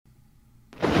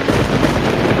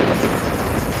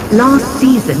Last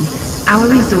season, our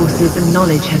resources and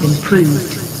knowledge have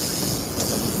improved.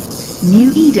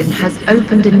 New Eden has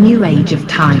opened a new age of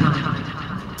time.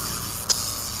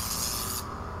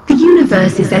 The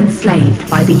universe is enslaved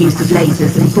by the use of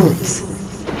lasers and bolts.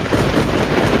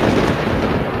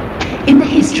 In the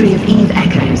history of Eve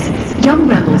Echoes, young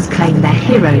rebels claim they're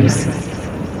heroes.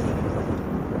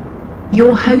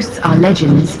 Your hosts are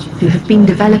legends who have been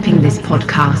developing this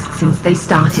podcast since they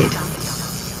started.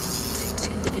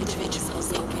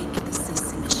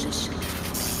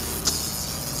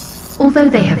 Although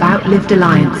they have outlived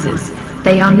alliances,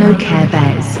 they are no Care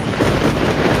Bears.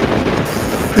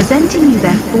 Presenting you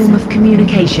their form of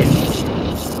communication.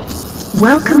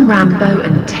 Welcome Rambo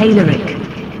and Tayloric.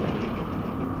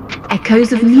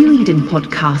 Echoes of New Eden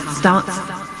podcast starts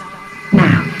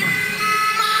now.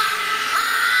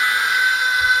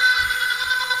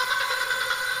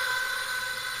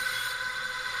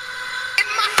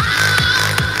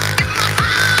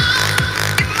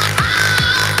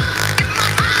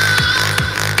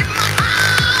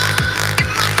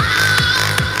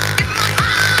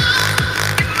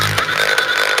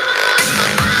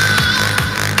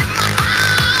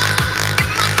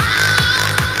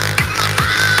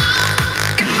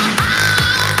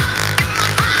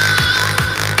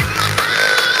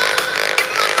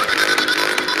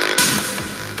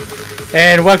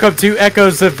 And welcome to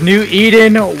Echoes of New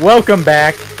Eden. Welcome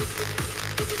back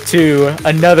to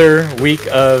another week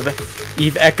of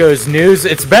Eve Echoes news.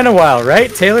 It's been a while,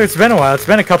 right, Taylor? It's been a while. It's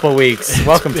been a couple of weeks.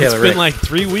 Welcome, Taylor. It's been like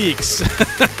 3 weeks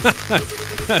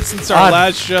since our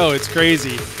last show. It's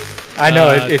crazy. I know.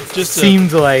 It just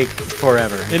seemed like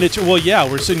forever. And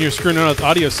we're sitting here screwing around with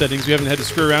audio settings we haven't had to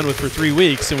screw around with for 3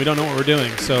 weeks, and we don't know what we're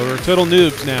doing. So we're total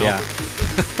noobs now. Yeah.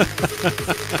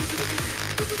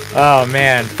 Oh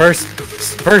man, first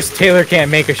Taylor can't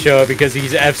make a show because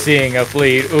he's FCing a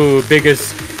fleet. Ooh,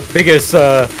 biggest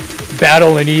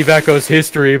battle in Eve Echoes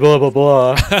history, blah blah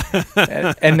blah.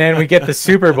 and then we get the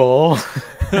Super Bowl.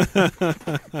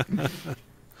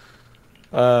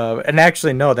 And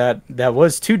actually no, that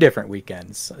was 2 different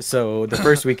weekends. So the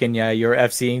first weekend, you're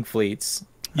FCing fleets.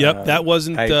 Yep, that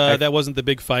wasn't the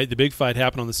big fight. The big fight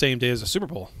happened on the same day as the Super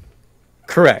Bowl.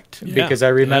 Correct, because I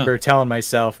remember telling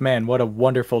myself, man, what a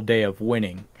wonderful day of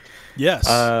winning. Yes,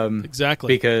 exactly.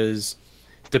 Because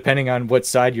depending on what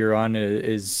side you're on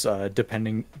is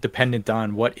dependent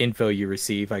on what info you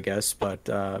receive, I guess. But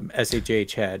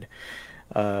SHH had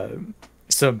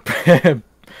some.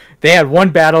 They had one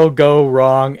battle go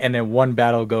wrong and then one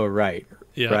battle go right.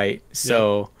 Yeah. Right.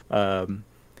 So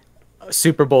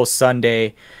Super Bowl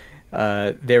Sunday,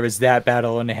 there was that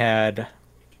battle, and it had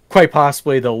quite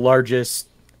possibly the largest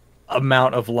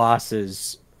amount of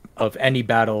losses of any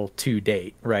battle to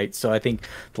date, right? So I think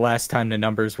the last time the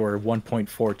numbers were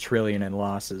 1.4 trillion in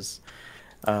losses.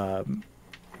 But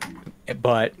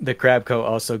the Crabco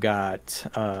also got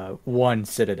one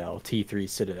Citadel, T3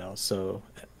 Citadel. So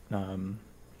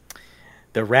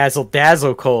the Razzle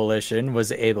Dazzle Coalition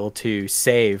was able to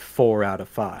save 4 out of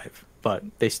 5, but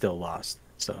they still lost.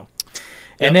 So,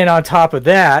 and then on top of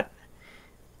that,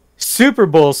 Super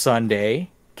Bowl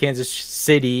Sunday, Kansas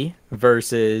City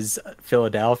versus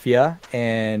Philadelphia,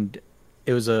 and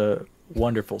it was a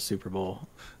wonderful Super Bowl.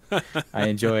 I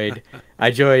enjoyed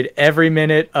every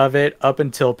minute of it up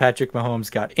until Patrick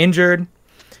Mahomes got injured,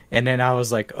 and then I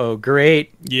was like, "Oh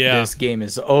great, this game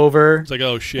is over." It's like,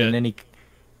 "Oh shit!" And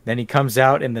then he comes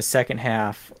out in the second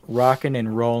half, rocking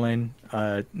and rolling,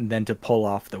 then to pull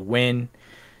off the win.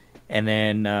 And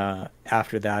then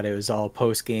after that, it was all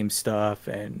post-game stuff,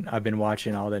 and I've been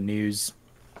watching all the news.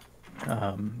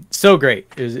 So great.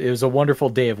 It was a wonderful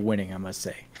day of winning, I must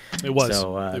say. It was.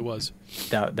 So, it was.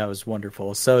 That was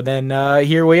wonderful. So then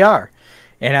here we are.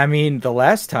 And, I mean, the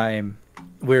last time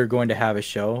we were going to have a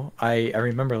show, I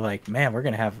remember like, man, we're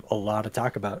going to have a lot to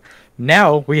talk about.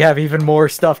 Now we have even more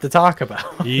stuff to talk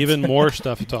about. Even more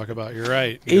stuff to talk about. You're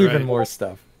right. Even more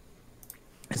stuff.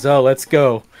 So let's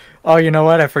go. Oh, you know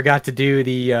what? I forgot to do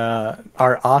the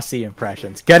our Aussie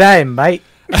impressions. G'day, mate.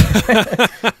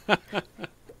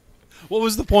 What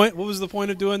was the point? What was the point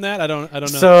of doing that? I don't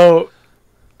know.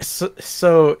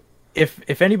 So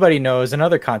if anybody knows, and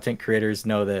other content creators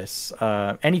know this,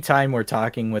 anytime we're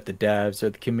talking with the devs or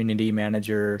the community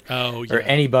manager or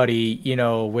anybody,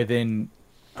 within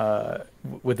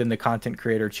the content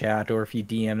creator chat, or if you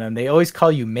DM them, they always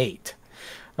call you mate.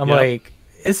 I'm like,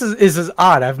 this is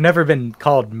odd. I've never been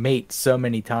called mate so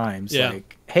many times. Yeah.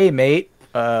 Like, hey mate,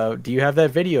 do you have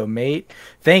that video, mate?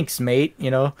 Thanks, mate.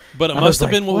 But it must have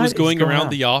been what was going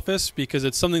around the office, because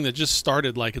it's something that just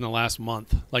started like in the last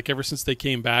month. Like ever since they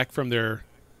came back from their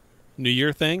New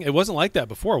Year thing. It wasn't like that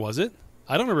before, was it?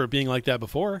 I don't remember it being like that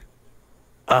before.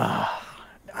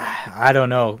 I don't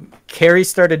know. Carrie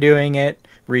started doing it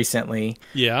recently.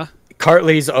 Yeah.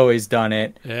 Cartley's always done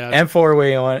it. Yeah.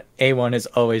 M4A1 has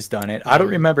always done it. I don't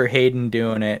remember Hayden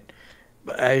doing it.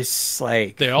 But it's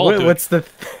like, They all do what's the...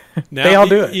 Now, they all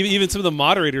do it. Even some of the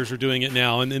moderators are doing it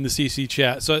now in the CC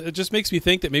chat. So it just makes me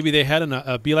think that maybe they had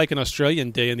a Be Like an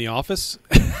Australian day in the office.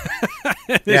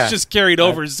 It's just carried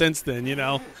over since then, you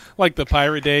know, like the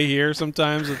Pirate Day here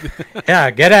sometimes.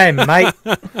 Yeah, g'day, mate.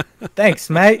 Thanks,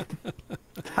 mate.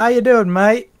 How you doing,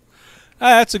 mate?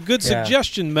 That's a good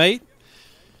suggestion, mate.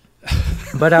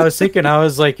 But I was thinking, I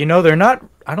was like, they're not...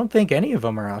 I don't think any of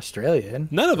them are Australian.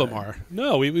 None of them are.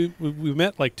 No, we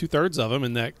met like 2/3 of them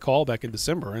in that call back in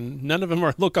December, and none of them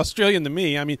look Australian to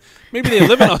me. I mean, maybe they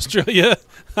live in Australia.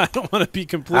 I don't want to be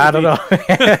completely... I don't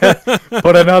know.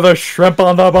 Put another shrimp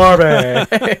on the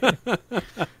barbie.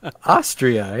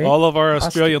 Austria, eh? All of our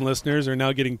Australian listeners are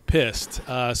now getting pissed.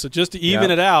 So just to even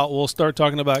it out, we'll start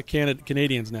talking about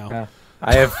Canadians now. Yeah.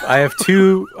 I have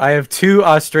two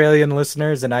Australian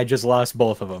listeners, and I just lost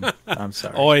both of them. I'm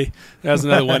sorry. Oi, there's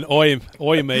another one.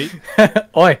 Oi, mate.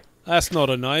 Oi. That's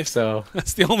not a knife. So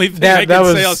that's the only thing I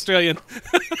can say Australian.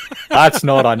 That's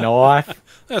not a knife.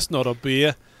 That's not a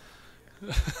beer.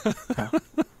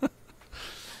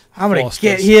 I'm gonna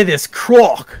hear this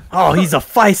croc. Oh, he's a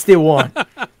feisty one.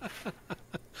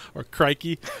 Or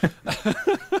crikey.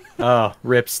 Oh,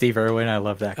 rip Steve Irwin. I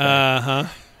love that guy.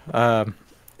 Uh-huh.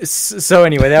 So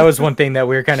anyway, that was one thing that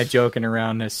we were kind of joking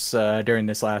around this during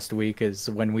this last week, is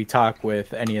when we talk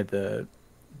with any of the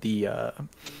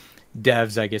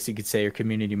devs, I guess you could say, or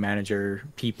community manager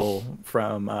people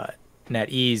from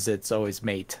NetEase, it's always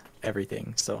mate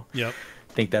everything. So yep.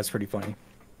 I think that's pretty funny.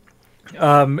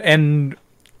 And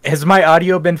has my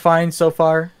audio been fine so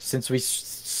far since we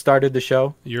started the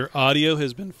show? Your audio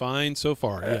has been fine so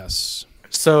far. Yes.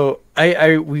 So I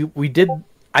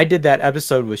did that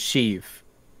episode with Sheev.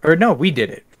 Or no, we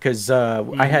did it because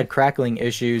I had crackling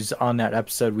issues on that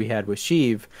episode we had with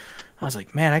Sheev. I was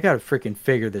like, man, I got to freaking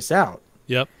figure this out.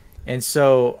 Yep. And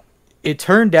so it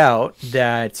turned out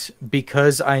that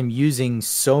because I'm using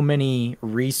so many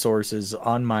resources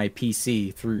on my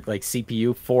PC through like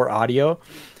CPU for audio,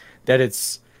 that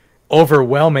it's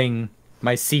overwhelming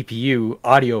my CPU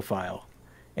audio file.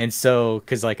 And so,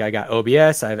 because like I got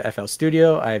OBS, I have FL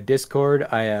Studio, I have Discord,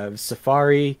 I have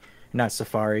Safari. Not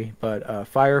Safari, but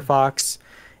Firefox,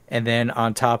 and then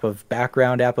on top of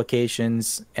background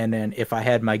applications, and then if I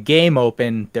had my game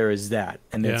open, there is that,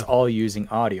 and it's all using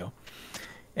audio.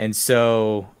 And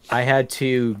so I had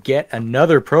to get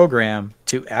another program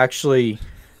to actually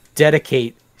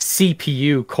dedicate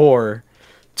CPU core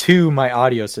to my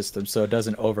audio system so it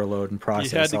doesn't overload and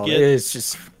process all. It's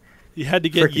just... You had to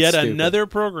get yet stupid. Another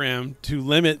program to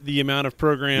limit the amount of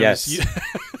programs. Yes.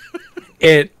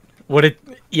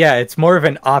 It's more of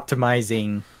an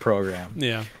optimizing program.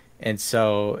 Yeah. And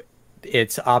so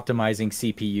it's optimizing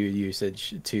CPU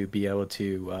usage to be able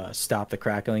to stop the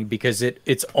crackling, because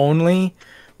it's only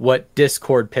what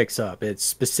Discord picks up. It's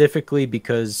specifically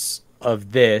because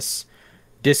of this,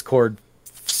 Discord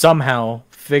somehow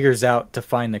figures out to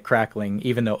find the crackling,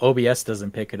 even though OBS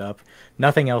doesn't pick it up.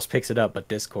 Nothing else picks it up but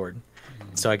Discord.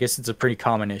 Mm-hmm. So I guess it's a pretty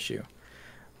common issue.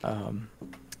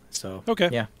 So okay,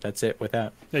 yeah, that's it with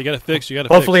that. Yeah, you got to fix.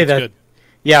 Hopefully that's good.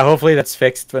 Yeah, hopefully that's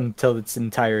fixed until its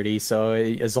entirety. So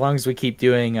as long as we keep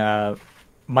doing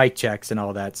mic checks and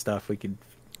all that stuff, we could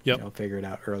figure it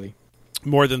out early.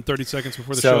 More than 30 seconds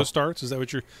before the show starts? Is that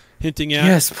what you're hinting at?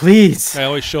 Yes, please. I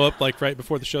always show up like right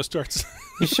before the show starts.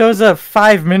 He shows up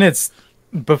 5 minutes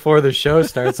before the show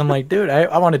starts. I'm like, dude,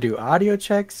 I want to do audio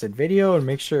checks and video and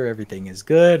make sure everything is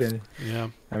good. And yeah,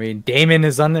 I mean, Damon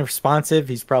is unresponsive.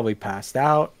 He's probably passed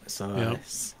out. So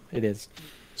it is.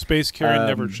 Space Karen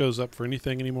never shows up for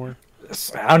anything anymore.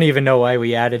 I don't even know why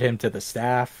we added him to the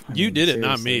staff. You did it,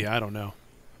 not me. I don't know.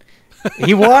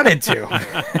 He wanted to.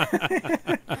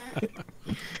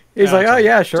 He's like, oh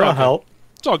yeah, sure, I'll help.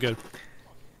 It's all good.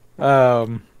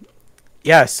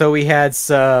 Yeah, so we had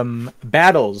some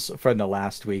battles from the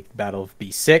last week. Battle of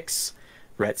B6,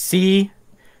 Ret C,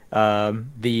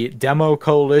 the Demo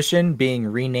Coalition being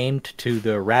renamed to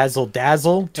the Razzle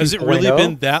Dazzle 2.0. Has it really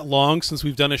been that long since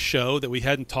we've done a show that we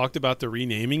hadn't talked about the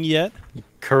renaming yet?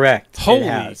 Correct.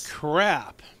 Holy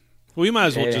crap. We might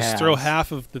as well just throw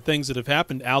half of the things that have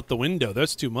happened out the window.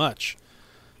 That's too much.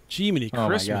 Jiminy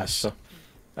Christmas. My gosh.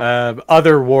 So,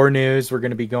 other war news, we're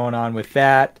going to be going on with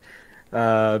that.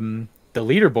 The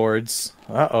leaderboards.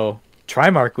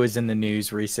 Trimark was in the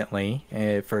news recently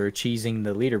for cheesing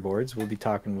the leaderboards. We'll be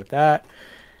talking with that.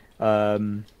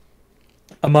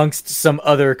 amongst some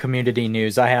other community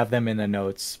news. I have them in the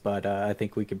notes, but I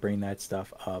think we could bring that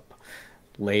stuff up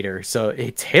later. So,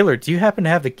 hey, Taylor, do you happen to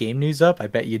have the game news up? I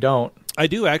bet you don't. I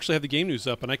do actually have the game news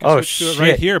up, and I can switch to it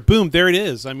right here. Boom, there it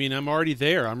is. I mean, I'm already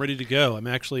there. I'm ready to go. I'm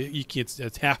actually,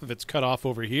 it's half of it's cut off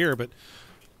over here, but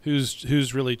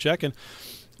who's really checking?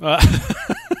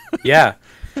 Yeah.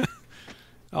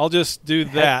 I'll just do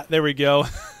that. There we go.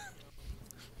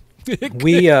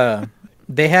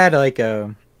 They had like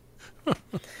a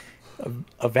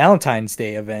Valentine's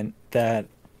Day event that.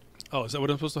 Oh, is that what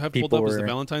I'm supposed to have pulled up? Is the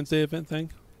Valentine's Day event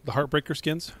thing? The Heartbreaker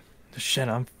skins? Shit,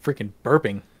 I'm freaking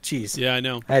burping. Jeez. Yeah, I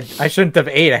know. I shouldn't have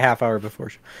ate a half hour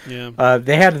before. Yeah.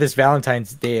 They had this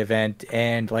Valentine's Day event,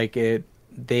 and like you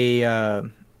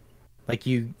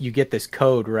get this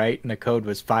code, right? And the code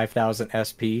was 5,000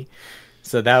 SP.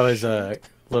 So that was a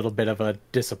little bit of a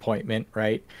disappointment,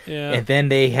 right? Yeah. And then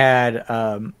they had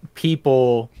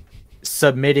people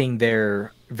submitting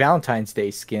their Valentine's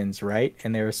Day skins, right?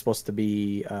 And they were supposed to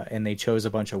be, and they chose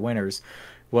a bunch of winners.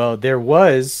 Well, there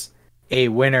was a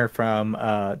winner from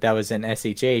that was in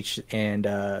SHH,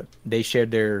 and they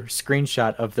shared their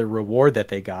screenshot of the reward that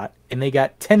they got, and they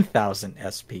got 10,000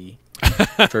 SP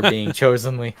for being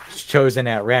chosen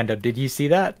at random. Did you see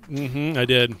that? Mm-hmm, I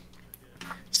did.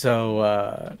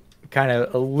 So kind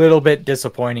of a little bit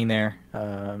disappointing there.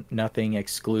 Nothing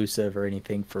exclusive or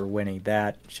anything for winning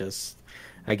that. Just,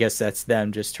 I guess that's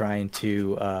them just trying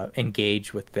to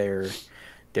engage with their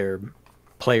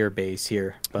player base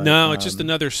here. But, no, it's just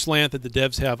another slant that the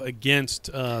devs have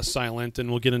against Silent, and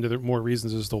we'll get into more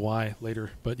reasons as to why later.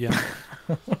 But yeah.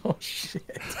 Oh shit!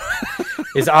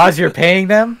 Is Ozzy paying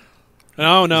them?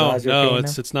 No,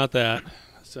 it's not that.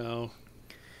 So,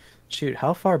 shoot,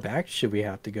 how far back should we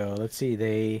have to go? Let's see.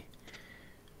 They.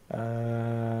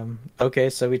 Okay,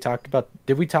 so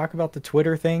did we talk about the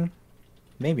Twitter thing?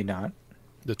 Maybe not.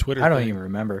 The Twitter. I don't thing. even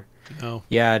remember. No.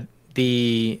 Yeah.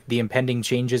 The impending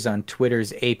changes on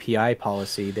Twitter's API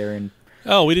policy. They're in.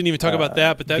 Oh, we didn't even talk about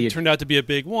that, but that turned out to be a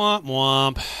big womp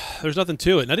womp. There's nothing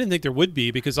to it, and I didn't think there would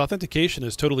be because authentication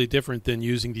is totally different than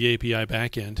using the API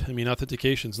backend. I mean,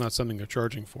 authentication is not something they're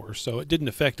charging for, so it didn't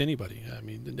affect anybody. I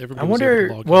mean, everybody. I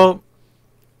wonder. Well,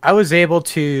 I was able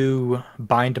to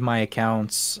bind my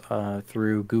accounts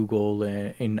through Google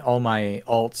in all my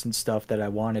alts and stuff that I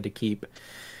wanted to keep.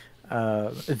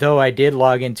 Though I did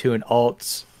log into an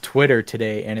alt's Twitter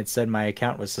today, and it said my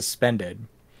account was suspended.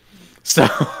 So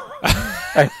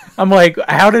I'm like,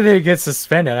 how did it get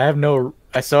suspended? I have no.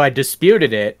 So I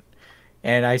disputed it,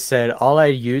 and I said all I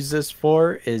use this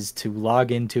for is to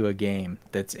log into a game.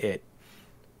 That's it.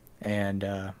 And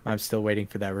I'm still waiting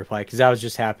for that reply because that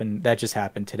just happened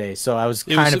today. So I was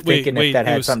kind of thinking if that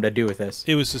had something to do with this.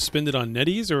 It was suspended on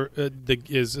NetEase, or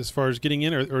as far as getting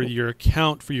in, or your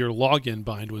account for your login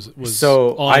bind was.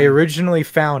 So I originally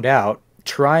found out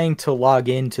trying to log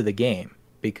into the game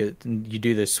because you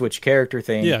do the switch character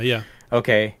thing. Yeah.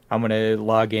 Okay, I'm gonna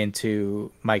log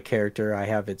into my character. I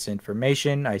have its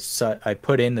information. I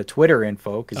put in the Twitter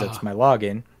info because that's my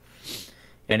login,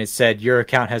 and it said your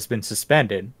account has been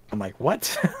suspended. I'm like,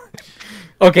 what?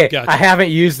 Okay, gotcha. I haven't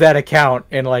used that account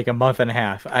in like a month and a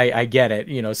half. I get it.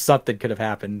 You know, something could have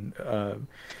happened.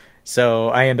 So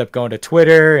I end up going to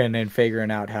Twitter and then figuring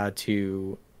out how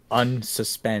to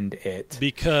unsuspend it.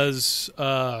 Because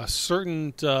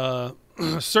certain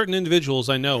individuals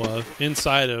I know of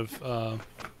inside of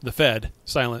the Fed,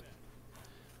 Silent,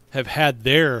 have had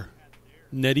their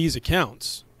NetEase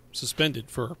accounts suspended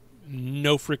for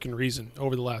no freaking reason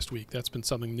over the last week. That's been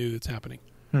something new that's happening.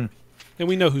 And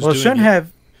we know who's doing it.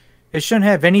 It shouldn't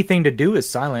have anything to do with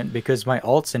Silent because my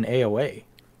alt's in AOA.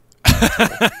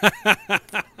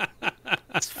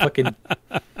 It's fucking.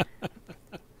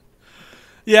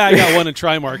 Yeah, I got one in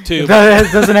Trimark too. That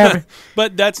doesn't have.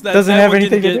 But doesn't have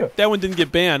anything to do. That one didn't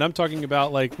get banned. I'm talking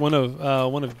about like one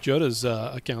of Joda's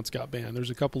accounts got banned. There's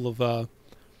a couple of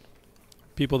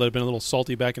people that have been a little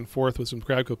salty back and forth with some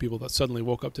Crowdco people that suddenly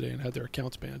woke up today and had their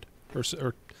accounts banned, or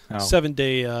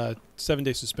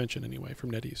 7-day suspension anyway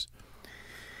from NetEase.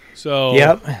 So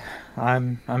yep,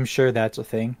 I'm sure that's a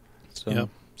thing. So. Yep.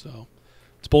 So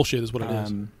it's bullshit, is what it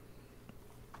is.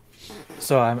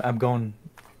 So I'm going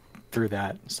through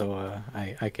that, so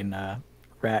I can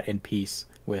rat in peace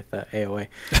with AOA.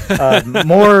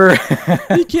 More.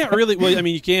 You can't really. Well, I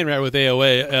mean, you can rat with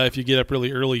AOA if you get up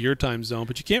really early your time zone,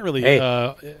 but you can't really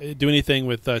do anything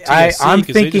with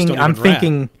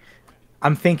TSC.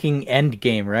 I'm thinking end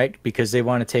game, right? Because they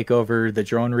want to take over the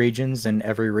drone regions and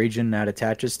every region that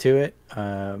attaches to it.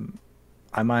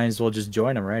 I might as well just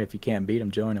join them, right? If you can't beat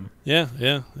them, join them. Yeah.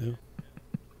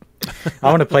 I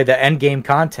want to play the end game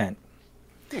content.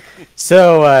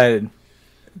 So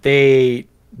they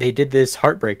did this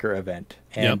Heartbreaker event,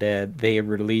 and Yep. they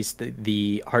released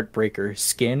the Heartbreaker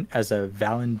skin as a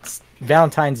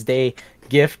Valentine's Day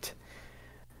gift,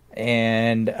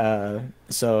 and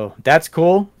so that's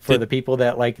cool for the people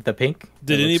that like the pink.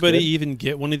 Did It looks anybody good. even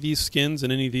get one of these skins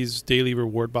in any of these daily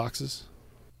reward boxes?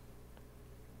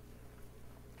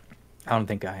 I don't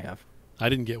think I have. I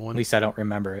didn't get At one. least I don't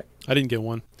remember it. I didn't get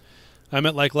one. I'm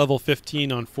at like level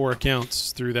 15 on 4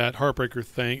 accounts through that Heartbreaker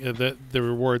thing, the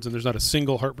rewards, and there's not a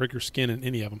single Heartbreaker skin in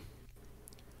any of them.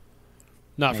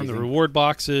 Not from the Amazing. reward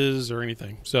boxes or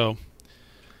anything. So,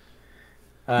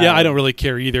 yeah, I don't really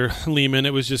care either, Lehman.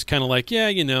 It was just kind of like, yeah,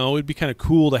 you know, it'd be kind of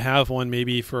cool to have one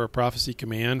maybe for a prophecy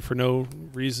command for no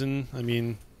reason. I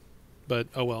mean, but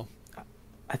oh well.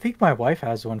 I think my wife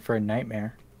has one for a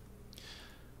nightmare,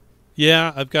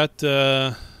 Yeah, I've got,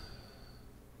 but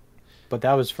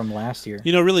that was from last year.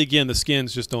 you know, really, again, the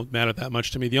skins just don't matter that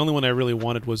much to me. The only one I really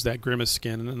wanted was that Grimace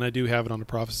skin, and I do have it on the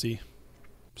prophecy.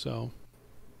 So,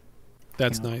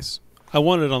 that's Yeah. nice. I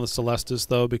wanted it on the Celestis,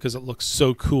 though, because it looks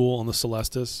so cool on the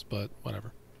Celestis, but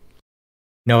whatever.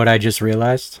 Know what I just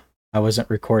realized? I wasn't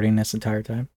recording this entire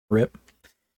time. Rip.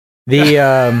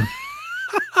 The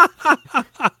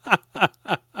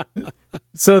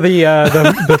so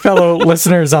the fellow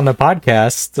listeners on the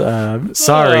podcast,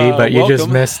 sorry, but you just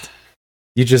welcome.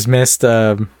 missed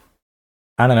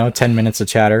I don't know, 10 minutes of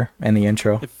chatter in the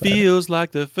intro. It feels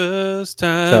like the first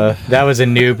time. So that was a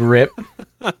noob rip.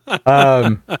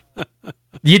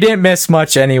 You didn't miss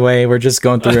much anyway. We're just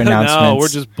going through announcements. No, we're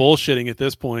just bullshitting at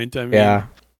this point. I mean, Yeah.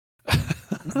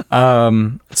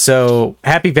 So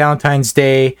happy Valentine's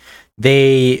Day.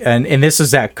 They and this is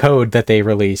that code that they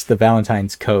released, the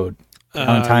Valentine's code.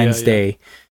 Valentine's yeah. Day.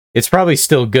 It's probably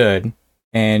still good,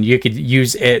 and you could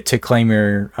use it to claim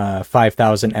your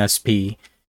 5,000 SP.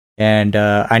 And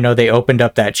I know they opened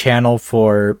up that channel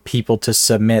for people to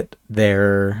submit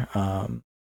their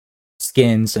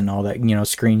skins and all that, you know,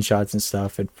 screenshots and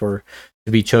stuff, and for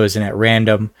to be chosen at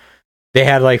random. They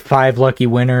had like 5 lucky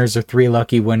winners or 3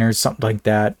 lucky winners, something like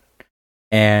that.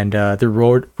 And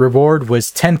the reward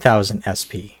was 10,000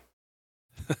 SP.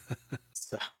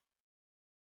 So,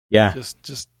 yeah.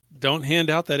 Just don't hand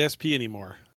out that SP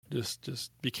anymore.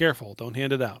 Just be careful. Don't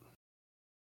hand it out.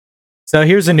 So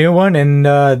here's a new one,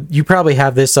 and you probably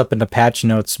have this up in the patch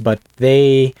notes, but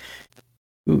they...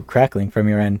 Ooh, crackling from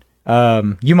your end.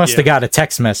 You must have got a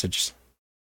text message.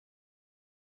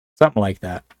 Something like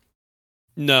that.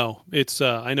 No, it's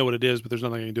I know what it is, but there's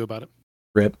nothing I can do about it.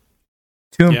 Rip.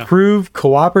 To improve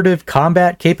cooperative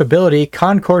combat capability,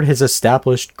 Concord has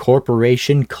established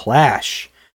Corporation Clash,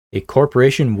 a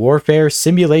corporation warfare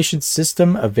simulation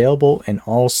system available in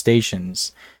all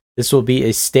stations. This will be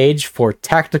a stage for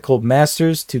tactical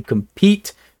masters to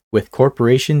compete with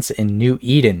corporations in New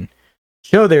Eden,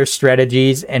 show their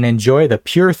strategies, and enjoy the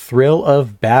pure thrill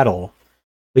of battle.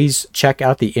 Please check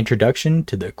out the introduction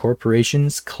to the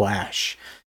Corporation's Clash.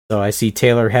 So I see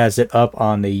Taylor has it up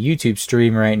on the YouTube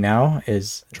stream right now,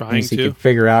 as Trying he to can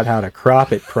figure out how to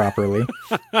crop it properly.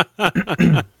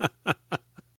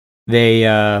 They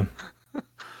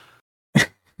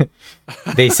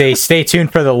they say stay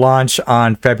tuned for the launch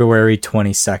on February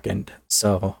 22nd.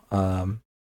 So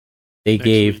they Next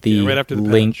gave week, the right after the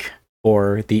link patch.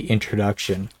 for the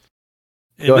introduction.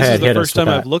 And Go this ahead, is the hit us first time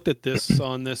with I've that. looked at this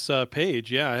on this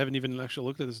page. Yeah, I haven't even actually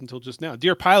looked at this until just now.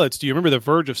 Dear pilots, do you remember the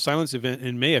Verge of Silence event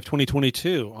in May of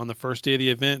 2022? On the first day of the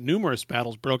event, numerous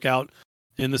battles broke out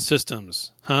in the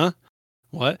systems. Huh?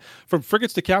 What? From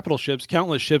frigates to capital ships,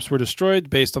 countless ships were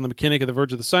destroyed. Based on the mechanic of the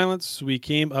Verge of the Silence, we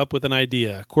came up with an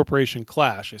idea, Corporation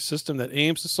Clash, a system that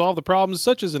aims to solve the problems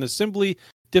such as an assembly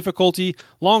difficulty,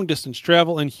 long-distance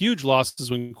travel, and huge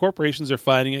losses when corporations are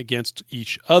fighting against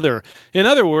each other. In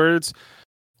other words,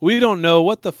 we don't know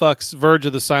what the fuck's Verge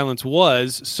of the Silence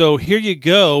was, so here you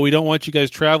go. We don't want you guys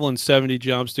traveling 70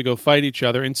 jumps to go fight each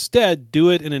other. Instead, do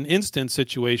it in an instant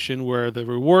situation where the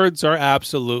rewards are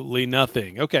absolutely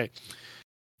nothing. Okay.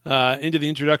 Into the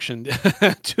introduction.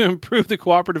 To improve the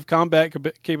cooperative combat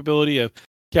capability of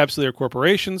Capsuleer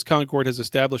corporations, Concord has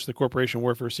established the corporation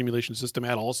warfare simulation system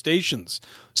at all stations.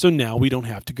 So now we don't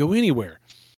have to go anywhere.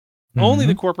 Only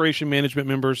the corporation management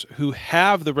members who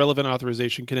have the relevant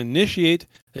authorization can initiate,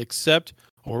 accept,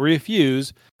 or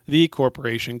refuse the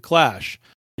corporation clash.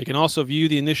 You can also view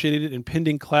the initiated and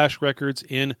pending clash records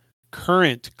in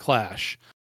current clash.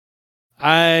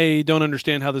 I don't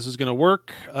understand how this is going to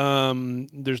work.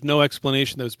 There's no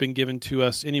explanation that's been given to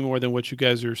us any more than what you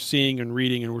guys are seeing and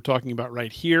reading and we're talking about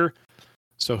right here.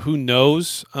 So who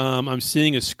knows? I'm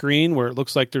seeing a screen where it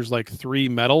looks like there's like 3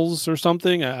 medals or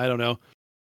something. I don't know.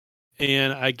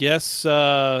 And I guess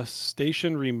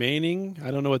station remaining.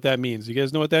 I don't know what that means. You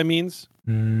guys know what that means?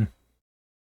 Is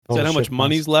that how much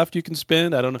money's left you can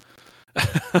spend? I don't know.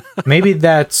 maybe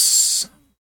that's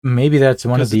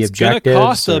one of the objectives. It's going to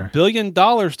cost $1 billion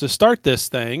to start this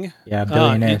thing. Yeah,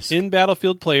 billionaires. In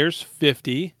Battlefield players,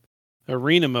 50.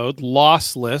 Arena mode,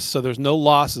 lossless, so there's no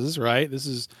losses, right? This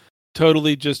is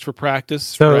totally just for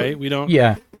practice, right? We don't.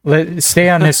 Yeah, let's stay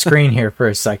on this screen here for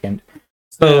a second.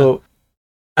 So,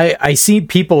 I see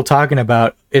people talking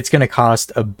about it's going to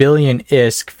cost $1 billion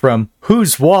ISK from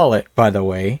whose wallet, by the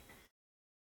way.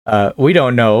 We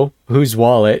don't know whose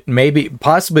wallet. Maybe,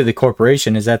 possibly the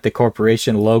corporation. Is that the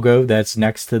corporation logo that's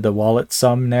next to the wallet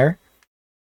sum there?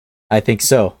 I think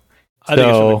so. I think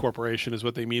it's from the corporation is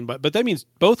what they mean, but that means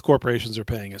both corporations are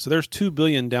paying it. So there's $2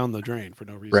 billion down the drain for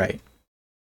no reason. Right.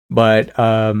 But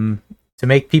to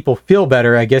make people feel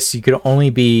better, I guess you could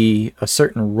only be a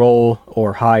certain role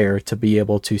or higher to be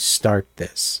able to start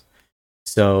this.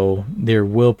 So there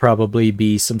will probably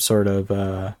be some sort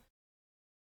of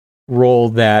role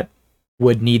that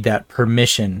would need that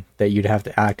permission that you'd have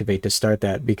to activate to start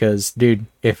that. Because, dude,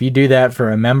 if you do that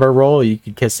for a member role, you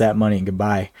could kiss that money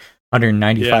goodbye.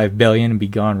 195 billion and be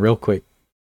gone real quick.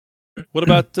 What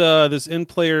about this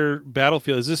in-player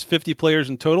Battlefield? Is this 50 players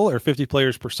in total or 50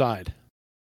 players per side?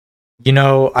 You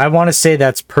know, I want to say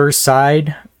that's per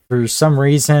side. For some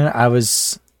reason, I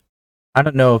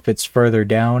don't know if it's further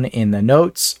down in the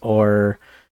notes or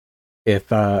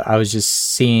if I was just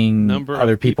seeing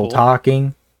other people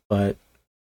talking, but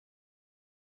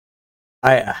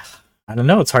I don't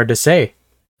know. It's hard to say.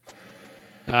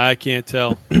 I can't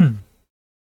tell.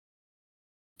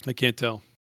 I can't tell.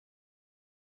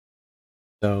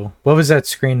 So, what was that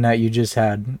screen that you just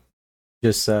had?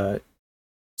 Just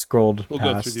scrolled We'll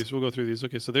past. We'll go through these.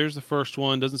 Okay, so there's the first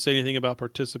one. Doesn't say anything about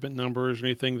participant numbers or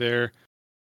anything there.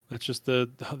 That's just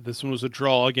this one was a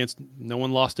draw against no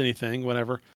one lost anything,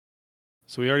 whatever.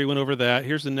 So we already went over that.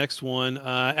 Here's the next one.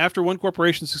 After one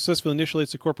corporation successfully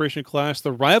initiates a corporation class,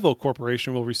 the rival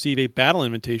corporation will receive a battle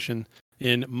invitation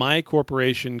in My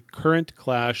Corporation Current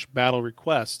Clash Battle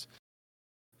Request.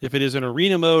 If it is in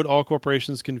arena mode, all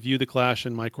corporations can view the clash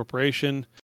in My Corporation.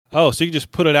 Oh, so you can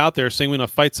just put it out there saying we're going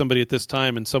to fight somebody at this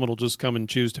time and someone will just come and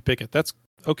choose to pick it. That's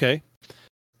okay.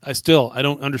 I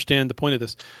don't understand the point of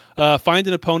this. Find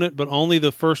an opponent, but only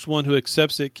the first one who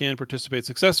accepts it can participate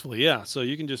successfully. Yeah, so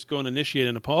you can just go and initiate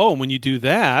an opponent. Oh, and when you do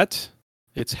that,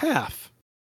 it's half.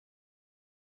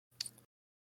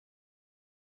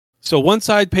 So one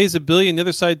side pays $1 billion, the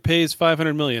other side pays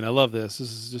 $500 million. I love this.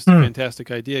 This is just a fantastic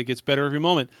idea. It gets better every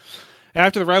moment.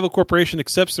 After the rival corporation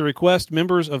accepts the request,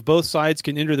 members of both sides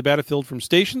can enter the battlefield from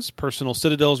stations, personal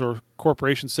citadels, or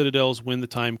corporation citadels when the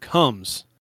time comes.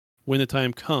 When the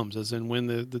time comes, as in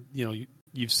when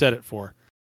you've set it for.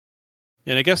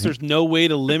 And I guess there's no way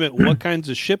to limit what kinds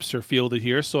of ships are fielded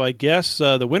here. So I guess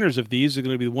the winners of these are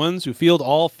going to be the ones who field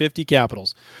all 50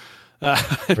 capitals.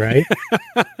 Right.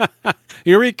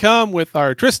 Here we come with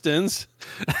our Tristans.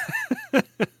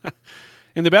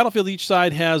 In the battlefield, each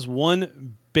side has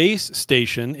one base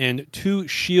station and 2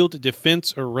 shield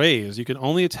defense arrays. You can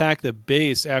only attack the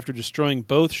base after destroying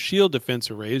both shield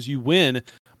defense arrays. You win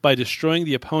by destroying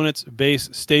the opponent's base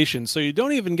station. So you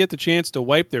don't even get the chance to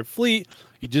wipe their fleet.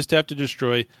 You just have to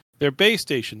destroy their base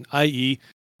station, i.e.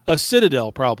 a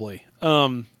citadel, probably,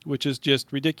 which is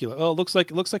just ridiculous. Oh, it looks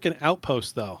like an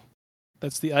outpost, though.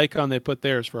 That's the icon they put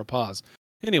there is for a pause.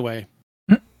 Anyway,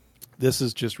 this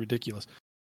is just ridiculous.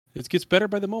 It gets better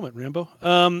by the moment, Rambo.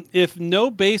 If no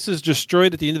base is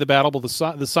destroyed at the end of the battle, the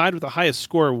side with the highest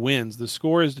score wins. The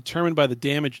score is determined by the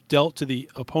damage dealt to the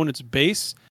opponent's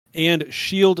base and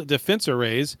shield defense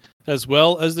arrays, as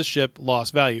well as the ship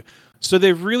loss value. So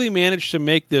they've really managed to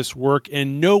make this work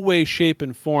in no way, shape,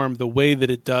 and form the way that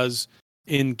it does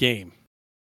in-game.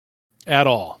 At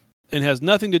all. And has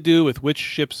nothing to do with which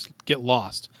ships get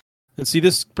lost. And see,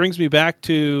 this brings me back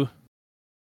to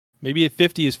maybe a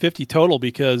 50 is 50 total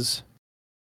because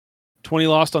 20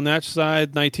 lost on that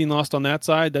side, 19 lost on that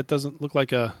side. That doesn't look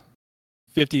like a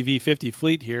 50v50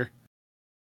 fleet here.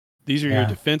 These are your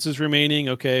defenses remaining.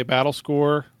 Okay, battle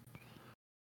score.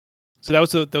 So that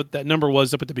was that number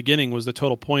was up at the beginning was the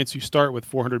total points. You start with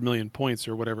 400 million points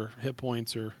or whatever, hit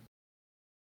points or...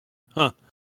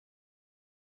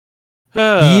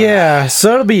 Yeah,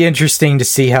 so it'll be interesting to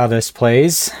see how this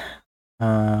plays.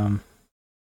 Yeah,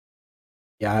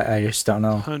 I just don't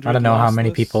know. I don't know how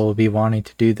many people will be wanting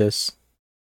to do this.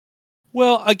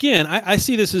 Well, again, I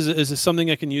see this as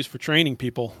something I can use for training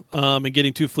people and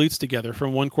getting 2 fleets together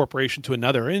from one corporation to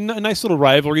another. And a nice little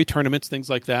rivalry tournaments, things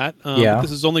like that. But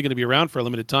this is only going to be around for a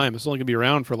limited time. It's only going to be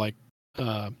around for like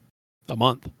a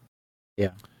month.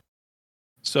 Yeah.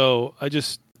 So I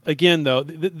just, again, though,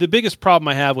 the biggest problem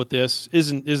I have with this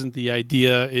isn't the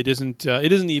idea. It isn't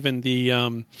even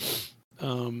the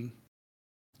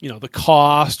the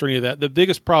cost or any of that. The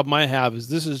biggest problem I have is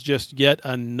this is just yet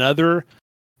another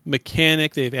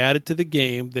mechanic they've added to the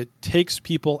game that takes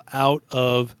people out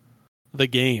of the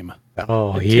game.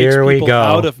 Oh, here we go.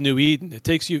 Out of New Eden.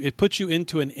 It puts you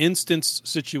into an instance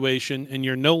situation, and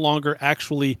you're no longer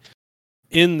actually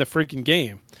in the freaking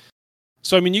game.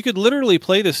 So, I mean, you could literally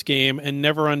play this game and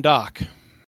never undock.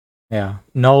 Yeah.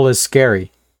 Null is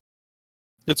scary.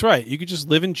 That's right. You could just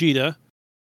live in Jita,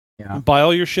 yeah, and buy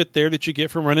all your shit there that you get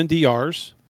from running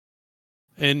DRs,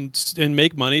 and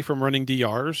make money from running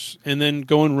DRs, and then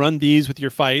go and run these with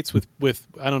your fights with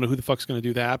I don't know who the fuck's going to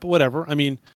do that, but whatever. I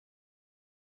mean,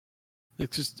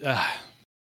 it's just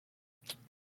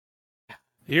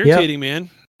irritating, man.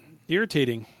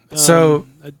 Irritating. So,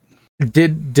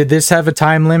 did this have a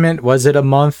time limit? Was it a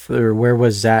month, or where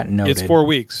was that noted? It's 4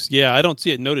 weeks. Yeah, I don't see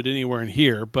it noted anywhere in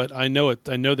here, but I know it.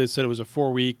 I know they said it was a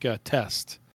 4-week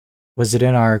test. Was it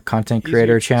in our content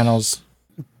creator channels?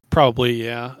 Probably,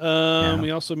 yeah.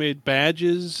 We also made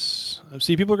badges.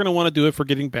 See, people are going to want to do it for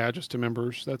getting badges to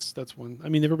members. That's one. I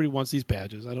mean, everybody wants these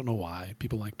badges. I don't know why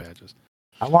people like badges.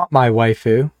 I want my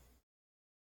waifu.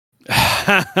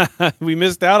 We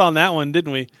missed out on that one,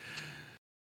 didn't we?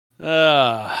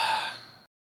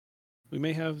 We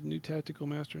may have new tactical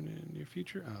master in the near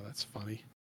future. Oh, that's funny.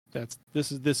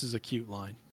 This is a cute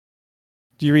line.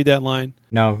 Do you read that line?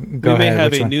 No, go ahead. We may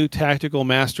have a new tactical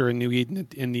master in New Eden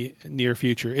in the near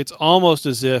future. It's almost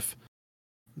as if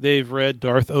they've read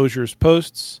Darth Ozier's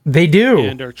posts. They do,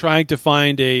 and are trying to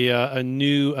find a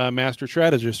new master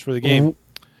strategist for the game.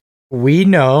 We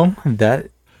know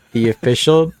that the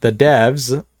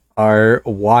devs are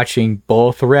watching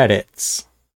both Reddits.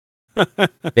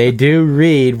 They do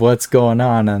read what's going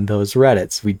on those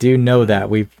Reddits. We do know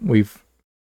that. We've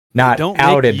not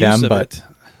outed them, but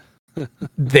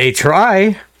they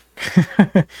try.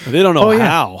 They don't know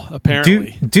how,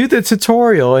 apparently. Do the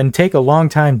tutorial and take a long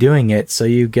time doing it so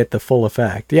you get the full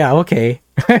effect. Yeah, okay.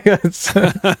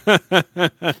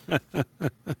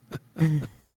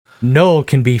 Null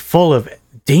can be full of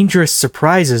dangerous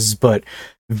surprises, but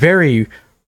very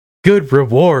good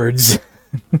rewards.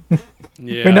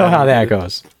 Yeah, we know how that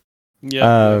goes.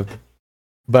 Yeah.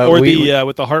 But or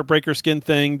with the Heartbreaker skin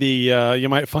thing, you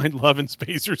might find love in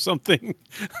space or something.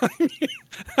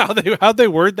 How'd they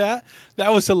word that?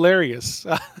 That was hilarious.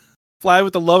 Fly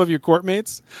with the love of your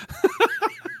courtmates.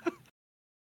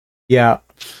 Yeah.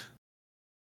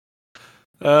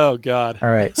 Oh God. All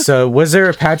right. So was there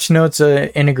a patch notes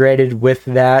integrated with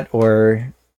that,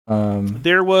 or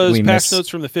there was patch notes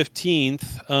from the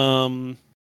 15th.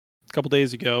 A couple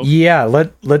days ago. Yeah,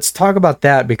 let's talk about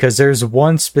that, because there's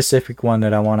one specific one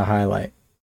that I want to highlight.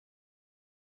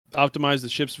 Optimize the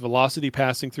ship's velocity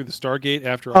passing through the Stargate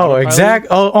after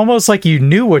autopilot. Almost like you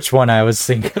knew which one I was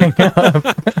thinking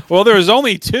of. Well, there was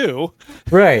only two.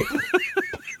 Right.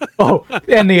 Oh,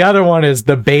 and the other one is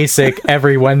the basic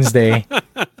every Wednesday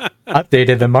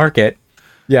updated the market.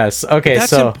 Yes. Okay.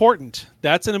 That's important.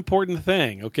 That's an important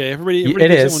thing. Okay. Everybody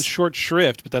gives someone short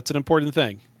shrift, but that's an important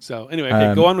thing. So anyway,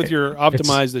 go on with your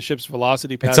optimize the ship's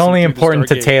velocity. It's only important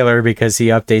to Taylor because he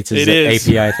updates his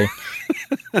API thing.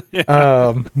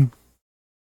 Yeah.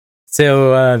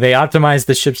 So they optimize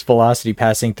the ship's velocity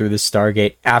passing through the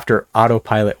Stargate after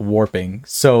autopilot warping.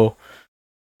 So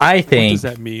I think. What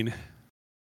does that mean?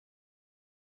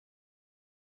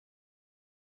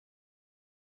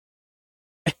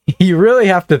 You really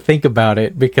have to think about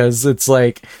it, because it's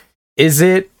like, is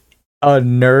it a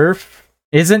nerf?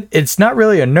 It's not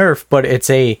really a nerf, but it's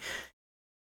a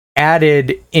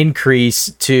added increase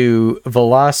to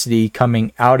velocity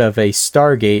coming out of a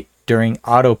Stargate during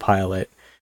autopilot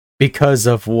because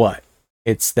of what?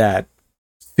 It's that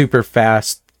super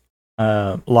fast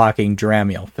locking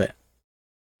Dramiel fit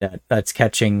that's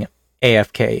catching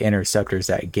AFK interceptors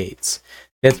at gates.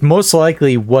 That's most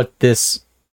likely what this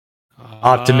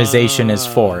optimization is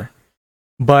for.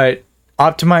 But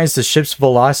optimize the ship's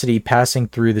velocity passing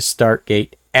through the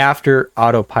Stargate after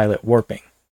autopilot warping.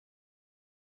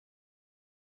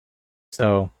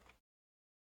 So,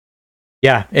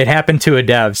 yeah, it happened to a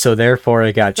dev, so therefore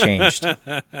it got changed.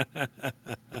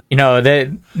 You know,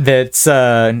 that's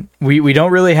we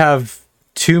don't really have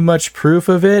too much proof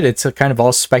of it. It's a kind of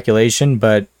all speculation,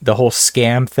 but the whole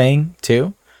scam thing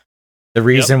too. The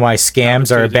reason why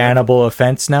scams are a bannable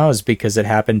offense now is because it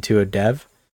happened to a dev.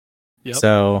 Yep.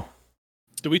 So,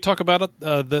 did we talk about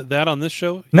that on this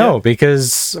show? No,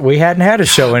 because we hadn't had a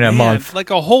show in a month. Like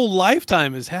a whole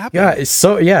lifetime has happened.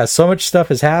 Yeah, so much stuff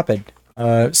has happened.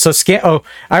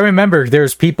 I remember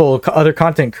there's people, other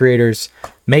content creators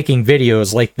making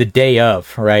videos like the day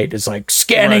of, right? It's like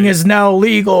scanning is now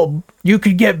legal. You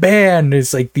could get banned.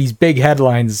 It's like these big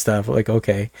headlines and stuff. Like,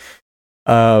 okay.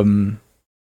 That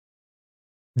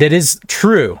is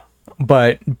true,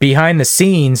 but behind the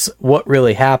scenes, what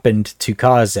really happened to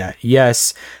cause that?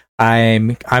 Yes,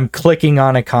 I'm clicking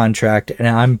on a contract and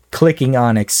I'm clicking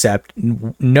on accept,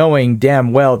 knowing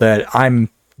damn well that I'm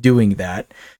doing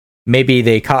that. Maybe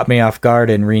they caught me off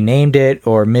guard and renamed it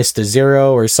or missed a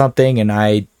zero or something and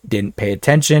I didn't pay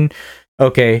attention.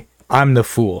 Okay, I'm the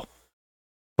fool.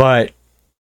 But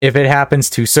if it happens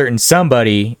to certain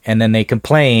somebody and then they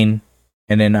complain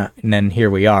and then here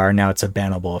we are, now it's a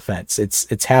bannable offense.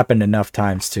 It's happened enough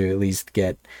times to at least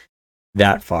get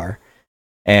that far.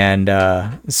 And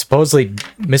supposedly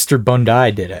Mr.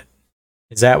 Bondi did it.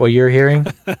 Is that what you're hearing?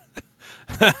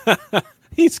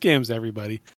 He scams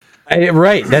everybody.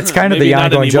 Right, that's kind of the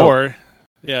ongoing joke.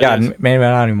 Yeah, maybe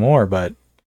not anymore, but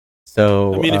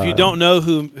so. I mean, if you don't know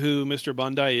who Mr.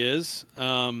 Bondi is,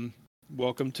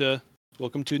 welcome to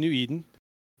New Eden.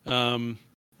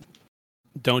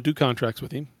 Don't do contracts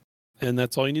with him, and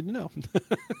that's all you need to know.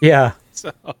 Yeah.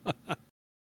 So.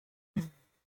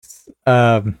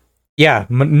 Yeah,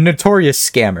 notorious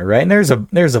scammer, right? And there's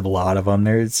a lot of them.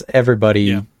 There's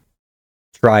everybody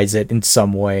tries it in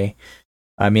some way.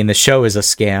 I mean, the show is a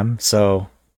scam, so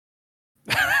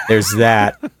there's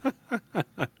that.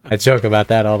 I joke about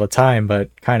that all the time, but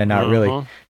kind of not really.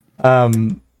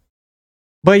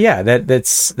 But yeah,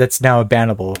 that's now a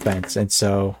bannable offense, and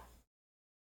so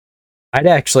I'd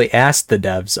actually asked the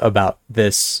devs about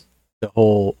this, the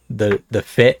whole the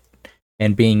fit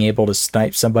and being able to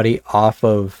snipe somebody off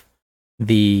of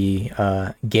the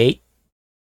gate,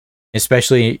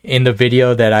 especially in the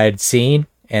video that I had seen.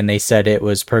 And they said it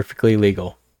was perfectly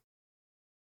legal.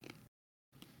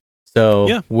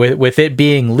 So with it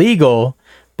being legal,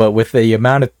 but with the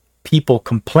amount of people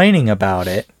complaining about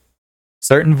it,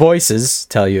 certain voices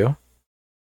tell you,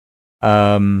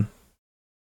 now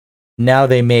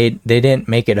they didn't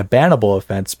make it a bannable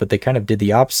offense, but they kind of did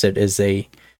the opposite, is they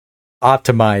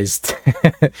optimized,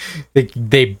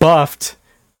 they buffed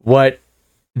what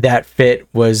that fit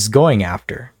was going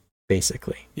after,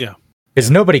 basically. Yeah. Because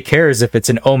nobody cares if it's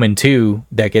an Omen 2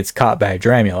 that gets caught by a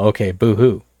Dramiel. Okay,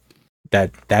 boo-hoo.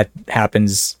 That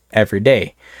happens every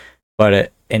day.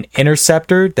 But an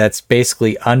Interceptor that's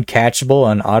basically uncatchable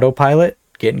on autopilot,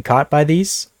 getting caught by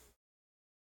these?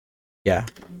 Yeah.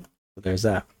 So there's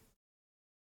that.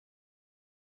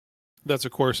 That's,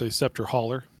 of course, a Scepter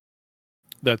Hauler.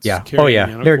 That's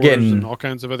carrying they're getting and all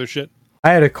kinds of other shit.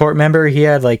 I had a court member, he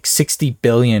had like 60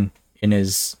 billion in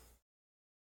his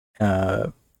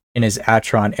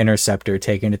Atron Interceptor,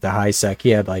 taking it to high sec.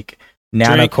 He had like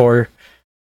nanocore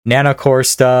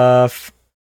stuff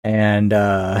and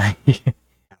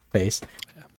face.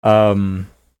 You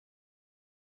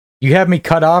have me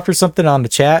cut off or something on the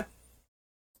chat?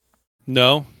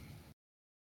 No.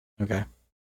 Okay.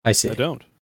 I see. I don't.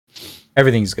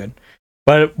 Everything's good.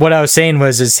 But what I was saying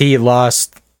is he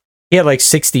had like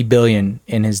 60 billion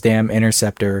in his damn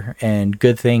Interceptor, and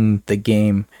good thing the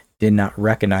game did not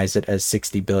recognize it as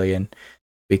 60 billion,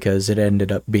 because it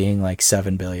ended up being like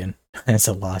 7 billion as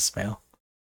a lost mail.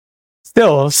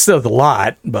 Still a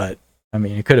lot, but I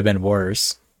mean, it could have been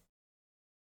worse.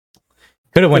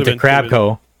 Could have went to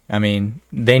Crabco. I mean,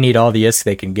 they need all the ISK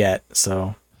they can get,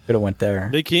 so could have went there.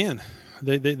 They can.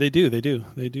 They do. They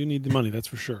do need the money, that's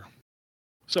for sure.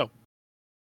 So,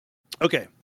 okay.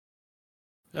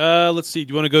 Let's see.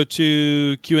 Do you want to go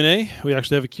to Q&A? We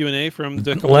actually have a Q&A from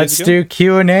the couple Let's days ago. do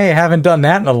Q&A. I haven't done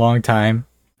that in a long time.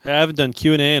 I haven't done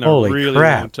Q&A in a really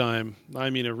long time. I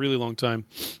mean, a really long time.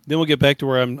 Then we'll get back to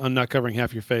where I'm not covering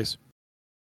half your face.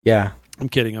 Yeah. I'm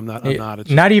kidding. I'm not.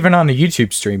 Not even on the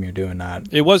YouTube stream you're doing that.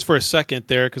 It was for a second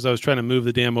there because I was trying to move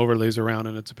the damn overlays around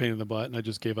and it's a pain in the butt and I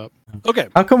just gave up. Okay.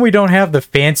 How come we don't have the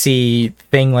fancy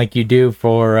thing like you do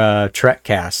for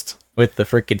Trekcast with the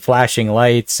freaking flashing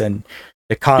lights and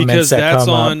the comments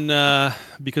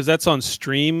because that's on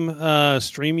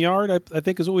StreamYard, I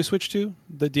think is what we switched to.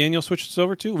 That Daniel switched us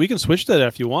over to. We can switch that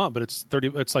if you want, but it's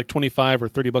like $25 or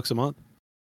 $30 a month.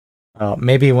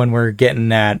 Maybe when we're getting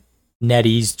that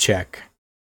NetEase check,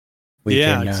 we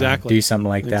can do something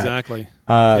like that. Exactly.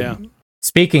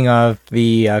 Speaking of,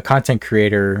 the content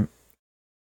creator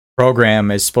program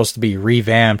is supposed to be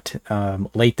revamped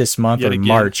late this month or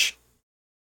March.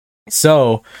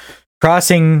 So,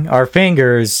 crossing our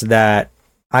fingers that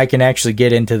I can actually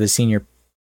get into the senior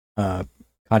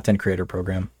content creator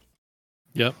program.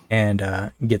 Yep.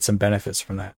 And get some benefits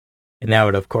from that. And that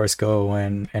would, of course, go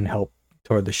and help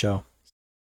toward the show.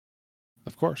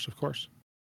 Of course.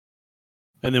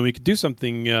 And then we could do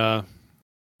something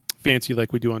fancy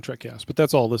like we do on TrekCast, but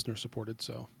that's all listener supported.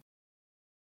 So,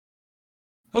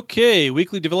 okay,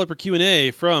 weekly developer Q&A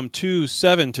from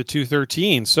 2/7 to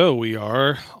 2/13. So we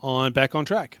are back on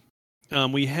track.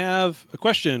 We have a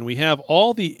question. We have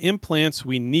all the implants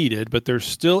we needed, but there's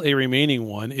still a remaining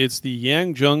one. It's the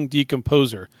Yangjung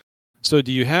Decomposer. So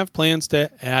do you have plans to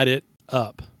add it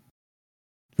up?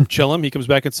 Chillum, he comes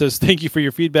back and says, thank you for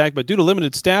your feedback, but due to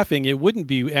limited staffing, it wouldn't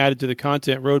be added to the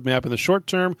content roadmap in the short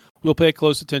term. We'll pay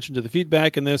close attention to the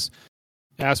feedback in this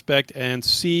aspect and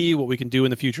see what we can do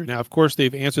in the future. Now, of course,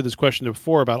 they've answered this question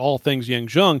before about all things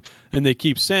Yangjung, and they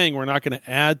keep saying we're not going to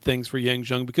add things for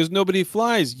Yangjung because nobody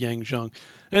flies Yangjung.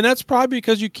 And that's probably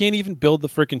because you can't even build the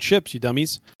frickin' ships, you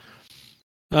dummies.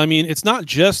 I mean, it's not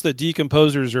just that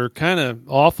decomposers are kind of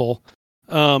awful.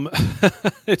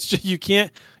 It's just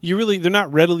they're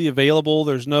not readily available.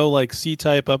 There's no like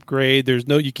C-type upgrade.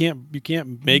 You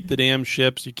can't make the damn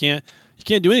ships. You can't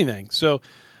do anything. So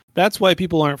that's why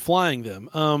people aren't flying them.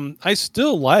 I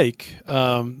still like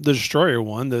the destroyer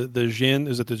one, the Jin.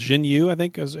 Is it the Jin Yu? I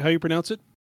think is how you pronounce it.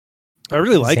 I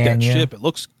really like that ship. It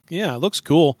looks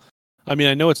cool. I mean,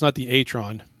 I know it's not the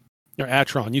Atron or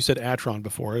Atron. You said Atron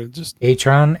before. It just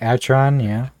Atron,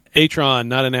 yeah. Atron,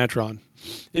 not an Atron.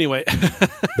 Anyway,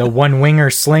 the one-winger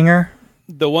slinger.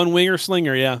 The one-winger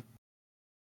slinger, yeah.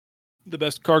 The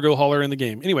best cargo hauler in the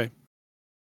game. Anyway.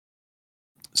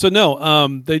 So no,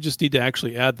 they just need to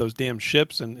actually add those damn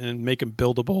ships and make them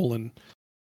buildable and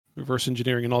reverse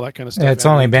engineering and all that kind of stuff. Yeah, it's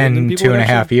only been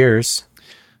 2.5 years.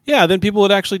 Yeah, then people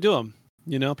would actually do them.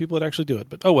 People would actually do it.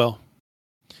 But oh well.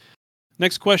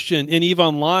 Next question. In EVE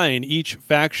Online, each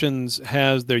factions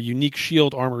has their unique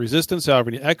shield armor resistance.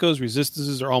 However, in Echoes,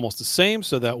 resistances are almost the same,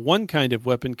 so that one kind of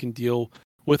weapon can deal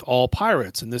with all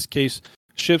pirates. In this case,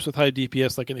 ships with high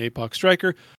DPS like an APOC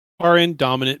Striker are in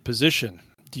dominant position.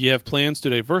 Do you have plans to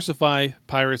diversify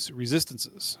pirates'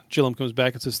 resistances? Chillum comes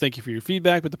back and says, thank you for your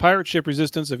feedback, but the pirate ship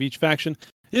resistance of each faction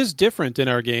is different in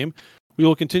our game. We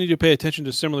will continue to pay attention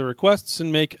to similar requests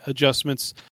and make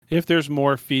adjustments if there's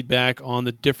more feedback on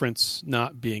the difference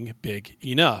not being big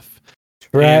enough.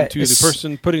 Right. And to the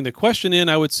person putting the question in,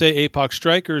 I would say APOC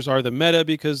Strikers are the meta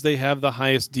because they have the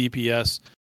highest DPS,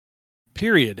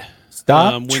 period.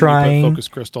 Stop trying. Focus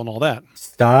Crystal and all that.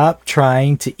 Stop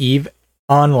trying to EVE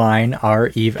Online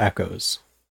are EVE Echoes.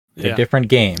 They're different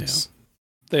games.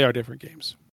 Yeah. They are different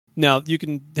games. Now, you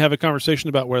can have a conversation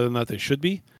about whether or not they should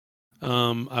be.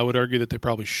 I would argue that they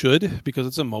probably should because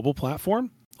it's a mobile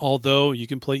platform. Although you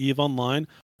can play EVE Online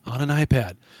on an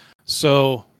iPad.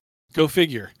 So, go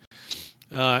figure.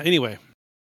 Anyway,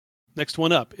 next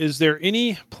one up. Is there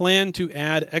any plan to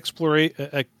add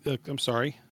I'm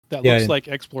sorry. That looks like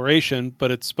exploration, but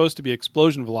it's supposed to be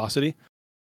explosion velocity.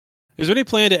 Is there any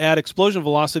plan to add explosion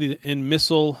velocity in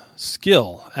missile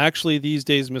skill? Actually, these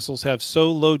days, missiles have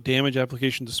so low damage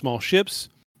application to small ships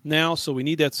now, so we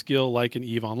need that skill like in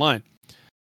EVE Online.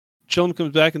 Chillum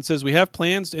comes back and says, we have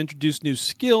plans to introduce new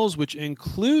skills, which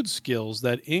include skills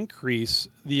that increase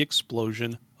the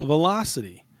explosion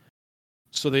velocity.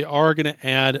 So they are going to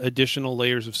add additional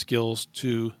layers of skills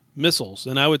to missiles.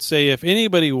 And I would say if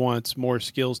anybody wants more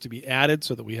skills to be added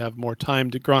so that we have more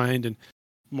time to grind and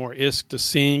more ISK to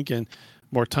sink and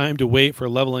more time to wait for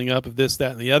leveling up of this,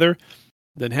 that, and the other,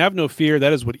 then have no fear.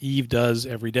 That is what EVE does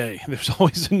every day. There's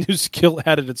always a new skill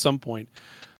added at some point.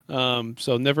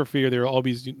 So never fear, there will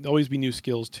always be new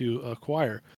skills to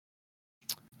acquire.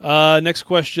 Next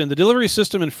question. The delivery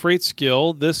system and freight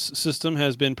skill. This system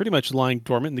has been pretty much lying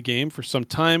dormant in the game for some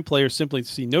time. Players simply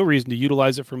see no reason to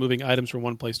utilize it for moving items from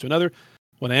one place to another.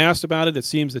 When I asked about it, it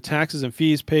seems the taxes and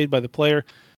fees paid by the player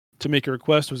to make a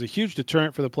request was a huge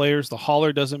deterrent for the players. The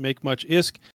hauler doesn't make much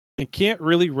ISK and can't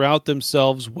really route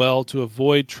themselves well to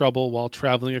avoid trouble while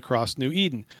traveling across New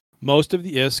Eden. Most of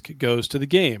the ISK goes to the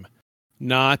game.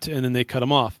 And then they cut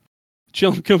them off.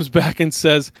 Chillum comes back and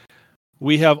says,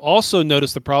 we have also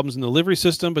noticed the problems in the delivery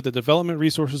system, but the development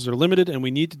resources are limited and we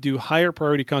need to do higher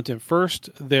priority content first.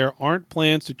 There aren't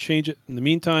plans to change it in the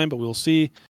meantime, but we'll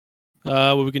see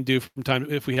what we can do from time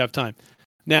if we have time.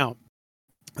 Now,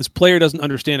 this player doesn't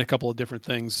understand a couple of different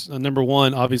things. Number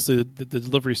one, obviously the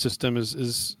delivery system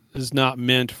is not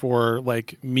meant for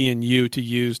like me and you to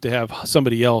use to have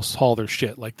somebody else haul their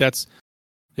shit. Like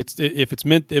it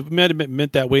meant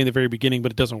that way in the very beginning,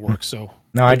 but it doesn't work. So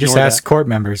no, I just asked court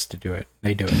members to do it.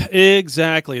 They do it.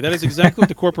 Exactly. That is exactly what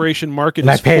the corporation market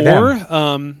is for.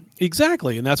 Them.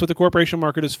 Exactly, and that's what the corporation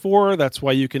market is for. That's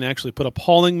why you can actually put up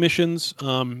hauling missions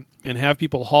and have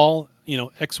people haul,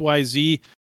 XYZ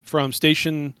from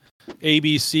station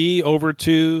ABC over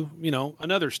to,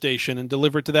 another station and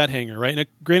deliver it to that hangar, right? Now,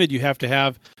 granted, you have to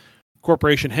have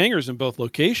corporation hangars in both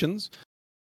locations,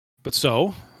 but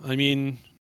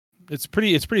it's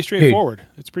pretty straightforward.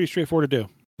 It's pretty straightforward to do.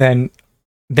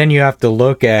 Then you have to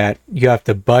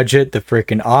budget the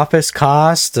freaking office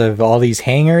cost of all these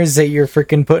hangars that you're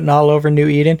freaking putting all over New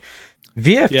Eden.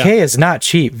 VFK is not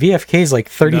cheap. VFK is like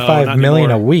 $35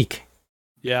 million a week.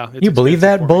 Yeah. You believe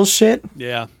that bullshit?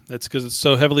 Yeah. That's because it's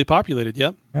so heavily populated.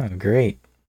 Yep. Oh, great.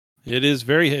 It is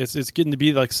it's getting to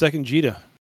be like second JETA.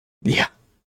 Yeah.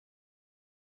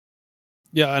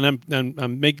 Yeah, and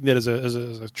I'm making that as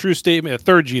a true statement, a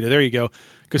third JETA. There you go.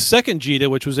 Because second JETA,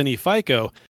 which was in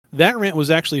FICO, that rent was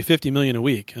actually $50 million a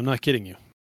week. I'm not kidding you.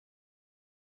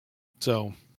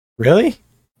 So, really,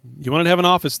 you wanted to have an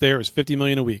office there? It's $50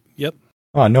 million a week. Yep.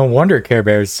 Oh, no wonder Care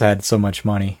Bears had so much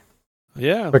money.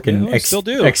 Yeah, freaking still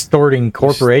do extorting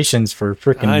corporations for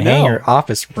freaking hangar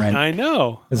office rent. I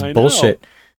know. It's bullshit.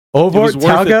 Over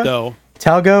Talga,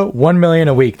 $1 million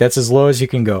a week. That's as low as you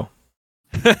can go.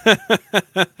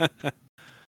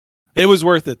 It was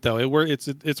worth it though.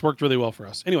 It's worked really well for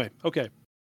us. Anyway, okay.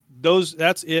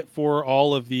 That's it for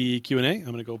all of the Q&A. I'm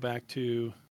going to go back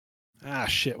to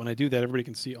shit. When I do that, everybody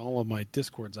can see all of my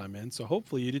Discords I'm in. So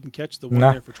hopefully you didn't catch the one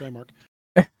there for Trimark.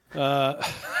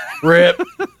 Rip.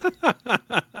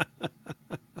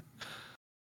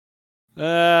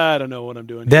 I don't know what I'm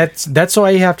doing. That's why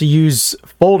you have to use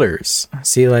folders.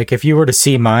 See, like if you were to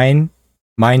see mine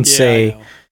say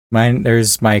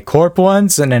there's my corp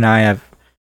ones, and then I have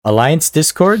Alliance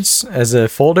Discords as a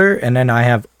folder, and then I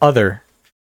have other.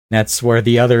 That's where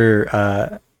the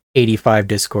other 85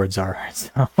 Discords are.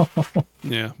 So.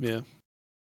 Yeah.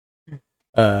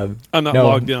 I'm not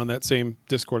logged in on that same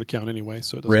Discord account anyway,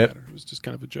 so it doesn't matter. It was just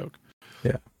kind of a joke.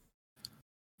 Yeah.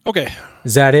 Okay.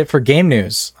 Is that it for game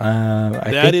news?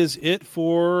 That is it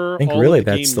for. I think really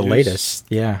that's the latest.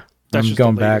 Yeah. That's I'm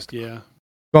going back. Yeah.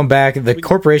 Going back, the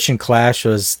Corporation Clash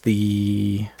was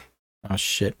the. Oh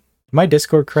shit! My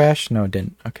Discord crashed? No, it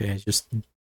didn't. Okay, it just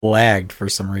lagged for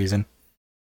some reason.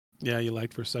 Yeah, you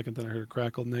lagged for a second, then I heard a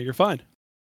crackle, and now you're fine.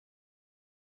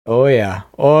 Oh yeah.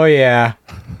 Are you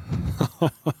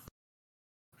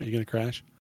gonna crash?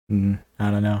 I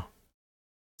don't know.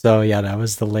 So yeah, that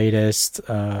was the latest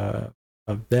of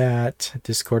that.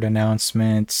 Discord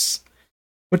announcements.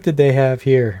 What did they have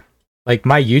here? Like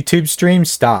my YouTube stream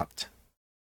stopped.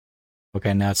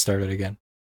 Okay, now it started again.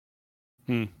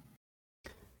 I'm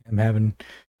having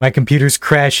my computer's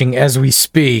crashing as we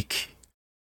speak.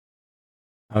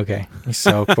 Okay,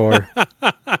 so for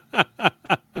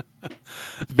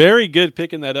very good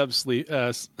picking that up,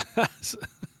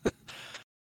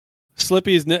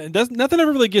 Slippy's nothing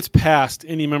ever really gets past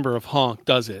any member of Honk,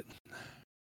 does it?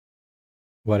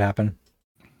 What happened?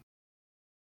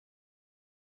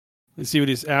 Let's see what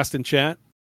he's asked in chat.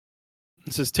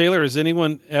 It says, Taylor, has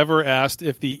anyone ever asked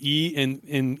if the E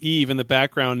in Eve in the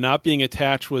background not being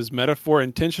attached was metaphor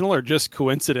intentional or just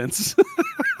coincidence?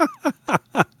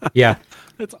 Yeah.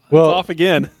 It's off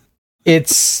again.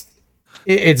 It's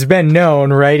been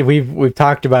known, right? We've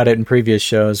talked about it in previous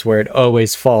shows where it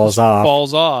always falls off.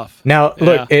 Falls off. Now,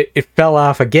 look, it fell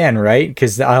off again, right?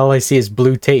 Because all I see is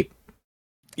blue tape.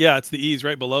 Yeah, it's the E's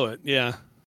right below it. Yeah.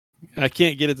 I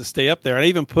can't get it to stay up there. I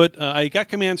even put, I got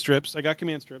command strips for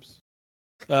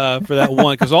that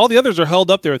one, because all the others are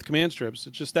held up there with command strips.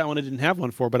 It's just that one I didn't have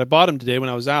one for, but I bought them today when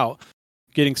I was out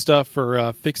getting stuff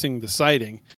for fixing the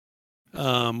siding,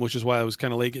 which is why I was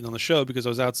kind of late getting on the show, because I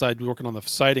was outside working on the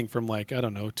siding from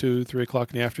 2-3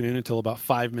 o'clock in the afternoon until about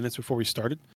 5 minutes before we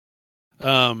started.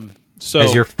 So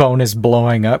as your phone is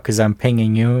blowing up because I'm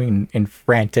pinging you in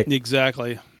frantic.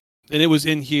 Exactly. And it was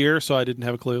in here, so I didn't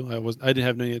have a clue. I didn't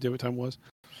have any idea what time it was.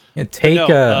 Yeah, take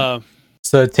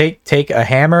a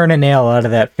hammer and a nail out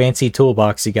of that fancy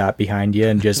toolbox you got behind you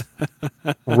and just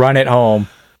run it home.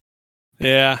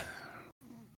 Yeah.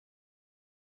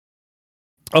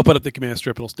 I'll put up the command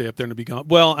strip. It'll stay up there and it'll be gone.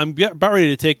 Well, I'm about ready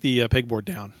to take the pegboard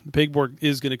down. The pegboard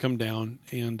is going to come down,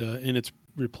 and in its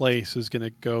replace is going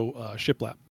to go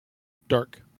shiplap.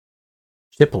 Dark.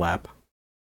 Shiplap?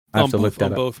 I have to look that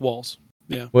up. On both walls.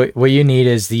 Yeah. What you need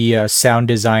is the sound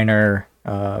designer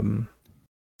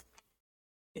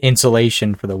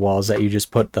insulation for the walls that you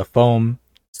just put the foam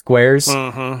squares.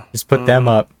 Just put them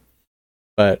up.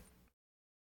 But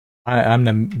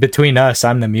between us,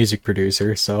 I'm the music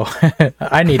producer, so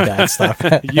I need that stuff.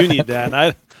 You need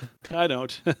that. I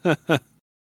don't.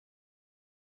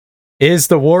 Is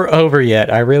the war over yet?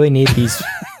 I really need these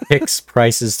PIX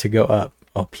prices to go up.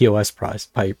 Oh, POS prices.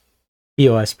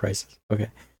 Okay.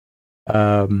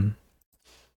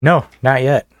 No, not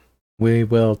yet. we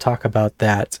will talk about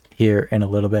that here in a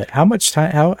little bit. How much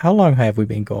time? How long have we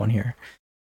been going here?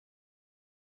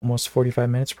 Almost 45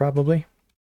 minutes, probably.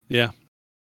 Yeah.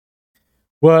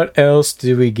 What else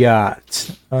do we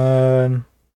got?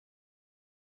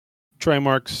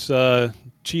 Trimarch's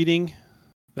cheating.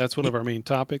 That's one of our main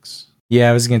topics. Yeah,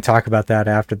 I was going to talk about that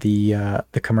after the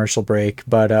commercial break.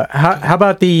 But how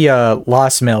about the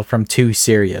lost mail from 2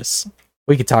 Sirius?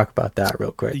 We could talk about that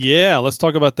real quick. Yeah, let's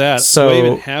talk about that. So, do I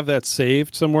even have that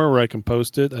saved somewhere where I can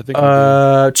post it? I think.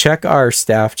 Check our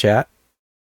staff chat.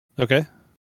 Okay.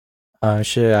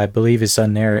 I believe it's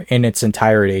on there in its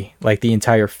entirety. Like the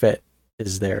entire fit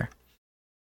is there.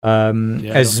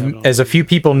 As a few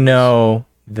people know,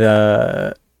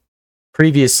 the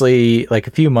previously, like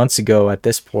a few months ago at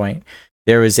this point,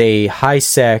 there was a high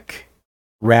sec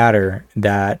ratter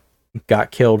that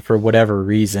got killed for whatever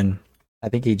reason. I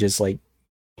think he just like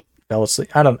fell asleep.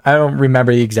 I don't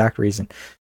remember the exact reason.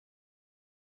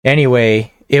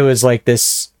 Anyway, it was like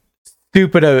this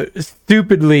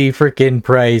stupidly freaking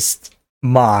priced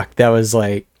mock that was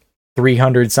like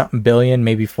 300 something billion,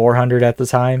 maybe 400 at the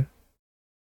time.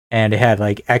 And it had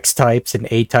like X types and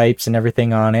A types and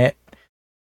everything on it.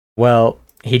 Well,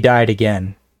 he died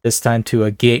again, this time to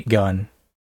a gate gun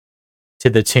to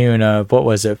the tune of, what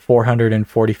was it,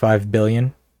 445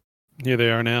 billion? Here they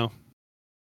are now.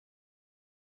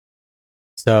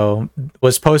 So,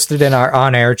 was posted in our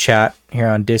on-air chat here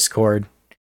on Discord.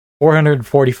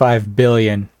 445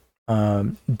 billion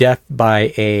death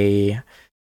by a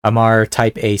Amar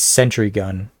Type A sentry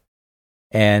gun.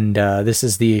 And this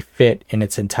is the fit in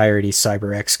its entirety.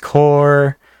 CyberX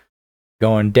core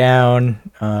going down.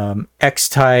 X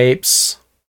types,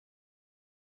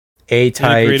 A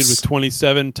types. Integrated with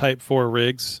 27 Type 4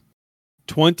 rigs.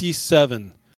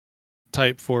 27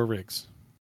 Type 4 rigs.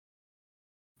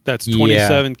 That's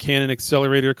 27 Canon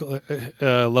Accelerator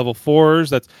level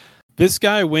 4s. This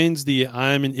guy wins the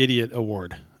I'm an Idiot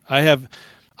award. I have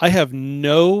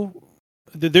no.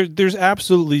 There's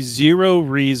absolutely zero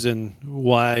reason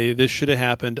why this should have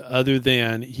happened other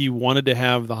than he wanted to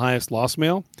have the highest loss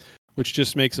mail, which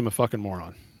just makes him a fucking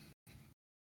moron.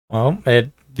 Well,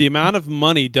 the amount of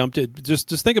money dumped it.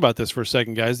 Just think about this for a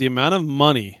second, guys. The amount of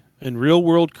money in real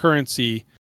world currency,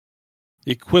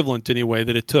 equivalent anyway,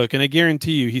 that it took, and I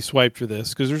guarantee you he swiped for this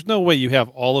because there's no way you have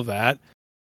all of that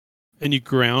and you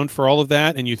ground for all of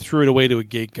that and you threw it away to a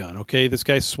gate gun. Okay, this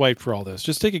guy swiped for all this.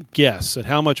 Just take a guess at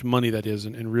how much money that is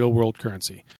in real world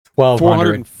currency.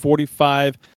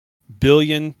 445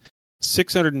 billion,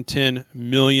 610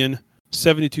 million,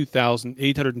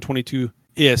 72,822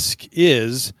 ISK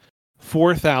is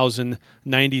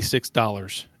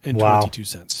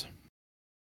 $4,096.22.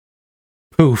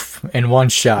 Poof, in one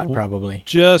shot, probably.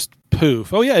 Just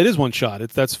poof. Oh yeah, it is one shot.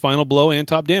 That's final blow and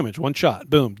top damage. One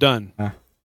shot. Boom, done.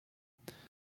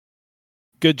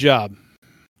 Good job.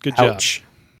 Good Ouch. job.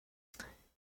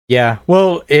 Yeah.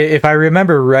 Well, if I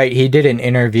remember right, he did an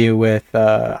interview with,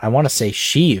 I want to say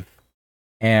Sheev.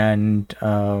 And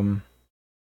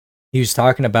he was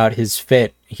talking about his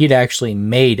fit. He'd actually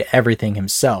made everything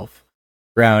himself.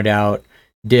 Ground out,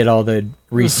 did all the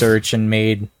research and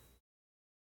made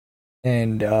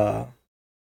all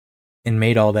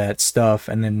that stuff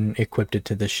and then equipped it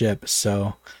to the ship.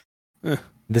 So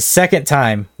the second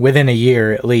time within a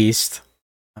year at least.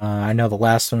 I know the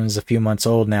last one is a few months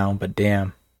old now, but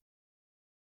damn.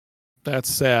 That's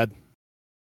sad.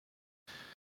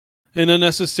 And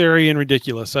unnecessary and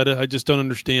ridiculous. I just don't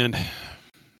understand.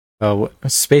 Oh,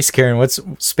 Space Karen, what's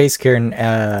Space Karen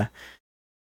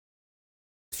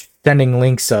sending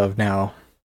links of now?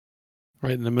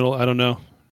 Right in the middle, I don't know.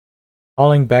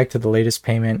 Calling back to the latest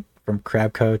payment from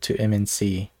Crabco to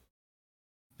MNC.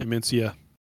 Imencia.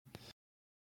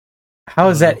 How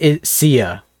is that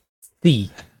Sia?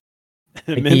 C.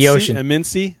 Like the ocean.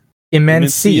 Imency?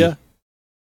 Imency.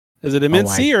 Is it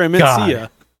Imency or Imencia?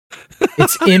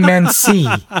 It's Imency.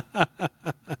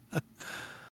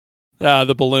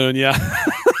 The balloon, yeah.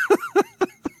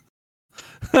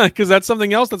 Because that's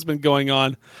something else that's been going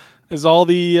on. Is all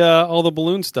the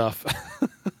balloon stuff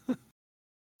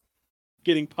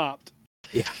getting popped?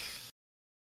 Yeah.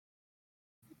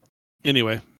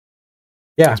 Anyway.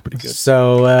 Yeah. That's pretty good.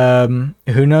 So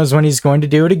who knows when he's going to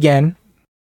do it again?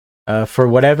 For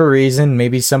whatever reason,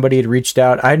 maybe somebody had reached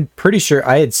out. I'm pretty sure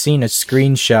I had seen a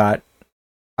screenshot.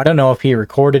 I don't know if he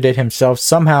recorded it himself.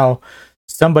 Somehow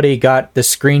somebody got the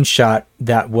screenshot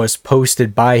that was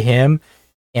posted by him,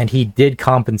 and he did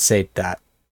compensate that.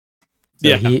 So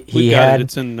yeah, he got had it.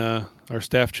 It's in our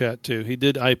staff chat too. He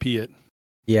did IP it.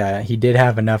 Yeah, he did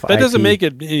have enough. That doesn't make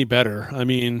it any better. I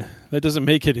mean, that doesn't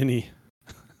make it any.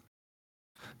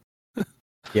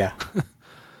 Yeah.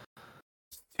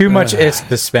 Too much ISK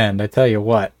to spend, I tell you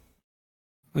what.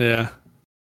 Yeah.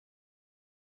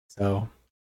 So,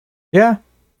 yeah.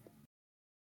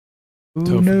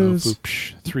 Who knows?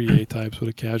 3A types with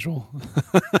a casual.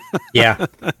 Yeah.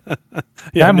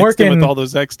 Yeah, I'm working with all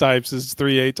those X types is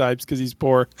 3A types because he's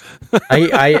poor.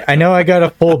 I know I got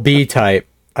a full B type.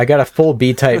 I got a full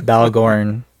B type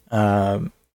Balgorn,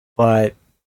 but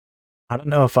I don't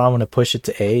know if I want to push it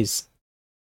to A's.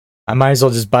 I might as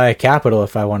well just buy a Capital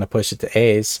if I want to push it to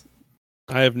A's.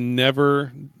 I've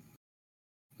never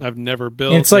built, never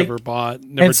bought,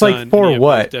 never it's done like for any of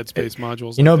what? those Dead Space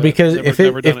modules. You know, like because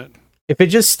never if it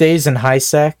just stays in high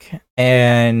sec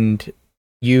and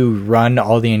you run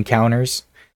all the encounters,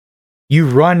 you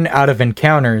run out of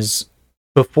encounters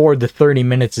before the 30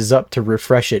 minutes is up to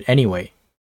refresh it anyway.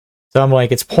 So I'm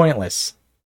like, it's pointless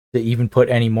to even put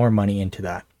any more money into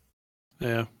that.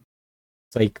 Yeah.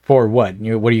 It's like, for what?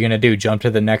 What are you going to do? Jump to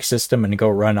the next system and go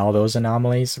run all those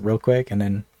anomalies real quick? And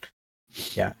then,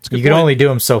 yeah. You can only do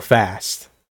them so fast.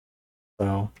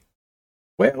 So,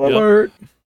 whale alert!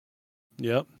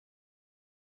 Yep.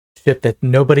 Shit that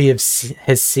nobody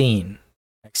has seen.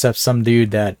 Except some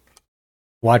dude that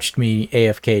watched me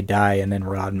AFK die and then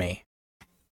rod me.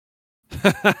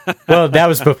 Well, that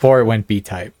was before it went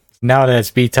B-type. Now that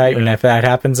it's B-type, and if that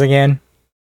happens again,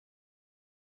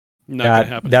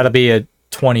 that'll be a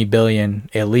 20 billion,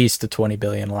 at least a 20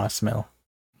 billion lost mill.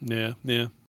 Yeah.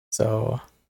 So,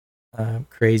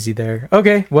 crazy there.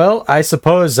 Okay, well, I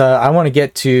suppose I want to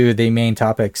get to the main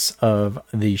topics of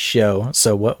the show.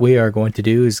 So what we are going to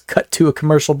do is cut to a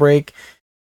commercial break.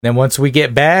 Then once we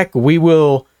get back, we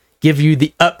will give you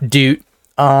the update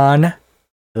on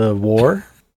the war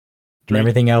and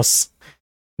everything else.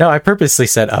 No, I purposely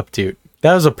said update.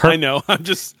 That was a I know.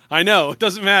 I know. It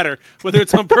doesn't matter whether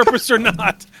it's on purpose or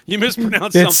not. You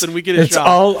mispronounce something, we get a shot. It's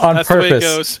all on That's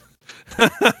purpose. The way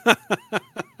it goes.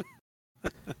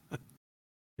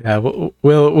 Yeah,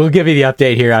 we'll give you the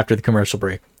update here after the commercial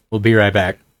break. We'll be right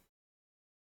back.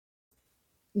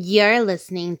 You're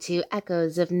listening to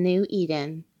Echoes of New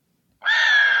Eden.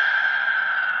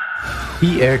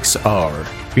 EXR,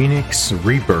 Phoenix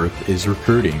Rebirth, is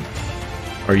recruiting.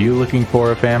 Are you looking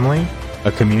for a family,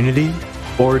 a community,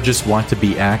 or just want to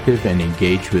be active and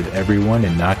engage with everyone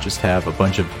and not just have a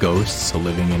bunch of ghosts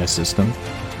living in a system?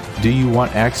 Do you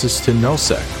want access to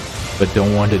nullsec, but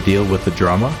don't want to deal with the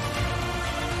drama?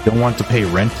 Don't want to pay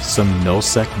rent to some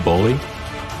nullsec bully?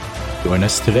 Join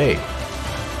us today.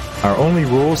 Our only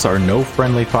rules are no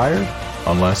friendly fire,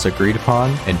 unless agreed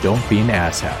upon, and don't be an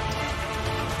asshat.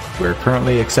 We're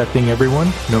currently accepting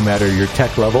everyone, no matter your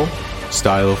tech level,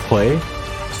 style of play,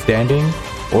 standing,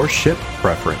 or ship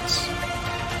preference.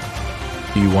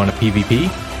 Do you want a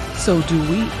PvP? So do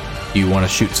we. Do you want to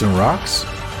shoot some rocks?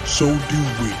 So do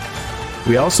we.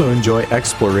 We also enjoy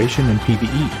exploration and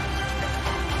PvE.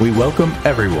 We welcome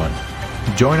everyone.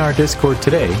 Join our Discord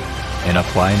today and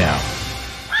apply now.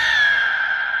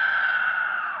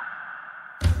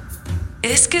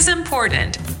 ISK is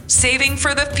important. Saving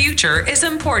for the future is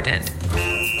important.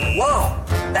 Whoa,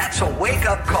 that's a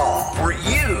wake-up call for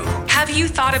you. Have you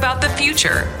thought about the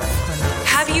future?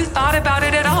 Have you thought about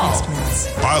it at all?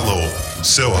 Buy low,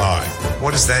 sell high.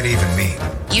 What does that even mean?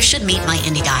 You should meet my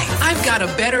indie guy. I've got a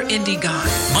better indie guy.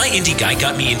 My indie guy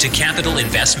got me into capital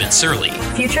investments early.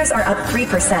 Futures are up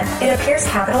 3%. It appears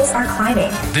capitals are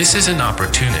climbing. This is an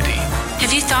opportunity.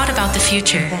 Have you thought about the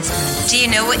future? Do you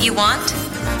know what you want?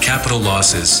 Capital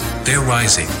losses, they're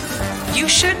rising. You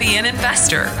should be an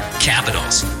investor.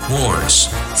 Capitals. Wars.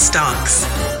 Stocks.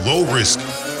 Low risk,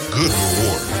 good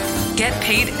reward. Get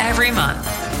paid every month.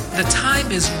 The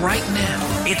time is right now.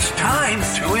 It's time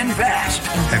to invest.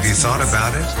 Have you thought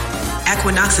about it?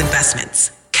 Equinox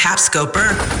Investments. Caps go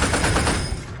burn.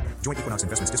 Join Equinox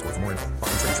Investments Discord for more info.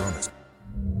 Bottom trade at your own risk.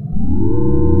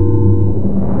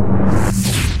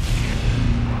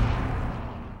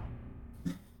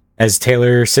 As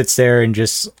Taylor sits there and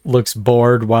just looks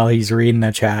bored while he's reading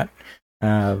the chat.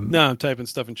 No, I'm typing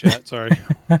stuff in chat. Sorry.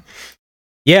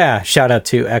 Yeah, shout out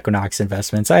to Equinox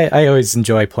Investments. I always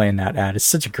enjoy playing that ad. It's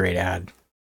such a great ad.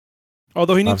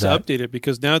 Although he needs to update it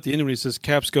because now at the end when he says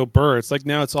caps go burr, it's like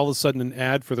now it's all of a sudden an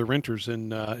ad for the renters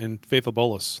in Faithful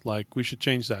Bolus. Like we should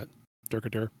change that.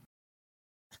 Durkadur.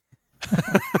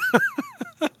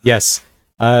 Yes.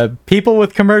 People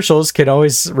with commercials can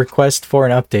always request for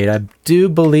an update. I do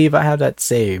believe I have that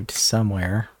saved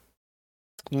somewhere.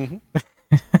 Mm-hmm.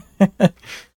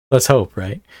 Let's hope,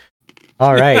 right?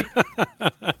 All right.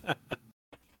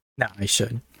 No, I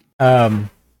should. So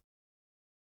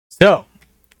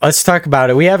let's talk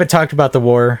about it. We haven't talked about the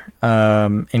war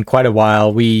in quite a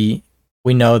while. We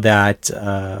know that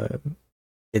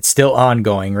it's still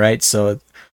ongoing, right? So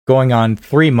going on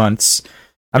 3 months.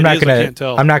 I'm not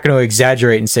gonna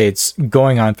exaggerate and say it's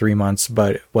going on 3 months,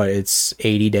 but it's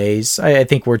 80 days. I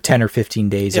think we're 10 or 15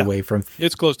 days away from.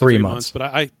 It's close to 3 months, but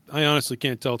I honestly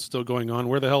can't tell it's still going on.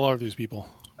 Where the hell are these people?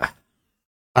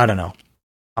 I don't know.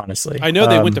 Honestly, I know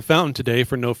they went to Fountain today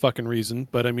for no fucking reason,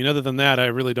 but I mean, other than that, I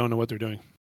really don't know what they're doing.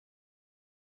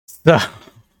 So,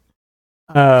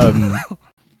 I'll try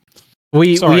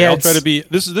to be.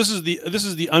 This is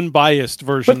the unbiased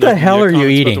version. What the hell are you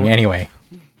eating anyway?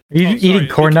 Are you eating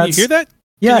corn nuts? Can you hear that?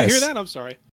 Yes. Can you hear that? I'm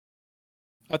sorry.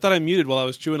 I thought I muted while I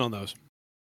was chewing on those.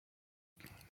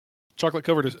 Chocolate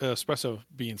covered espresso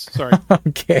beans. Sorry.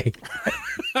 Okay.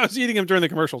 I was eating them during the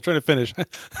commercial, trying to finish.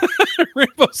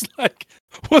 Rainbow's like,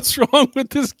 "What's wrong with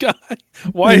this guy?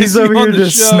 Why He's is he over on here the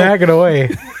just show?" smacking away.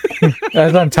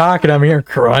 As I'm talking, I'm here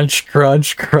crunch,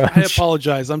 crunch, crunch. I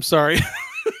apologize. I'm sorry.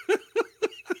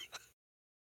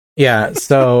 Yeah.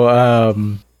 So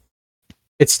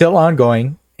it's still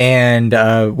ongoing, and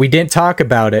we didn't talk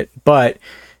about it, but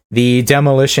the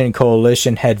Demolition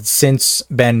Coalition had since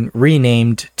been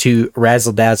renamed to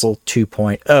Razzle Dazzle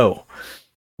 2.0.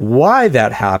 Why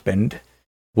that happened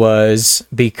was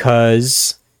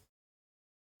because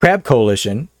Crab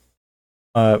Coalition,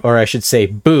 or I should say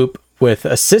Boop, with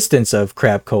assistance of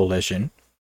Crab Coalition,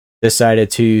 decided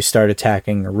to start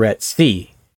attacking Ret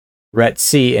C. Ret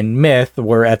C and Myth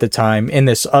were at the time in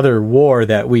this other war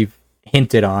that we've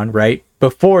hinted on, right?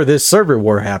 Before this server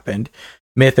war happened,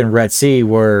 Myth and Ret C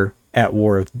were at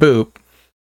war with Boop.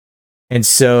 And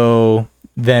so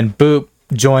then Boop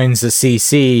joins the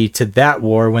CC to that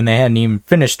war when they hadn't even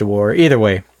finished the war. Either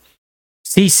way,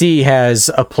 CC has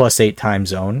a +8 time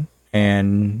zone,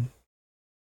 and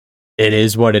it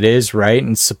is what it is, right?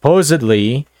 And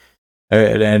supposedly,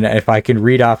 and if I can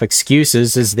read off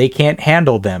excuses, is they can't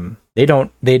handle them. They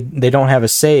don't have a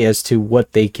say as to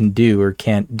what they can do or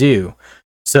can't do.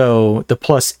 So the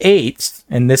 +8,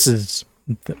 and this is,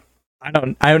 I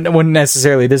wouldn't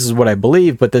necessarily, this is what I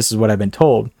believe, but this is what I've been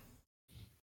told,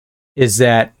 is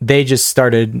that they just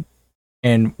started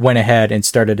and went ahead and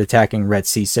started attacking Red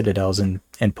Sea citadels and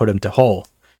put them to hole.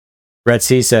 Red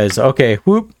Sea says, okay,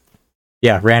 whoop,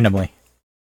 yeah, randomly.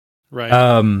 Right.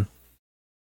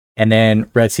 And then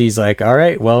Red Sea's like, all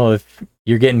right, well, if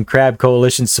you're getting Crab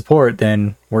Coalition support,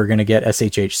 then we're going to get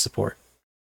SHH support.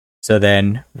 So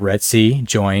then Red Sea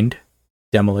joined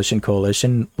Demolition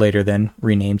Coalition, later then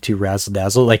renamed to Razzle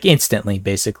Dazzle, like instantly,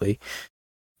 basically.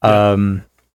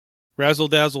 Razzle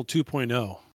Dazzle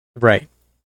 2.0. Right.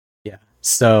 Yeah.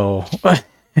 So,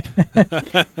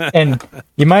 and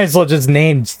you might as well just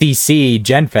name CC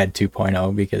GenFed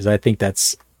 2.0, because I think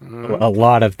that's a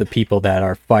lot of the people that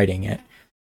are fighting it.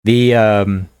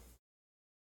 So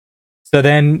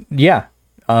then, yeah,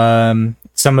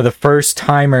 some of the first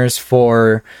timers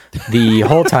for the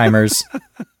whole timers.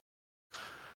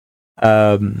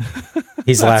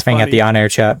 He's laughing funny. at the on-air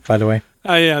chat, by the way.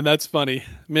 Yeah, that's funny.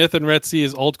 Myth and Ret C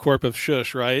is Old Corp of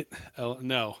Shush, right?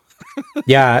 No.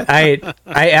 Yeah, I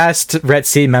asked Ret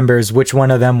C members which one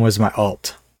of them was my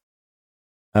alt,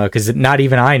 because not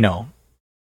even I know.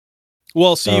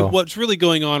 Well, see, what's really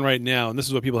going on right now, and this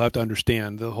is what people have to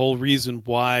understand, the whole reason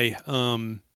why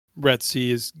Ret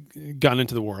C has gotten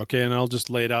into the war, okay? And I'll just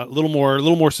lay it out a little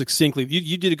more succinctly.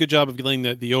 You did a good job of getting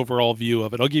the overall view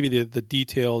of it. I'll give you the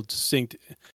detailed, succinct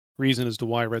reason as to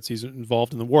why Ret C is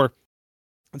involved in the war.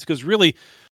 It's because really,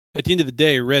 at the end of the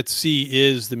day, Ret C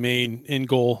is the main end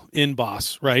goal, end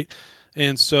boss, right?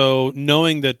 And so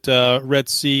knowing that Ret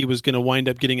C was going to wind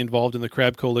up getting involved in the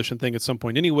Crab Coalition thing at some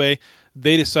point anyway,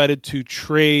 they decided to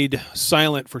trade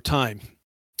Silent for time.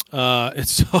 And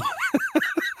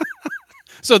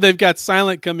so they've got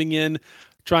Silent coming in,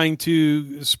 trying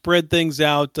to spread things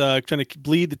out, trying to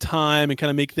bleed the time and kind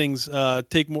of make things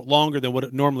take longer than what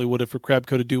it normally would have for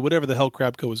Crabco to do whatever the hell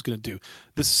Crabco was going to do.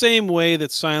 The same way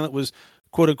that Silent was,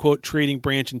 quote-unquote, trading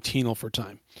Branch and Teenal for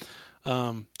time.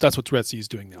 That's what Ret C is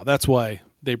doing now. That's why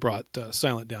they brought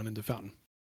Silent down into Fountain.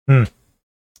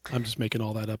 I'm just making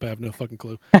all that up. I have no fucking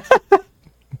clue.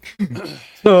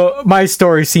 So my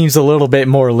story seems a little bit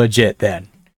more legit then.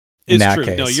 It's true.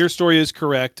 Case. No, your story is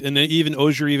correct. And then even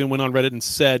Ozier even went on Reddit and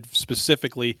said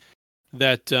specifically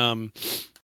that the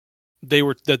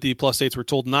 +8s were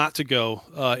told not to go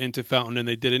into Fountain, and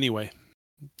they did anyway.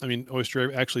 I mean,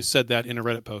 Ozier actually said that in a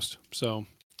Reddit post. So,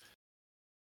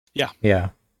 yeah. Yeah.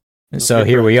 So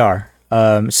here we are.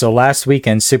 So last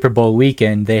weekend, Super Bowl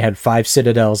weekend, they had 5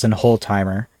 Citadels and a whole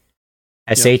timer.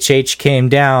 SHH came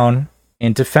down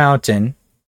into Fountain.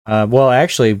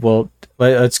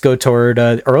 Let's go toward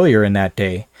earlier in that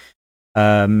day.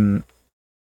 I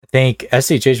think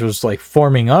SHH was like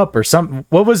forming up or something.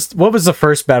 What was the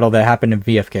first battle that happened in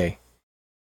VFK?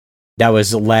 that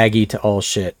was laggy to all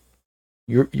shit.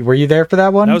 Were you there for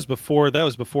that one? That was before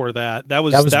that. That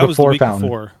was before the week Fountain.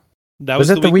 before. Was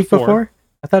it the week before?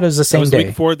 I thought it was the same day. The week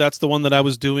before. That's the one that I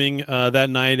was doing that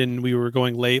night, and we were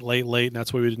going late, and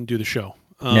that's why we didn't do the show.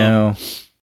 No,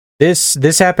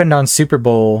 this happened on Super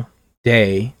Bowl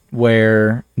day,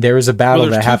 where there was a battle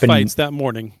that happened. Fights that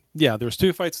morning. Yeah, there was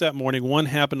 2 fights that morning. One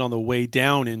happened on the way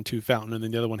down into Fountain, and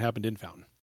then the other one happened in Fountain.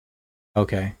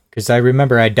 Okay, because I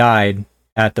remember I died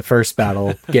at the first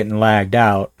battle, getting lagged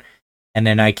out, and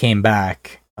then I came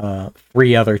back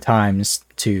 3 other times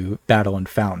to battle in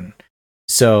Fountain.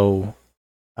 So,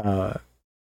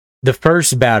 the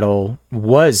first battle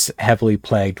was heavily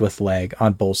plagued with lag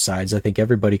on both sides. I think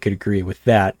everybody could agree with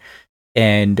that.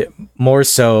 And more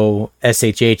so,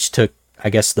 SHH took, I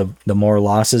guess, the more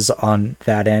losses on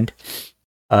that end.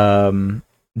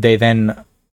 They then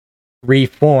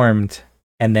reformed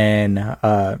and then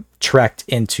trekked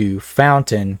into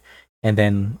Fountain and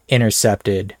then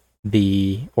intercepted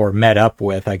met up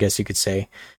with, I guess you could say,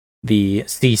 the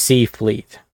CC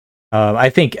fleet. I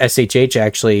think SHH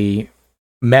actually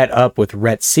met up with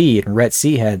Ret C, and Ret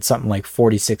C had something like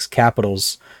 46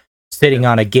 capitals sitting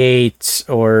on a gate,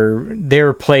 or they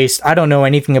were placed. I don't know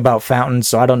anything about Fountain,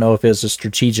 so I don't know if it was a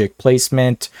strategic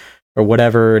placement or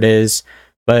whatever it is,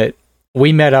 but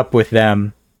we met up with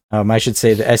them. I should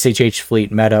say the SHH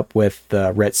fleet met up with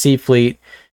the Ret C fleet.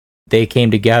 They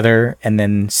came together, and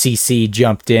then CC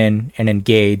jumped in and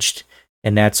engaged,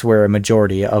 and that's where a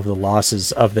majority of the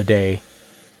losses of the day.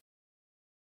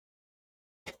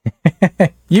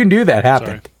 You knew that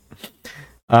happened.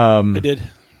 I did.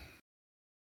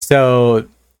 So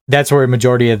that's where a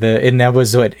majority of and that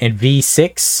was what, in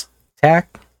V6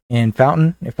 attack in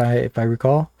Fountain, if I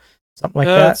recall, something like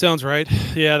that. That sounds right.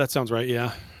 Yeah, that sounds right.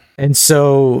 Yeah. And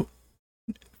so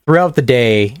throughout the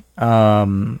day,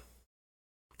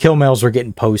 kill mails were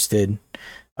getting posted.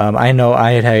 I know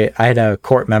I had a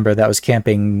court member that was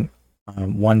camping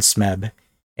one SMEB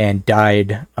and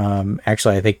died.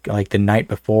 Actually, I think like the night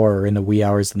before or in the wee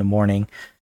hours in the morning.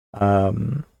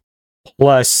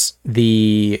 Plus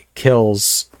the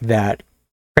kills that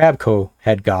Crabco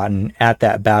had gotten at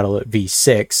that battle at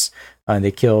V6.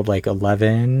 They killed like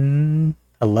 11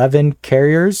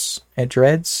 carriers at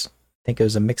Dreads. I think it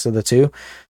was a mix of the two.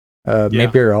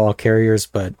 Maybe they're all carriers,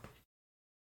 but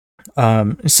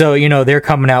so they're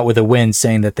coming out with a win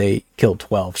saying that they killed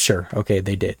 12. Sure, okay,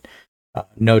 they did.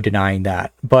 No denying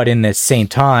that. But in the same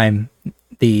time,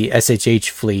 the SHH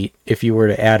fleet, if you were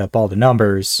to add up all the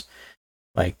numbers,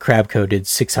 like Crabco did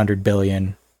 600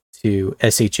 billion to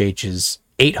SHH's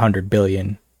 800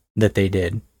 billion that they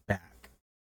did back.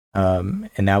 And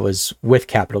that was with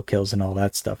capital kills and all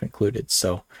that stuff included.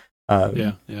 So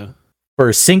for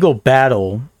a single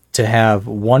battle to have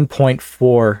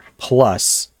 1.4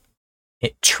 plus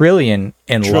trillion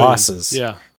in losses.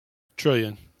 Yeah.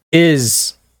 Trillion.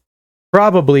 Is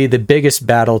probably the biggest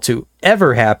battle to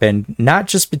ever happen, not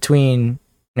just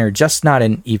not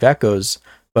in EVE Echoes,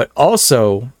 but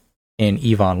also in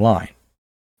EVE Online.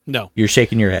 No. You're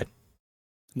shaking your head.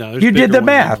 No, you did the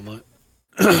math.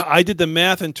 I did the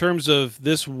math in terms of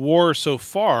this war so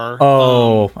far.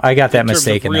 Oh, I got that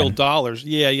mistaken. Real dollars.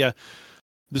 Yeah.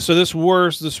 So this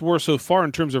war so far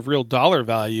in terms of real dollar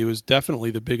value is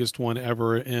definitely the biggest one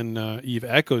ever in EVE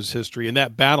Echoes history. And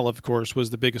that battle, of course,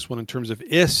 was the biggest one in terms of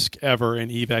ISK ever in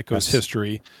EVE Echoes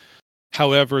history.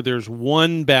 However, there's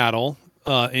one battle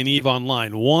in EVE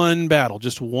Online,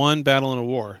 just one battle in a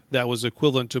war that was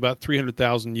equivalent to about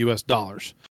 $300,000 US.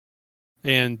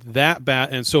 And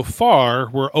and so far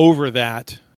we're over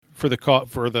that for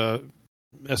the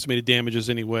estimated damages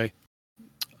anyway.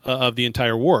 Of the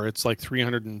entire war, it's like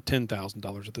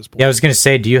 $310,000 at this point. Yeah, I was going to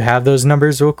say, do you have those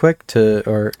numbers real quick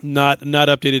or not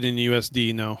updated in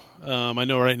USD? No, I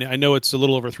know right now. I know it's a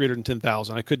little over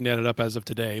 310,000. I couldn't add it up as of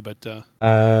today, but but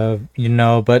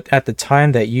at the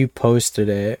time that you posted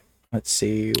it, let's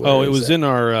see. It was in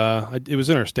our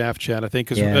staff chat, I think,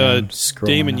 because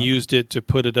Damon used it to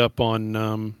put it up on.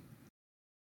 And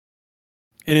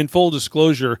in full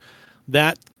disclosure,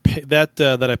 that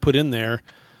I put in there.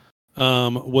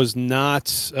 Was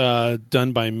not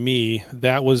done by me.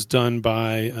 That was done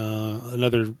by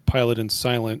another pilot in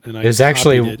Silent, and it was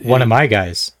actually one of my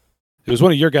guys. It was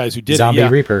one of your guys who did Zombie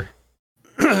Reaper.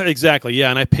 Exactly, yeah.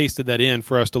 And I pasted that in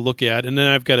for us to look at, and then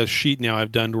I've got a sheet now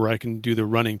I've done where I can do the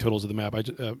running totals of the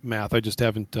math. I just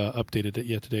haven't updated it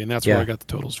yet today, and that's where I got the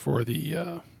totals for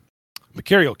the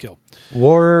Macarial kill.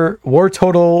 War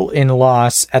total in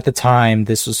loss at the time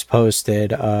this was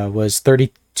posted was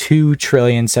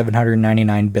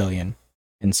 32,799 billion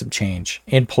and some change.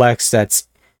 In Plex, that's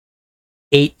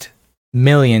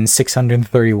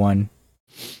 8,631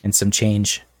 and some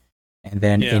change. And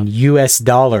then in US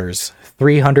dollars,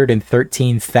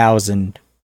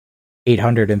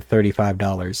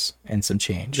 $313,835 and some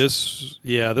change.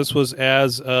 This was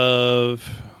as of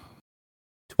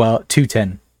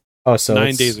 2/10. Oh, so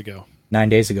 9 days ago. 9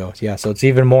 days ago. Yeah, so it's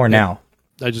even more now.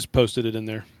 I just posted it in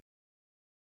there.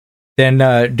 Then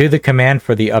do the command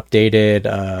for the updated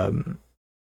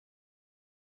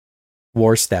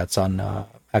war stats on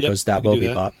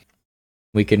echoes.bobibot.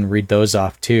 We can read those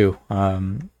off too.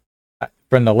 From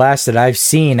the last that I've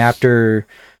seen, after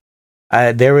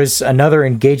there was another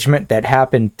engagement that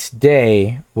happened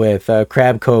today with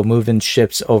Crabco moving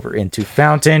ships over into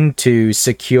Fountain to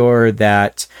secure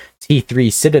that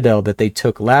T3 Citadel that they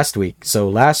took last week. So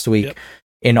last week,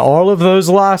 in all of those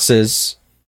losses,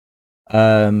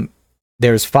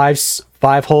 there's five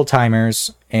hull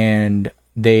timers, and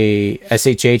they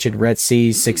SHH and Red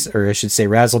Sea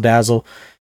Razzle Dazzle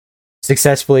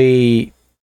successfully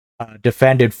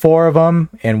defended 4 of them,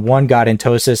 and 1 got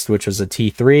Intosis, which was a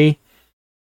T3.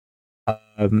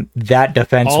 That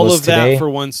defense all was of today. That for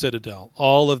one Citadel.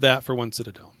 All of that for one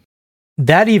Citadel.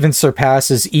 That even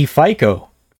surpasses eFICO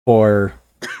for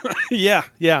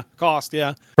cost,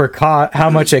 for how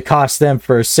much it costs them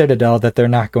for a Citadel that they're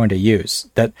not going to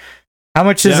use. That how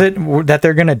much is it that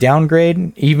they're going to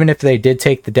downgrade? Even if they did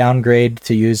take the downgrade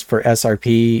to use for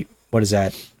SRP, what is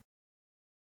that?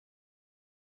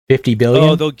 50 billion?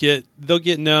 Oh, they'll get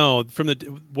no from the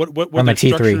what from their a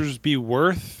T3 structures be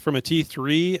worth from a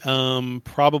T3?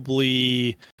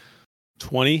 Probably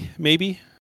 20, maybe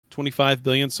 25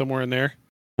 billion, somewhere in there.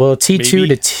 Well,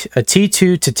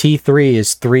 T2 to T3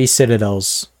 is 3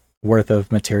 Citadels worth of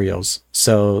materials.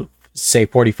 So say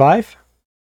 45.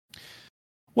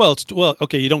 Well,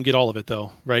 okay. You don't get all of it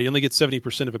though, right? You only get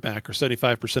 70% of it back, or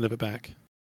 75% of it back.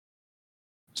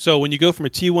 So when you go from a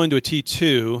T1 to a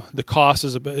T2, the cost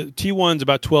is T1's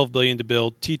about 12 billion to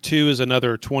build. T2 is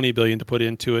another 20 billion to put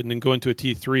into it, and then going to a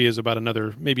T3 is about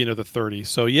maybe another 30.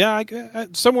 So yeah,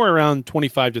 somewhere around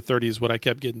 25 to 30 is what I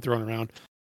kept getting thrown around.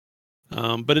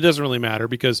 But it doesn't really matter,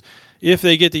 because if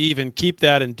they get to even keep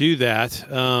that and do that,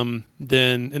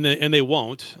 then and they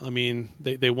won't. I mean,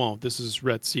 they won't. This is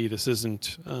Red Sea. This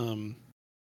isn't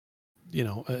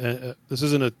this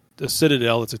isn't a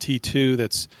Citadel. It's a T2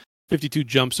 that's 52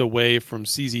 jumps away from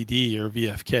CZD or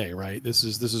VFK, right? This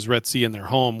is Red Sea in their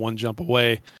home, 1 jump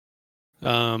away.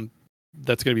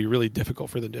 That's going to be really difficult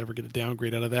for them to ever get a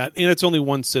downgrade out of that. And it's only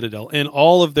 1 Citadel. And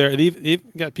all of they've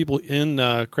got people in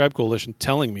Crab Coalition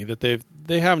telling me that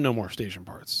they have no more station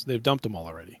parts. They've dumped them all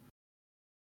already.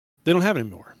 They don't have any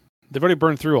more. They've already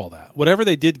burned through all that. Whatever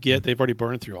they did get, they've already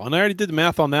burned through. And I already did the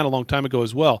math on that a long time ago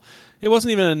as well. It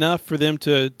wasn't even enough for them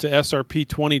to SRP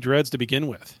 20 dreads to begin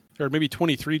with, or maybe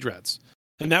 23 dreads.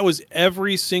 And that was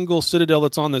every single Citadel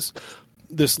that's on this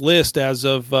list as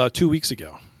of 2 weeks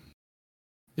ago.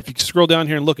 If you scroll down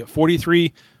here and look at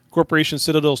 43 Corporation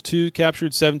Citadels 2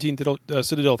 captured, 17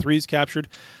 Citadel 3s captured.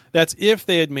 That's if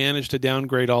they had managed to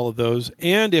downgrade all of those,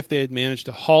 and if they had managed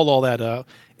to haul all that up,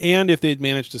 and if they had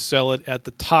managed to sell it at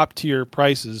the top tier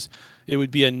prices, it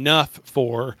would be enough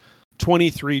for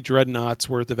 23 dreadnoughts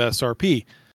worth of SRP.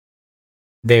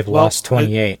 They've lost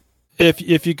 28.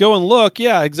 If you go and look,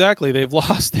 yeah, exactly. They've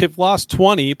lost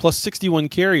 20 plus 61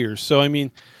 carriers. So I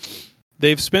mean,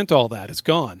 they've spent all that. It's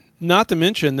gone. Not to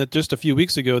mention that just a few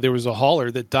weeks ago there was a hauler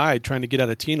that died trying to get out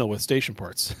of Tino with station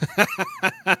parts.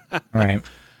 Right.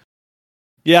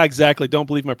 Yeah, exactly. Don't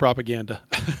believe my propaganda.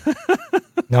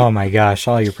 Oh my gosh,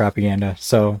 all your propaganda.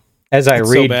 So as I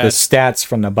read the stats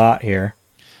from the bot here,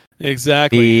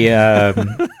 exactly.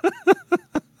 The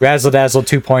Razzle Dazzle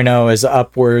 2.0 is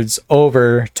upwards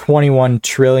over 21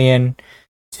 trillion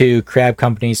to Crab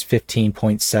Company's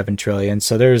 15.7 trillion.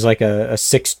 So there's like a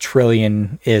 6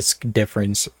 trillion ISK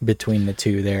difference between the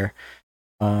two there.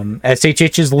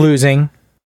 SHH is losing,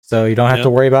 so you don't have to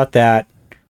worry about that.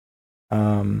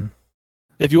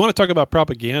 If you want to talk about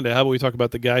propaganda, how about we talk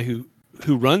about the guy who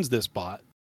runs this bot?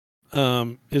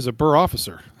 Is a Burr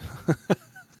officer.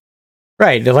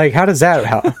 Right. Like, how does that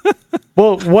help?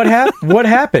 Well, what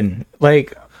happened?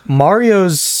 Like,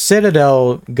 Mario's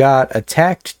Citadel got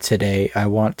attacked today, I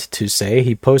want to say.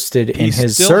 He posted in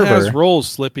his server. He still has roles,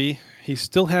 Slippy. He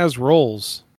still has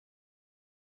roles.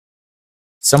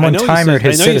 Someone timered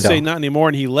his Citadel. I know you say not anymore,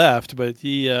 and he left, but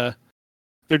they're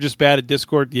just bad at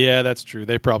Discord. Yeah, that's true.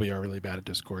 They probably are really bad at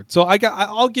Discord. So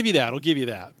I'll give you that. I'll give you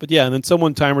that. But yeah, and then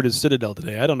someone timered his Citadel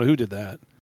today. I don't know who did that.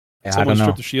 Yeah, someone I don't know.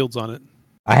 stripped the shields on it.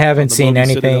 I haven't seen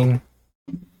anything. Citadel.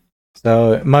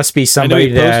 So it must be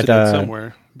somebody that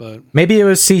somewhere, but maybe it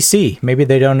was CC. Maybe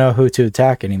they don't know who to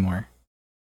attack anymore.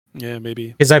 Yeah,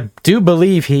 maybe. Because I do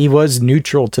believe he was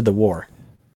neutral to the war.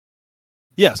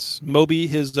 Yes, Moby,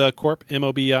 his corp,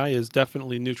 MOBI, is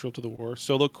definitely neutral to the war.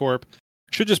 Solo Corp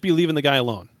should just be leaving the guy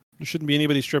alone. There shouldn't be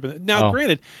anybody stripping it. Now,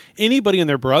 granted, anybody and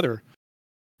their brother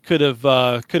could have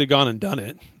gone and done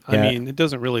it. I mean, it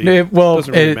doesn't really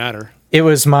matter. It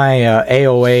was my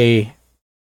AOA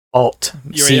alt,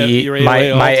 my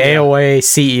AOA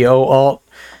CEO alt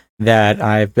that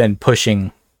I've been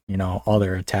pushing, all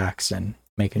their attacks and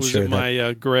making sure that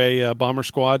my gray bomber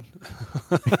squad.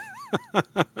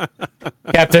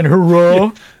 Captain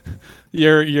Hurrah.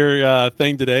 Your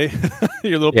thing today,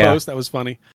 your little post, that was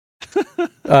funny.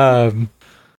 Honestly,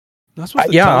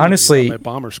 my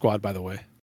bomber squad, by the way.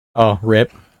 Oh,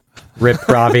 rip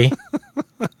Robbie.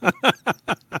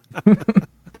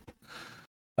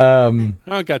 I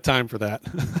don't got time for that.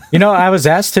 I was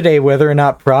asked today whether or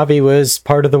not Pravi was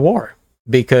part of the war,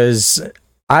 because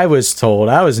I was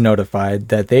notified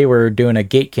that they were doing a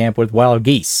gate camp with wild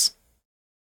geese.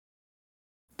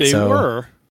 They were?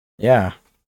 Yeah.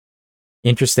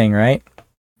 Interesting, right?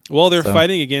 Well, they're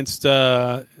fighting against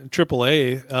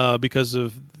AAA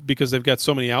because they've got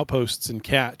so many outposts in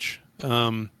Catch.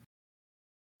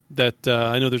 That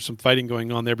I know there's some fighting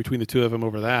going on there between the two of them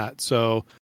over that. So,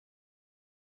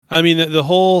 I mean, the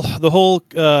whole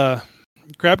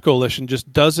Crab Coalition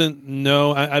just doesn't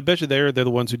know. I bet you they're the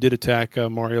ones who did attack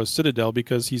Mario's Citadel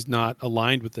because he's not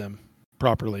aligned with them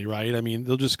properly, right? I mean,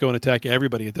 they'll just go and attack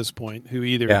everybody at this point who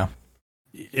either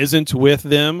isn't with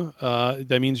them.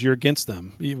 That means you're against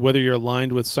them, whether you're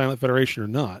aligned with Silent Federation or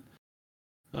not.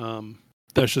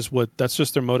 That's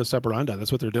just their modus operandi.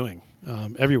 That's what they're doing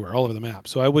everywhere, all over the map.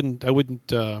 So I wouldn't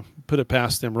put it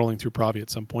past them rolling through Pravi at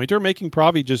some point, or making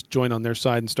Pravi just join on their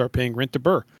side and start paying rent to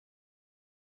Burr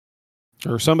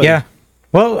or somebody. Yeah.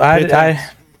 Well,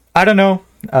 I don't know,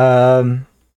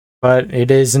 but it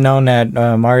is known that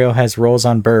Mario has roles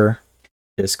on Burr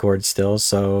Discord still,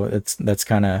 so that's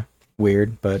kind of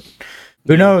weird. But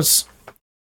who knows?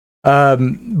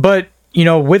 But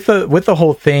with the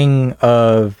whole thing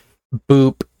of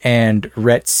Boop and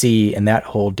Ret C and that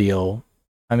whole deal,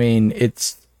 I mean,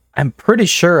 I'm pretty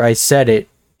sure I said it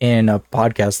in a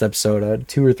podcast episode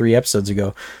 2 or 3 episodes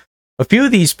ago. A few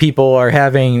of these people are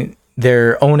having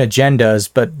their own agendas,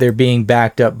 but they're being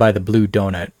backed up by the Blue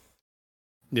Donut.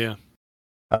 Yeah.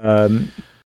 Boop,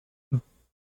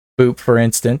 for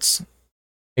instance,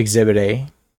 Exhibit A,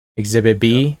 Exhibit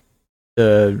B,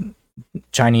 the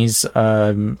Chinese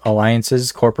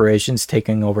alliances, corporations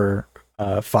taking over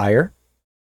Fire.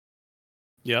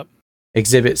 Yep.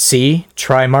 Exhibit C,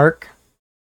 Trimark,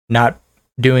 not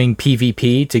doing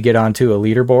PvP to get onto a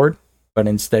leaderboard, but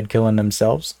instead killing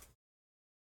themselves.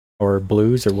 Or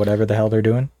blues, or whatever the hell they're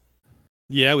doing.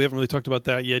 Yeah, we haven't really talked about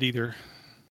that yet either.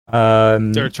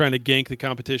 They're trying to gank the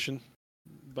competition.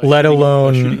 Let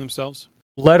alone shooting themselves.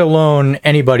 Let alone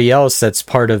anybody else that's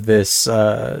part of this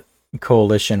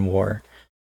coalition war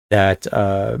that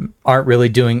aren't really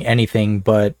doing anything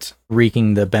but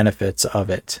reaping the benefits of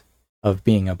it, of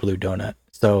being a Blue Donut.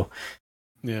 So,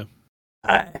 yeah,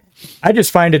 I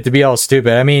just find it to be all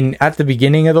stupid. I mean, at the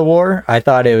beginning of the war, I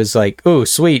thought it was like, oh,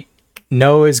 sweet,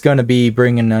 Noah's going to be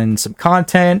bringing in some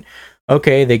content.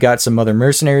 Okay, they got some other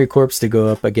mercenary corps to go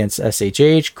up against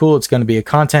SHH. Cool, it's going to be a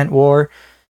content war.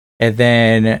 And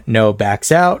then Noah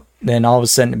backs out. Then all of a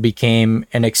sudden it became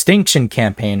an extinction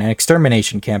campaign, an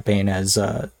extermination campaign, as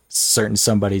certain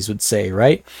somebodies would say,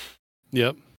 right?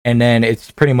 Yep. And then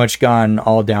it's pretty much gone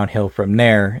all downhill from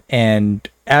there. And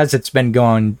as it's been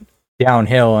going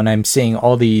downhill, and I'm seeing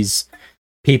all these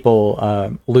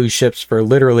people lose ships for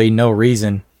literally no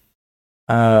reason,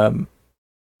 I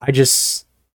just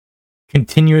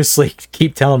continuously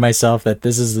keep telling myself that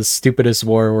this is the stupidest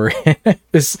war we're in.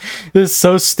 This is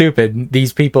so stupid.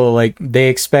 These people, like, they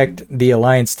expect the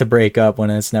alliance to break up when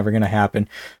it's never going to happen.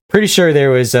 Pretty sure there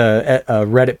was a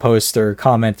Reddit post or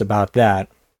comment about that,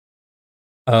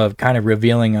 of kind of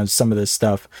revealing on some of this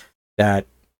stuff that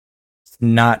it's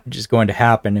not just going to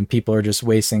happen, and people are just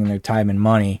wasting their time and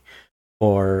money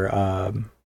for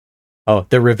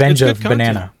the Revenge of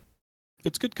Banana.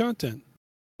 It's good content.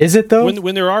 Is it though?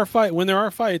 When there are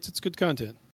fights, it's good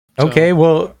content. So. Okay,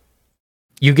 well,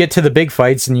 you get to the big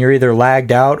fights and you're either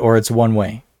lagged out or it's one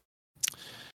way.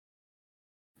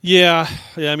 Yeah.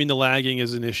 I mean, the lagging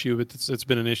is an issue, but it's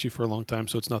been an issue for a long time,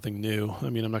 so it's nothing new.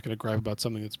 I mean, I'm not going to gripe about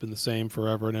something that's been the same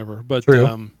forever and ever. But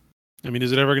true. I mean,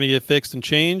 is it ever going to get fixed and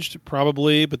changed?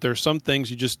 Probably, but there's some things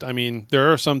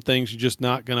there are some things you're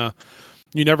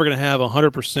never going to have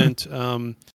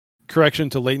 100%. Correction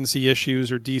to latency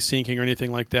issues or desyncing or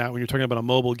anything like that when you're talking about a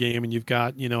mobile game and you've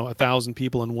got 1,000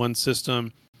 people in one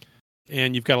system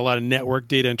and you've got a lot of network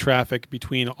data and traffic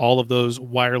between all of those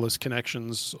wireless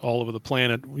connections all over the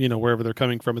planet, wherever they're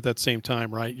coming from at that same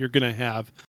time, right? You're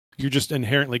just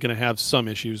inherently going to have some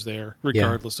issues there,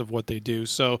 regardless of what they do.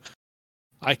 So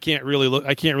I can't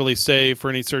really say for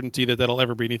any certainty that that'll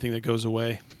ever be anything that goes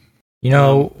away.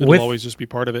 It'll always just be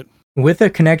part of it. With the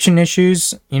connection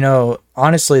issues,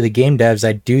 honestly, the game devs,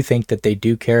 I do think that they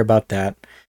do care about that,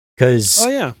 because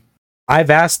I've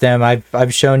asked them,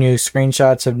 I've shown you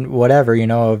screenshots of whatever,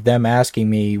 of them asking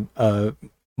me,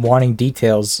 wanting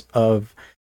details of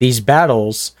these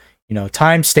battles,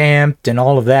 time-stamped and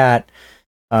all of that,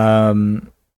 so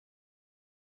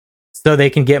they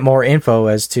can get more info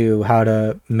as to how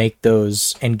to make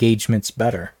those engagements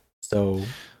better. So...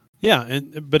 yeah,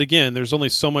 but again, there's only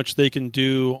so much they can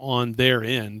do on their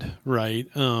end, right?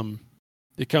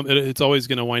 It's always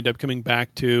going to wind up coming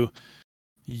back to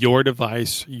your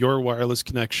device, your wireless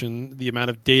connection, the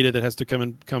amount of data that has to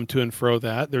come to and fro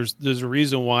that. There's a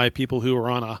reason why people who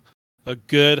are on a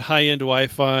good high-end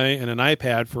Wi-Fi and an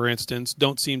iPad, for instance,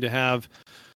 don't seem to have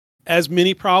as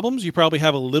many problems. You probably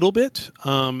have a little bit,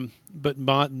 but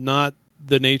not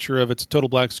the nature of it's a total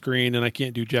black screen and I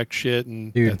can't do jack shit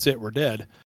and that's it, we're dead.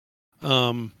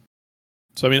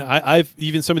 So I mean, I've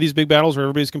even some of these big battles where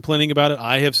everybody's complaining about it,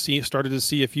 I have started to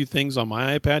see a few things on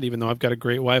my iPad, even though I've got a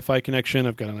great Wi-Fi connection.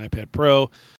 I've got an iPad Pro.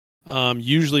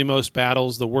 Usually most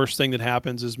battles, the worst thing that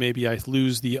happens is maybe I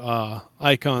lose the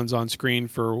icons on screen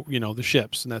for, the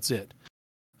ships, and that's it.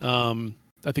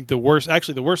 I think the worst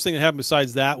thing that happened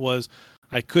besides that was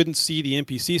I couldn't see the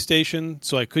NPC station,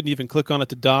 so I couldn't even click on it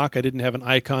to dock. I didn't have an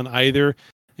icon either.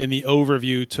 And the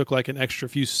overview took like an extra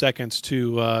few seconds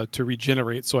to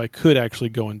regenerate, so I could actually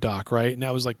go and dock, right? And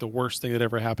that was like the worst thing that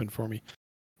ever happened for me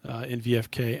in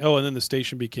VFK. Oh, and then the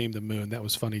station became the moon. That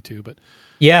was funny too, but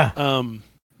yeah,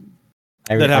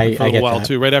 that happened for a little while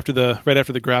too, right after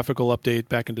the graphical update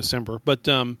back in December. But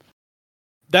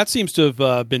that seems to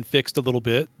have been fixed a little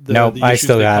bit. I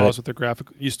still got it. With the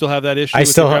graphical, you still have that issue. I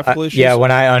still have issues? Yeah.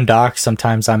 When I undock,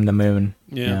 sometimes I'm the moon.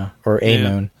 Yeah, or a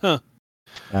moon. Huh.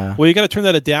 Well, you got to turn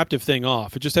that adaptive thing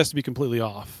off. It just has to be completely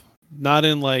off, not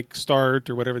in like start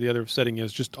or whatever the other setting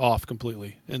is. Just off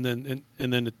completely, and then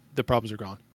the problems are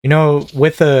gone.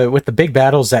 With the big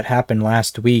battles that happened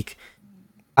last week,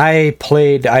 I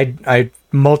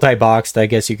multi-boxed, I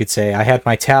guess you could say. I had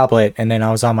my tablet, and then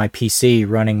I was on my PC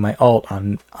running my alt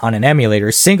on an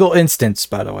emulator, single instance,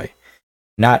 by the way,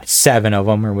 not 7 of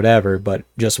them or whatever, but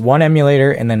just one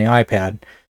emulator and then the iPad.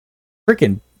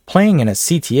 Freaking playing in a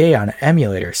CTA on an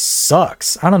emulator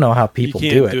sucks. I don't know how people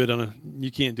do it.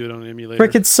 You can't do it on an emulator.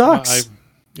 Freaking sucks.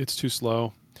 It's too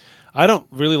slow. I don't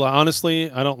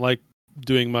like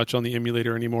doing much on the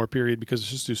emulator anymore, period, because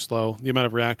it's just too slow. The amount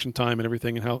of reaction time and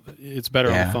everything, and how it's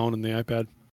better on the phone and the iPad.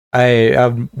 I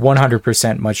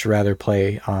 100% much rather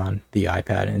play on the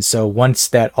iPad. And so once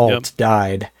that alt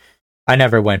died, I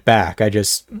never went back. I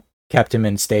just kept him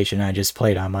in station. I just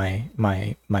played on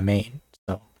my main.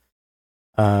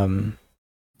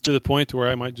 To the point to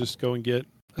where I might just go and get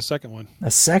a second one.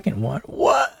 A second one?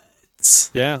 What?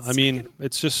 Yeah, I mean,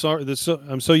 it's just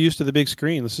I'm so used to the big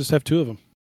screen. Let's just have 2 of them.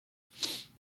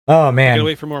 Oh man! I gotta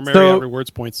wait for more Marriott rewards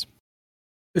points.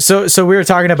 So we were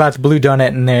talking about the Blue Donut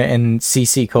and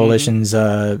CC Coalition's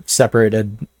separate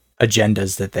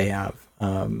agendas that they have.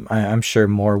 I'm sure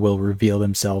more will reveal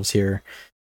themselves here.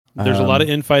 There's a lot of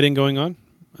infighting going on.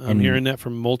 I'm hearing that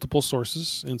from multiple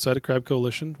sources inside of Crab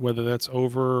Coalition, whether that's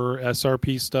over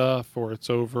SRP stuff or it's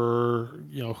over,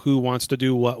 who wants to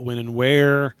do what, when, and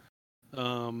where.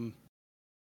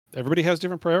 Everybody has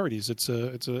different priorities. It's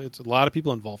a lot of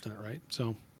people involved in it, right?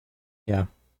 So, yeah,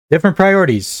 different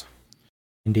priorities,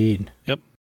 indeed. Yep.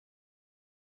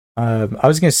 I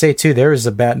was going to say too,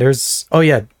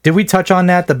 did we touch on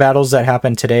that? The battles that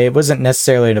happened today. It wasn't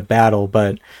necessarily a battle,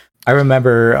 but I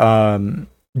remember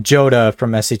Joda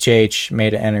from SHH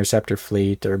made an interceptor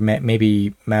fleet, or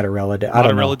maybe Mattarella did. I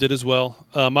don't know. Mattarella did as well.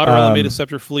 Mattarella made a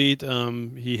scepter fleet.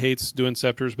 He hates doing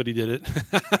scepters, but he did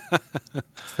it.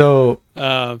 So,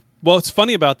 what's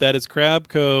funny about that is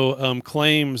Crabco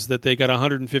claims that they got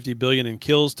 150 billion in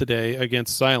kills today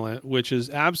against Silent, which is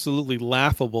absolutely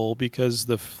laughable because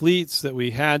the fleets that we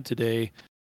had today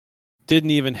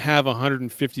didn't even have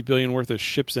 150 billion worth of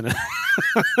ships in it.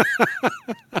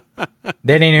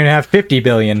 They didn't even have 50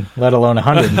 billion, let alone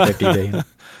 150 billion.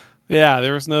 Yeah,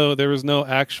 there was no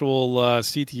actual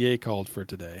CTA called for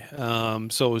today.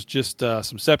 So it was just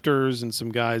some scepters and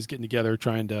some guys getting together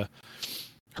trying to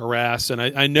harass. And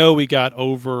I know we got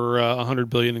over 100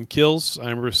 billion in kills. I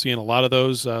remember seeing a lot of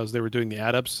those as they were doing the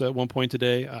add-ups at one point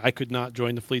today. I could not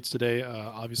join the fleets today.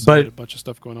 Obviously, But- we had a bunch of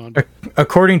stuff going on.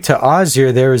 According to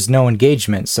Ozir, there was no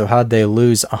engagement, so how'd they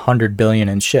lose 100 billion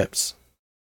in ships?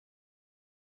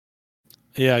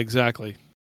 Yeah, exactly.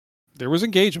 There was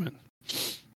engagement.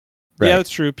 Right. Yeah,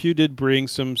 that's true. Pew did bring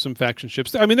some faction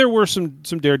ships. I mean, there were some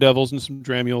daredevils and some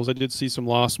Dramules. I did see some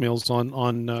lost mails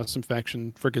on some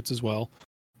faction frigates as well.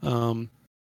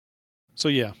 So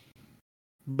yeah,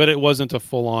 but it wasn't a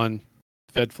full-on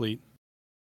Fed fleet.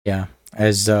 Yeah,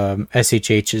 as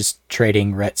SHH is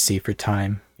trading Ret Sea for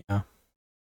time. Yeah.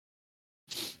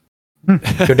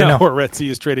 Good to know. Or Red Sea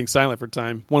is trading silent for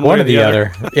time. One One way or the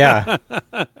other. Yeah.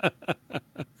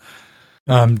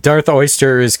 Darth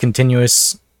Oyster is continuing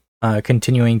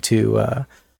to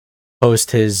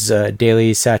post his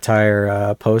daily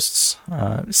satire posts.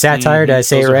 Satire, did I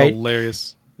say it right?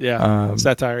 Hilarious. Yeah,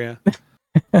 satire. Yeah,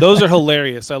 those are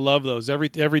hilarious. I love those every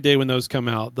day when those come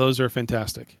out. Those are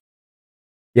fantastic.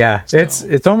 Yeah, So-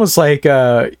 it's almost like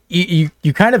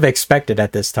you kind of expect it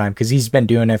at this time because he's been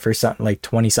doing it for something like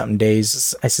 20-something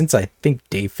days since I think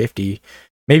day 50,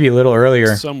 maybe a little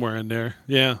earlier. Somewhere in there.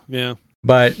 Yeah, yeah.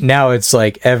 But now it's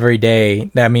like every day.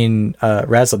 I mean,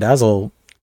 Razzle Dazzle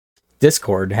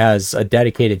Discord has a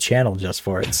dedicated channel just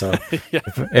for it. So Yeah.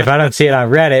 if I don't see it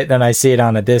on Reddit, then I see it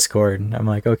on the Discord. I'm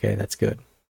like, okay, that's good.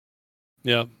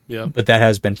 Yeah, yeah. But that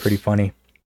has been pretty funny.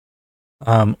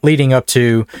 Leading up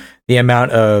to the amount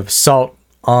of salt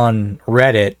on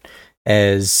Reddit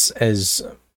as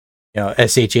you know,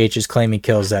 SHH is claiming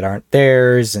kills that aren't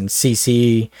theirs, and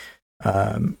CC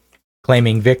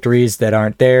claiming victories that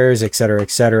aren't theirs, etc.,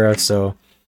 etc. So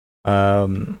a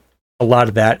lot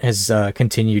of that has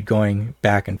continued going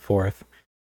back and forth.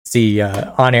 See,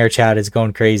 on-air chat is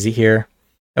going crazy here.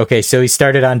 Okay, so he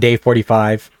started on day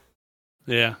 45.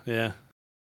 Yeah, yeah.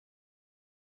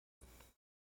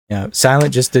 Yeah,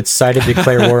 Silent just decided to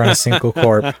declare war on a single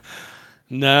corp.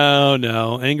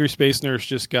 No. Angry Space Nurse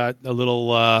just got a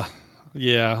little, a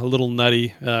little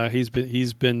nutty. He's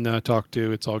been talked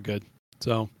to. It's all good.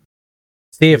 So,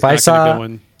 See, if I he's not gonna saw go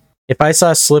in- if I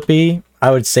saw Slippy,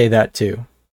 I would say that too.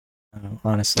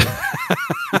 Honestly,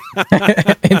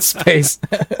 in space.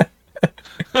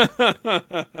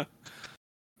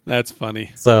 That's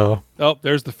funny. So, Oh,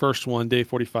 there's the first one, day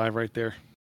 45 right there.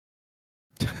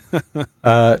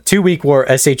 2-week war.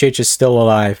 SHH is still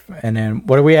alive, and then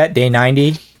what are we at? Day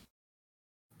 90,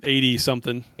 80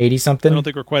 something. 80 I something. don't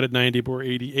think we're quite at 90, but we're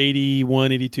 80,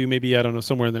 81, 82, maybe. I don't know,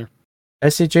 somewhere in there.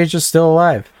 SHH is still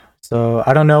alive. So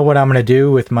I don't know what I'm gonna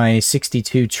do with my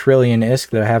 62 trillion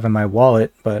ISK that I have in my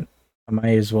wallet, but I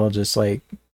might as well just like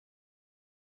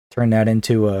turn that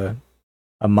into a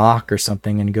mock or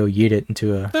something and go yeet it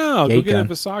into a No, go gate get gun. a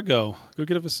Visago. Go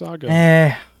get a Visago.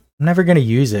 I'm never gonna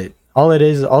use it. All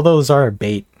those are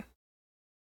bait.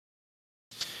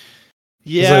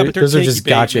 Yeah, but they're those are tanky just bait,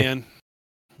 gotcha. man.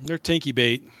 They're tanky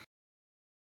bait.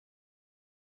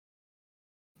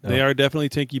 No. They are definitely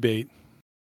tanky bait.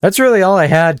 That's really all I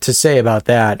had to say about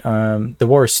that. The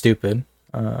war is stupid,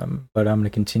 but I'm going to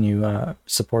continue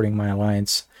supporting my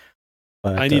alliance.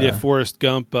 But, I need a Forrest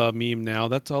Gump meme now.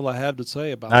 That's all I have to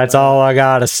say about That's that. all I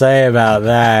got to say about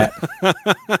that.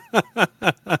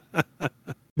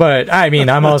 But, I mean,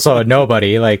 I'm also a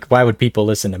nobody. Like, why would people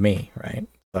listen to me, right?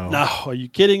 So, No, are you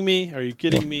kidding me? Are you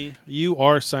kidding me? You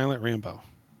are Silent Rambo.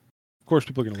 Of course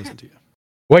people are going to listen to you.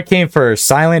 what came first,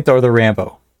 Silent or the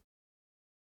Rambo?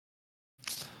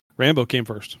 Rambo came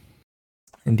first.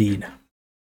 Indeed.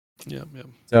 Yeah.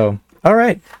 So, all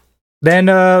right. Then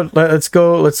let's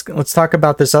go. Let's talk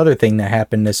about this other thing that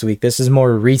happened this week. This is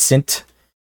more recent.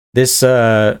 This,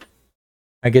 I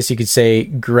guess you could say,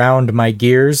 ground my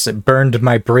gears. It burned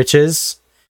my britches.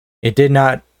 It did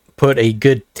not put a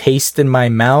good taste in my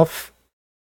mouth.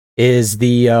 Is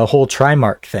the whole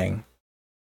Trimark thing,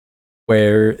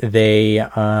 where they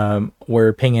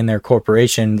were pinging their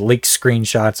corporation, leak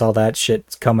screenshots, all that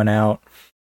shit's coming out.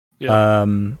 Yeah.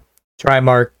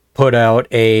 Trimark put out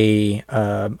a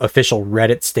official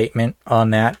Reddit statement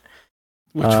on that,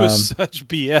 Which was such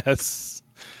BS.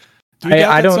 Do we got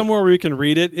I that don't somewhere where you can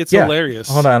read it? It's Yeah. hilarious.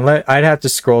 Hold on, I'd have to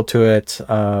scroll to it,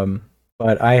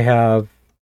 but I have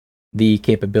the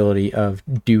capability of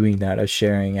doing that, of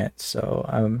sharing it. So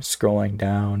I'm scrolling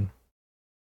down.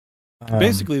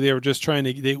 Basically, they were just trying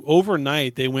to. They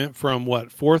overnight they went from what,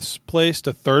 4th place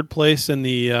to 3rd place in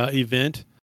the event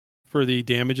for the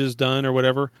damages done or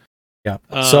whatever. Yeah.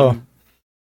 So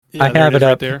yeah, I there have it is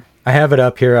right up there. I have it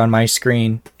up here on my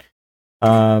screen.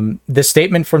 The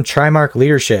statement from Trimark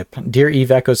leadership. Dear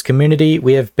Eve Echoes community,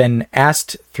 we have been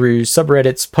asked through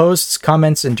subreddits, posts,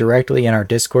 comments, and directly in our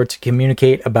Discord to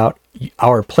communicate about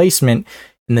our placement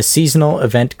in the seasonal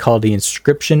event called the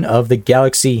Inscription of the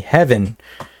Galaxy Heaven.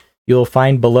 You will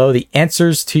find below the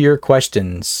answers to your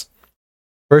questions.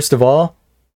 First of all,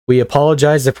 we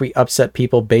apologize if we upset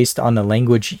people based on the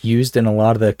language used in a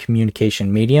lot of the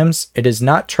communication mediums. It is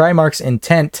not Trimark's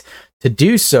intent to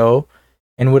do so,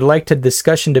 and would like the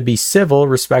discussion to be civil,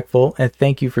 respectful, and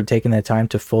thank you for taking the time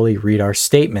to fully read our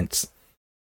statements.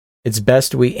 It's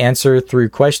best we answer through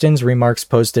questions, remarks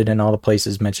posted in all the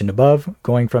places mentioned above,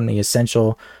 going from the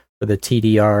essential for the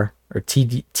TDR or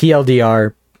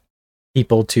TLDR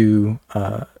people to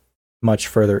much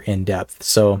further in depth.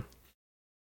 So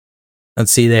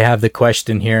let's see, they have the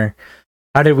question here.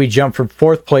 How did we jump from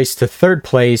 4th place to 3rd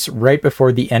place right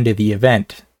before the end of the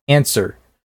event? Answer.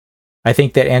 I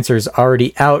think that answer is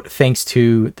already out thanks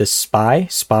to the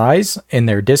spies in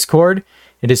their Discord.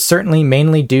 It is certainly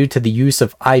mainly due to the use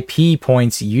of IP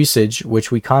points usage,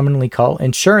 which we commonly call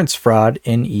insurance fraud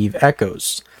in Eve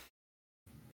Echoes.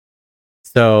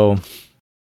 So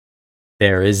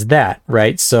there is that,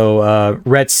 right? So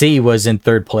Red Sea was in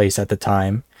 3rd place at the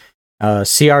time.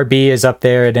 CRB is up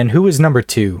there, and then who was number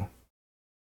 2?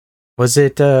 Was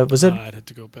it? I'd have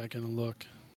to go back and look.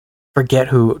 Forget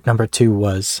who number 2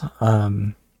 was.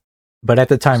 But at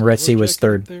the time, Red Sea was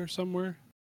 3rd. There somewhere.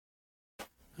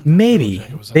 Maybe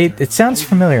it sounds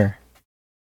familiar.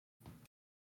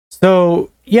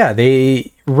 So yeah,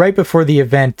 they right before the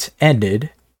event ended,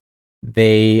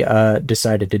 they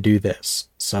decided to do this.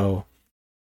 So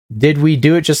did we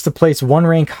do it just to place one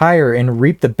rank higher and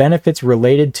reap the benefits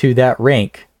related to that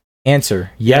rank? Answer,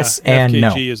 yes and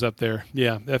no. FKG is up there.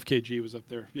 Yeah, FKG was up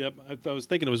there. Yep, I was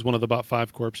thinking it was one of the Bot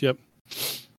 5 corps. Yep.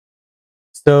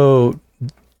 So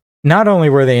not only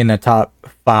were they in the top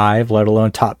 5, let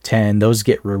alone top 10, those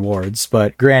get rewards.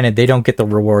 But granted, they don't get the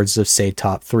rewards of, say,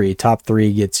 top 3. Top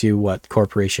 3 gets you, what,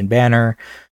 Corporation Banner,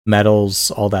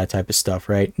 medals, all that type of stuff,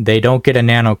 right? They don't get a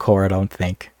nano core, I don't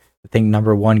think. I think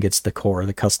number 1 gets the core,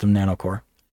 the custom nano core.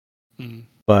 Mm.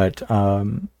 But,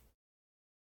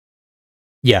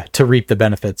 yeah, to reap the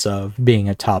benefits of being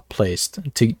a top placed,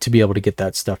 to be able to get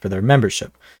that stuff for their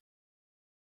membership.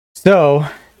 So,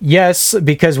 yes,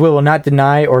 because we will not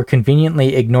deny or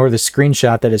conveniently ignore the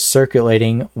screenshot that is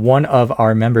circulating, one of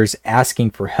our members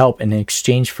asking for help in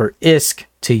exchange for ISK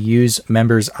to use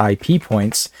members' IP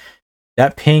points.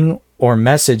 That ping or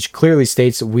message clearly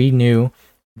states we knew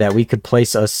that we could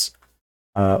place us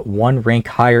one rank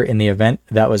higher in the event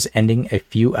that was ending a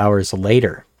few hours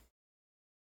later.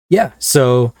 Yeah,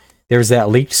 so there's that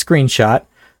leaked screenshot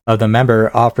of the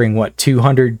member offering what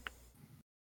 200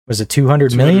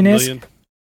 million is?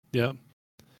 Yeah.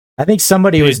 I think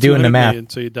somebody was doing the math.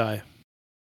 So you die.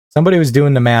 Somebody was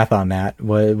doing the math on that.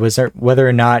 Was there whether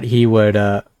or not he would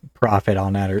profit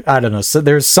on that, or I don't know. So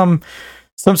there's some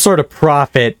sort of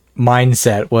profit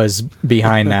mindset was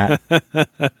behind that.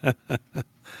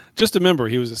 Just a member,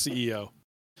 he was a CEO.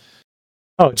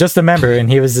 Oh, just a member, and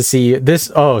he was the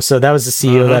CEO. So that was the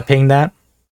CEO that pinged that?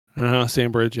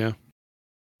 Sandbridge, yeah.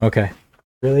 Okay.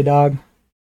 Really, dog?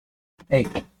 Hey.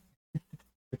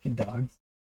 Freaking dogs.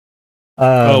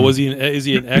 Is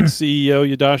he an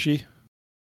ex-CEO, Yadashi?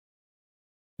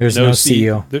 There's no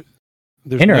CEO.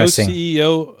 There's Interesting. no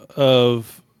CEO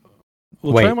of...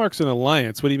 Well, Wait. Trimark's an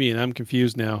alliance. What do you mean? I'm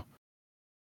confused now.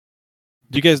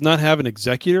 Do you guys not have an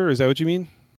executor? Is that what you mean?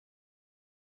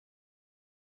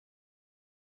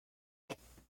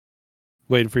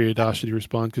 Waiting for Yadashi to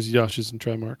respond because Yadashi's in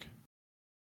Trimark.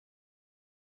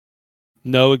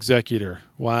 No executor.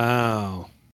 Wow.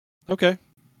 Okay.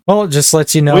 Well, it just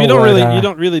lets you know. Well, you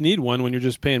don't really need one when you're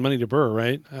just paying money to Burr,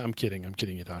 right? I'm kidding,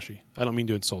 Yadashi. I don't mean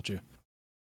to insult you.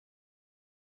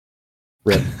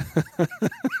 Rip.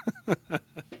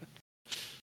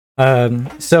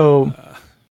 So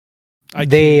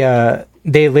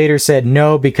they later said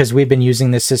no because we've been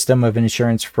using this system of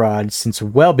insurance fraud since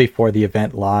well before the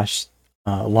event launched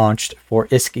for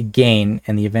ISK gain,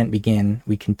 and the event began.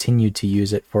 We continued to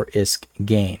use it for ISK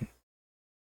gain.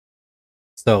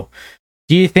 So,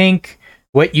 do you think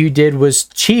what you did was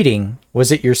cheating?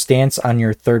 Was it your stance on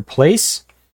your 3rd place?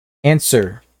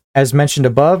 Answer. As mentioned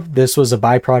above, this was a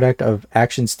byproduct of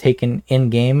actions taken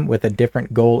in-game with a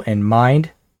different goal in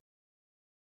mind.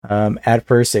 At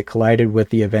first, it collided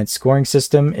with the event scoring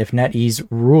system. If NetEase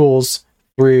rules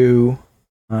through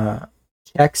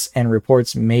checks and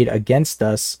reports made against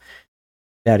us,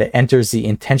 that it enters the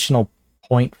intentional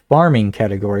point farming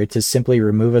category to simply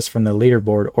remove us from the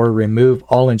leaderboard or remove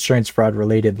all insurance fraud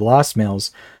related lost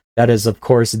mails. That is, of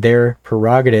course, their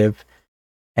prerogative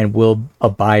and will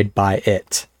abide by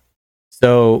it.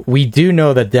 So we do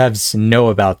know that devs know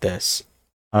about this.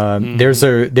 There's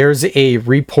a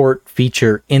report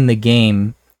feature in the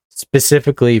game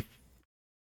specifically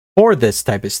for this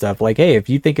type of stuff. Like, hey, if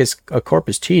you think a corp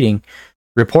is cheating,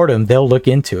 report them. They'll look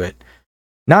into it.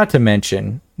 Not to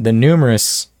mention the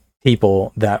numerous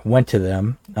people that went to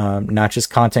them, not just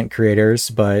content creators,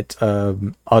 but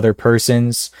other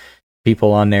persons,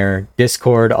 people on their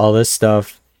Discord, all this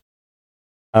stuff.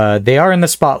 They are in the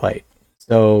spotlight.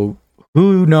 So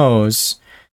who knows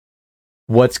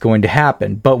what's going to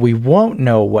happen? But we won't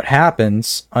know what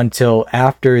happens until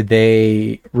after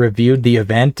they reviewed the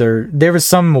event, or there was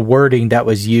some wording that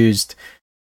was used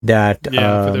that for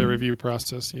their review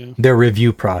process, their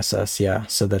review process,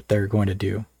 so that they're going to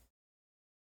do.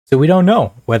 So we don't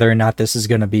know whether or not this is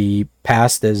going to be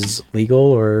passed as legal,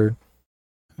 or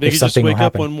they if could something just will wake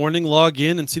up happen. one morning, log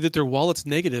in, and see that their wallet's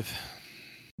negative.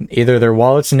 Either their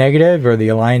wallet's negative or the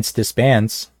alliance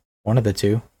disbands. One of the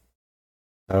two.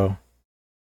 So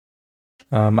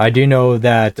I do know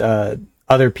that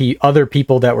other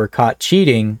people that were caught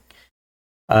cheating,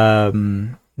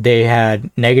 they had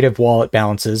negative wallet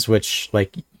balances, which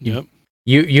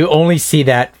you only see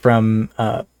that from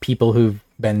people who've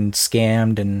been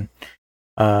scammed. And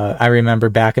I remember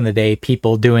back in the day,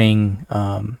 people doing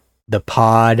the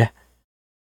pod.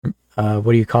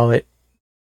 What do you call it?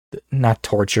 Not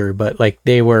torture, but like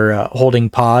they were holding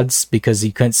pods because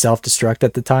you couldn't self-destruct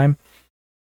at the time.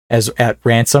 As at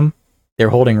ransom, they're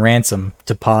holding ransom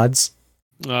to pods.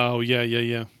 Oh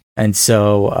yeah. And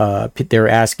so they were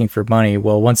asking for money.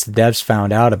 Well, once the devs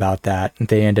found out about that,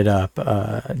 they ended up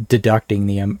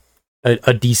deducting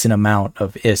a decent amount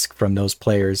of ISK from those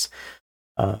players.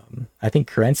 I think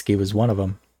Kerensky was one of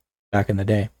them back in the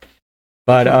day.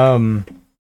 But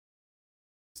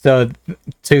so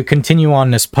to continue on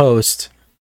this post,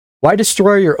 why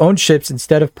destroy your own ships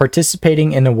instead of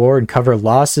participating in the war and cover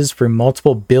losses for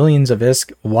multiple billions of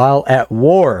ISK while at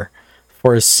war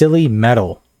for a silly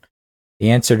medal?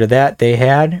 The answer to that they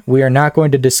had: we are not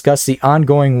going to discuss the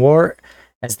ongoing war,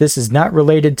 as this is not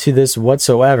related to this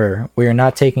whatsoever. We are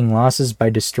not taking losses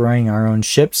by destroying our own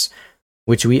ships,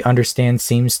 which we understand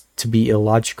seems to be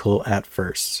illogical at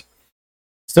first.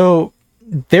 So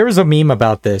there was a meme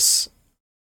about this.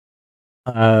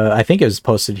 I think it was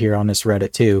posted here on this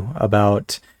Reddit too,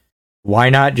 about why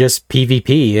not just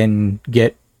PvP and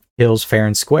get kills fair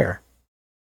and square?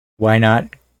 Why not?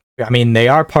 I mean, they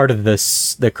are part of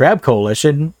the Crab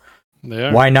Coalition. They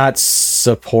are. Why not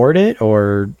support it?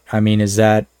 Or, I mean, is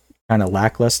that kind of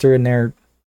lackluster in their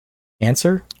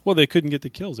answer? Well, they couldn't get the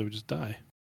kills; they would just die.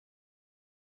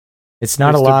 It's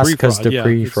not a loss because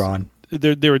debris fraud.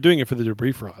 They were doing it for the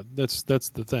debris fraud. That's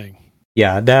the thing.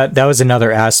 Yeah, that was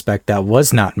another aspect that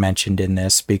was not mentioned in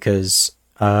this, because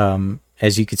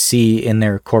as you could see in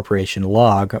their corporation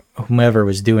log, whomever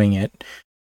was doing it,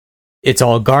 it's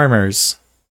all Garmers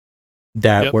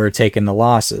that were taking the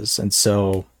losses. And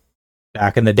so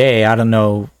back in the day, I don't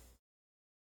know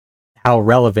how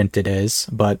relevant it is,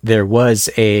 but there was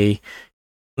in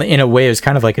a way, it was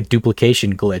kind of like a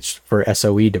duplication glitch for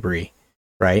SOE debris,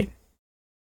 right?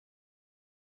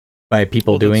 By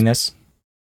people doing this.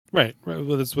 Right.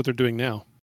 Well, that's what they're doing now.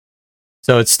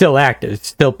 So it's still active. It's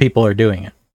still people are doing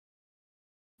it.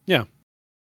 Yeah.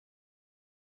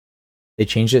 They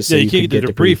changed it so you you can't could get get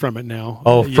debris from it now.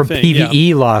 Oh, from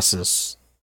PvE losses.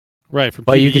 Right, from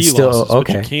but PvE you can still losses,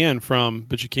 okay. But you can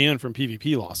from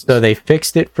PvP losses. So they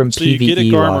fixed it from so PvE you get a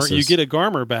Garmer, losses. You get a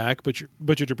Garmer back, but your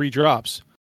debris drops.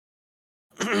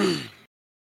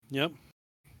 Yep.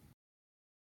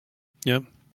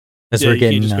 As we're you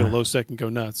getting can't just go low sec and go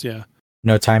nuts. Yeah.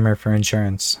 No timer for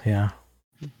insurance. Yeah.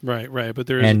 Right. But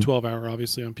there is a 12-hour,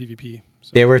 obviously, on PvP.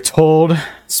 So. They were told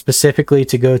specifically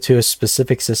to go to a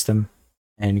specific system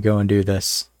and go and do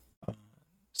this.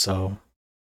 So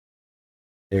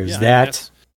there's that.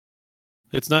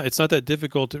 It's not that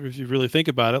difficult if you really think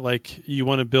about it. Like, you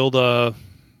want to build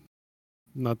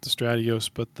not the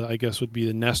Stratios, but I guess would be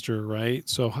the Nestor, right?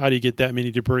 So how do you get that many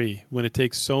debris when it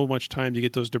takes so much time to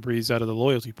get those debris out of the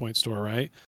loyalty point store, right?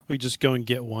 Well, you just go and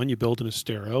get one. You build an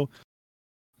Astero.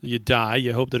 You die.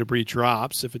 You hope the debris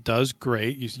drops. If it does,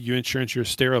 great. You insurance your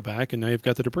Astero back, and now you've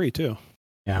got the debris too.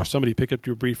 Yeah. Or somebody picked up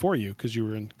your debris for you because you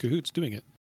were in cahoots doing it.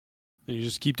 And you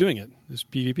just keep doing it. This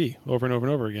PvP over and over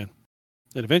and over again.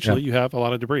 And eventually you have a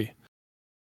lot of debris.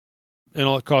 And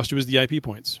all it cost you is the IP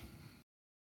points.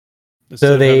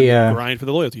 So they grind for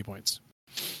the loyalty points.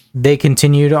 They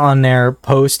continued on their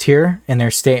post here in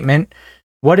their statement.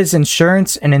 What is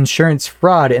insurance and insurance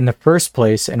fraud in the first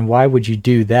place, and why would you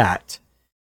do that?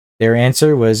 Their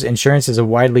answer was insurance is a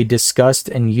widely discussed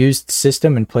and used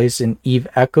system in place in EVE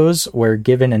Echoes where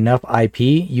given enough IP,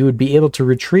 you would be able to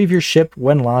retrieve your ship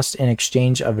when lost in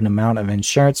exchange of an amount of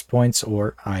insurance points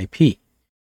or IP.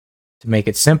 To make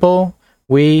it simple,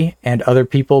 we and other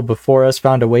people before us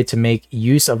found a way to make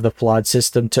use of the flawed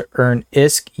system to earn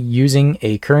ISK using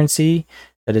a currency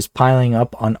that is piling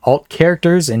up on alt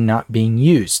characters and not being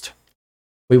used.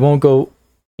 We won't go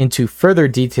into further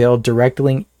detail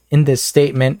directly in this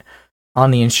statement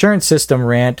on the insurance system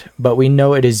rant, but we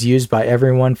know it is used by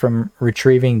everyone from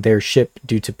retrieving their ship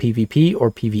due to PvP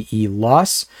or PvE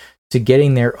loss to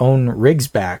getting their own rigs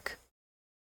back.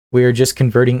 We are just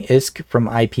converting ISK from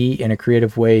IP in a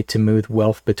creative way to move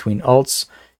wealth between alts.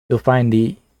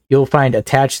 You'll find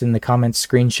attached in the comments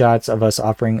screenshots of us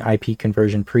offering IP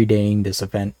conversion predating this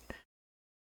event.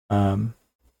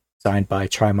 Signed by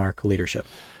Trimark Leadership.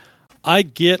 I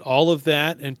get all of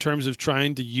that in terms of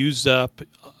trying to use up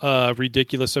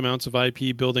ridiculous amounts of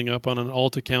IP building up on an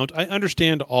alt account. I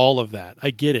understand all of that.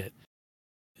 I get it.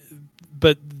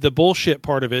 But the bullshit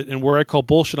part of it, and where I call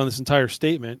bullshit on this entire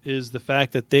statement, is the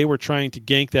fact that they were trying to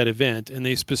gank that event, and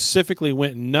they specifically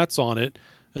went nuts on it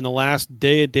in the last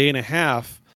day and a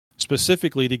half,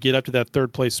 specifically to get up to that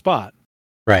third place spot.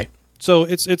 Right. So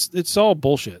it's all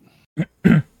bullshit.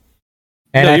 And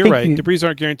no, you're right. Debris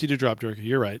aren't guaranteed to drop, Durka.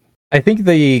 You're right. I think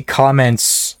the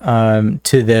comments to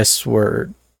this were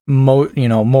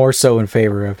more so in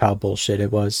favor of how bullshit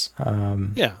it was.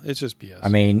 Yeah, it's just BS. I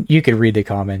mean, you could read the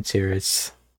comments here.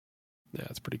 It's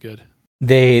pretty good.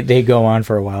 They go on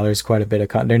for a while. There's quite a bit of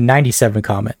there are 97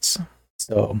 comments.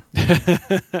 So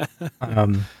that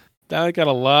got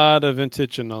a lot of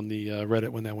attention on the Reddit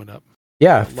when that went up.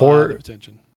 Yeah,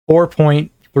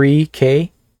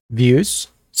 4.3K views.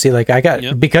 See, like I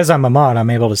got because I'm a mod, I'm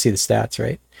able to see the stats,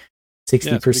 right?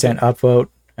 60% upvote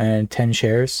and 10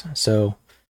 shares. So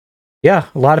yeah,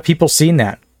 a lot of people seen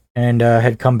that and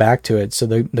had come back to it. So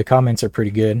the comments are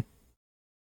pretty good.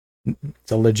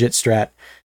 It's a legit strat.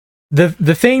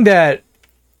 The thing that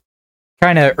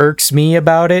kind of irks me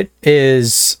about it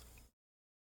is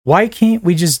why can't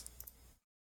we just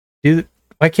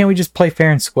play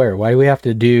fair and square? Why do we have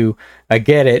to do, I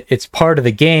get it, it's part of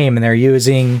the game and they're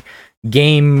using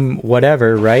game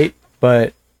whatever, right?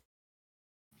 But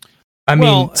I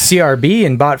mean, CRB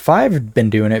and Bot 5 have been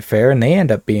doing it fair, and they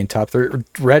end up being top 3.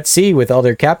 Red Sea, with all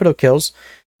their capital kills,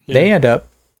 they end up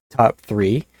top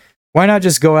 3. Why not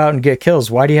just go out and get kills?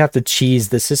 Why do you have to cheese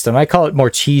the system? I call it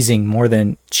more cheesing more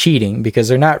than cheating, because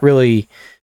they're not really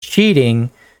cheating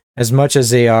as much as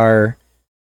they are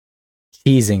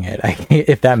cheesing it,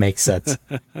 if that makes sense.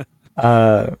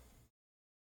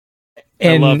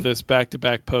 I love this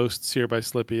back-to-back posts here by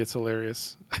Slippy. It's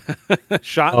hilarious.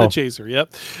 Shot in the chaser.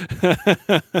 Yep.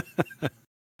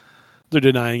 They're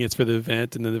denying it's for the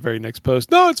event, and then the very next post,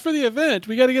 no, it's for the event.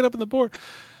 We got to get up on the board.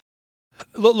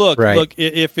 Look.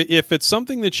 If it's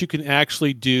something that you can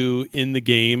actually do in the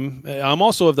game, I'm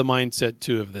also of the mindset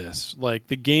too of this. Like,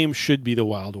 the game should be the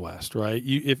Wild West, right?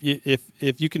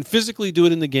 If you can physically do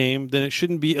it in the game, then it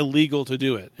shouldn't be illegal to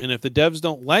do it. And if the devs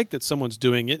don't like that someone's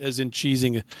doing it, as in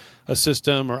cheesing a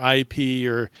system or IP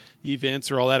or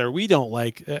events or all that, or we don't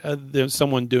like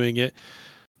someone doing it,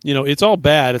 it's all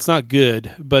bad. It's not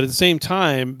good. But at the same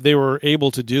time, they were able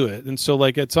to do it. And so,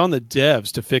 like, it's on the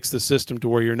devs to fix the system to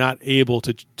where you're not able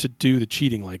to do the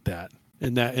cheating like that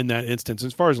in that instance.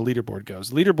 As far as the leaderboard goes,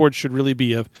 the leaderboard should really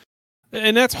be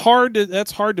and that's hard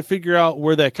to figure out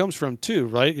where that comes from too,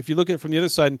 right? If you look at it from the other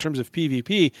side in terms of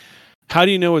PvP, how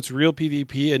do you know it's real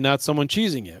PvP and not someone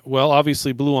cheesing it? Well,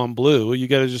 obviously blue on blue, you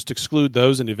got to just exclude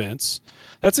those in events.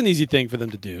 That's an easy thing for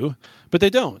them to do, but they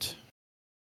don't.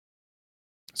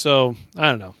 So I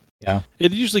don't know. Yeah,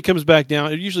 it usually comes back down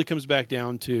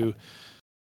to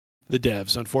the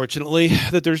devs, unfortunately,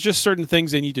 that there's just certain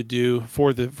things they need to do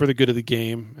for the good of the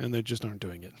game, and they just aren't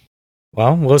doing it.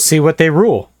 Well, we'll see what they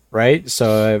rule, right?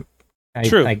 So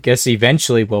True. I guess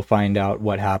eventually we'll find out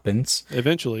what happens.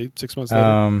 Eventually, 6 months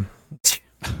later.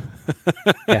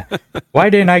 Yeah. Why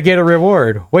didn't I get a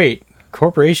reward? Wait,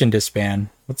 corporation disband.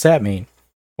 What's that mean?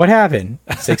 What happened?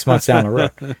 6 months down the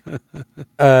road.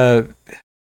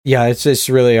 Yeah, it's just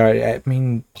really hard. I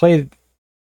mean,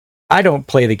 I don't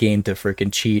play the game to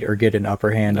freaking cheat or get an upper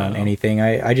hand on anything.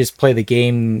 I just play the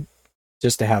game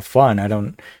just to have fun. I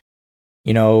don't,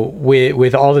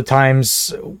 with all the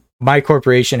times my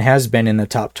corporation has been in the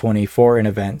top 20 for an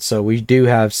event, so we do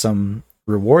have some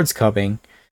rewards coming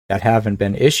that haven't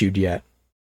been issued yet.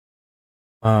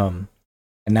 And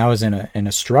that was in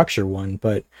a structure one,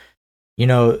 but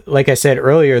like I said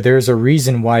earlier, there's a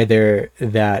reason why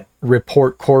that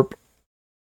report corp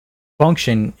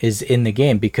function is in the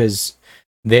game, because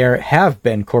there have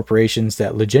been corporations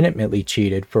that legitimately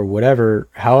cheated for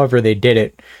however they did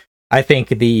it. I think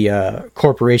the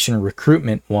corporation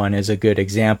recruitment one is a good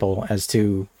example as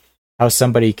to how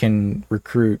somebody can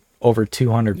recruit over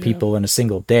 200 people in a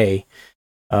single day.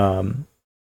 Granted,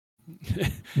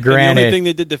 the only thing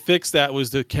they did to fix that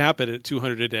was to cap it at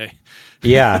 200 a day.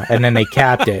 Yeah, and then they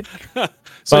capped it.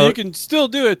 So you can still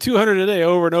do it 200 a day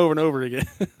over and over and over again.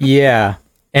 Yeah.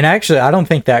 And actually, I don't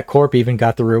think that corp even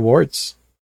got the rewards.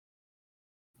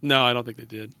 No, I don't think they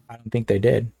did. I don't think they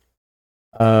did.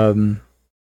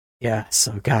 Yeah,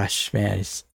 so gosh, man,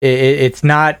 it's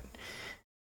not...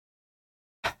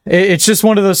 It's just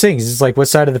one of those things. It's like, what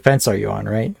side of the fence are you on,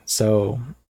 right? So...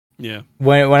 Yeah.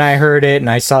 When I heard it and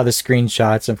I saw the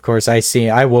screenshots, of course,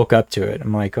 I woke up to it.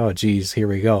 I'm like, oh, geez, here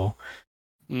we go.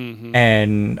 Mm-hmm.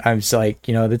 And I was like,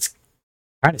 that's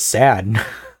kind of sad.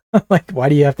 Like, why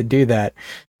do you have to do that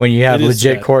when you have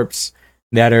legit corps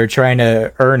that are trying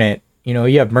to earn it?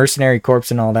 You have mercenary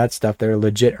corps and all that stuff. They're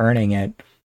legit earning it.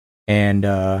 And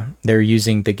they're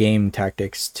using the game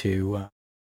tactics to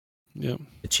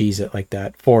cheese it like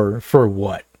that. For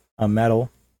what? A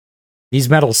medal? These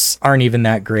medals aren't even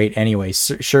that great anyway.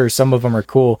 Sure, some of them are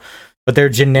cool, but they're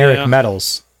generic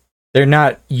medals. They're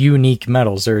not unique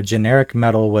medals. They're a generic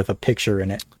medal with a picture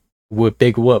in it.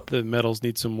 Big whoop. The medals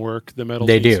need some work.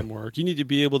 Some work. You need to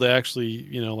be able to actually,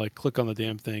 like click on the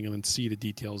damn thing and then see the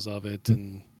details of it.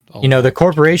 And the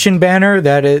corporation banner,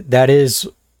 that is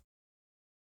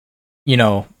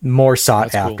more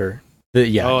sought after. Cool.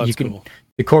 You can cool.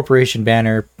 The corporation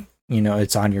banner.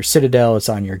 It's on your Citadel, it's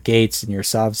on your gates and your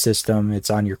SOV system, it's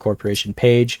on your corporation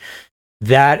page.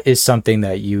 That is something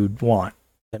that you'd want.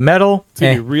 The medal, it's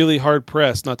going to be really hard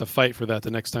pressed not to fight for that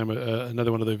the next time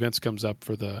another one of the events comes up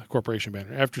for the corporation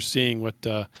banner. After seeing what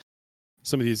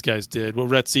some of these guys did, what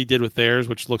Red Sea did with theirs,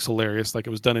 which looks hilarious, like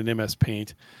it was done in MS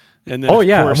Paint. And then, of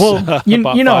course,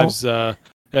 Bot5's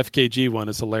FKG one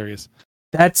is hilarious.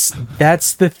 That's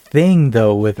the thing,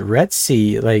 though, with Red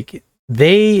Sea, like...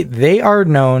 They are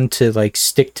known to like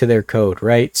stick to their code,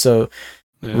 right? So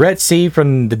Red Sea,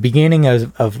 from the beginning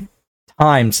of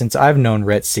time since I've known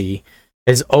Red Sea,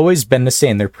 has always been the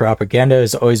same. Their propaganda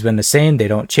has always been the same. They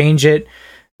don't change it.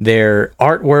 Their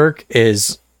artwork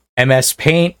is MS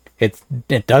Paint. It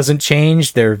doesn't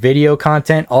change. Their video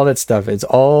content, all that stuff, it's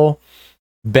all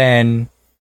been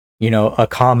a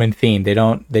common theme. They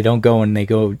don't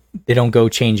go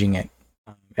changing it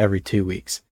every 2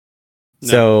 weeks. No.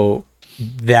 So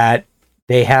that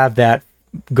they have that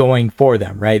going for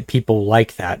them, right? People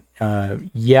like that.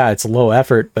 It's low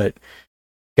effort, but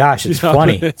gosh, it's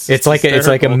funny. It's like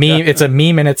a meme. Yeah. It's a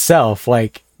meme in itself.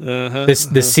 Like the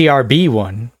CRB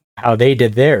one, how they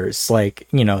did theirs. Like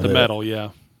the medal,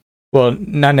 yeah. Well,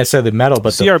 not necessarily the medal,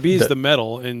 but CRB is the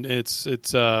medal, and it's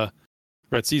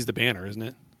Red Sea's the banner, isn't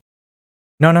it?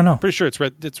 No. Pretty sure it's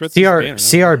Red Sea's banner.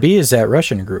 CRB is that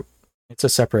Russian group. It's a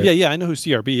separate. Yeah. I know who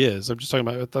CRB is. I'm just talking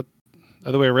about the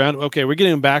other way around. Okay, we're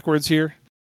getting backwards here.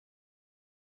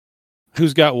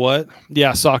 Who's got what?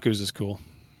 Yeah, Saku's is cool.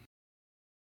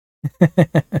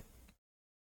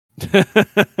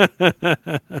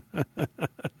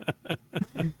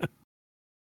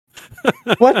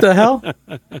 What the hell?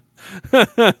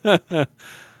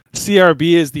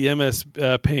 CRB is the MS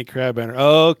Paint crab banner.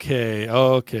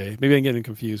 Okay. Maybe I'm getting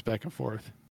confused back and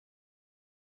forth.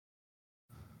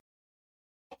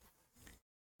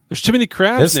 There's too many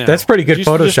crabs now. That's pretty good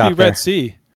Photoshop. Red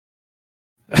Sea.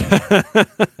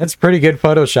 That's pretty good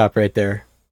Photoshop right there.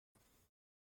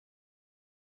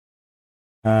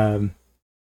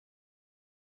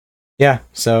 Yeah.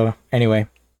 So anyway,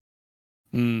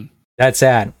 that's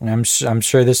sad. And I'm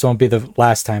sure this won't be the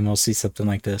last time we'll see something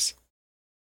like this.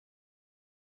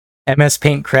 MS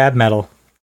Paint crab medal,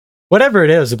 whatever it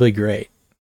is, it'll be great.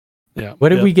 Yeah. What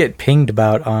did we get pinged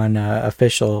about on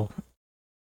official?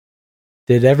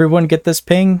 Did everyone get this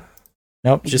ping?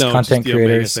 Nope, just content just the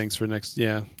creators. Omega things for next.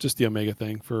 Yeah, just the Omega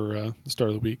thing for the start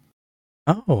of the week.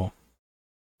 Oh.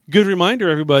 Good reminder,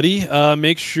 everybody.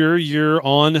 Make sure you're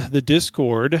on the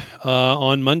Discord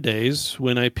on Mondays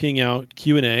when I ping out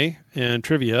Q&A and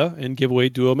trivia and give away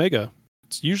Duo Omega.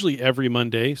 It's usually every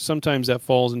Monday. Sometimes that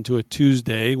falls into a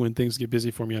Tuesday when things get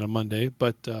busy for me on a Monday.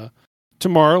 But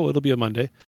tomorrow it'll be a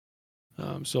Monday.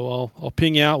 So I'll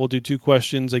ping out. We'll do 2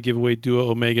 questions. I give away Duo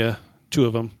Omega, 2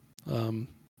 of them.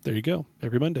 There you go.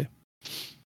 Every Monday.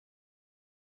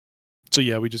 So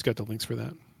yeah, we just got the links for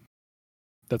that.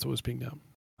 That's what was pinged out.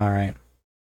 All right.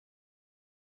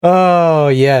 Oh,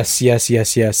 yes.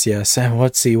 And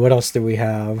let's see. What else do we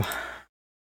have?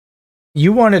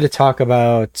 You wanted to talk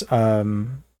about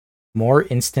more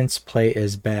instance play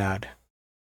is bad.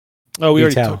 Oh, we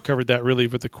already tell. covered that really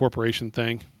with the corporation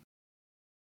thing.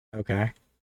 Okay.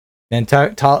 Then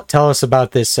tell us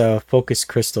about this focus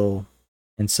crystal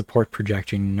and support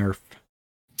projection nerf.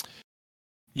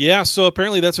 Yeah, so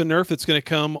apparently that's a nerf that's going to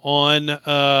come on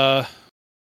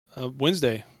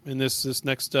Wednesday in this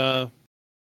next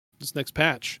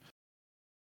patch.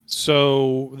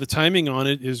 So the timing on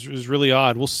it is really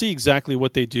odd. We'll see exactly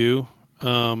what they do.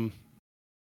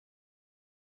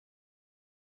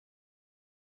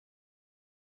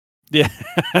 Yeah.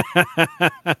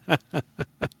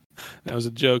 That was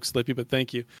a joke, Slippy, but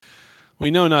thank you.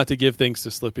 We know not to give things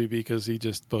to Slippy because he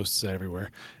just posts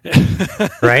everywhere.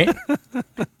 Right?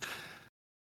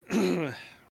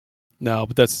 No,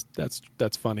 but that's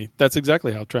funny. That's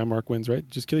exactly how Trimark wins, right?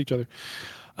 Just kill each other.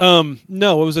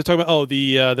 No, what was I talking about? Oh,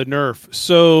 the nerf.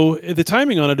 So the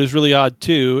timing on it is really odd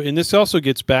too, and this also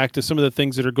gets back to some of the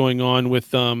things that are going on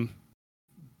with yeah,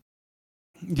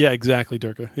 exactly,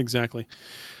 Durka, exactly.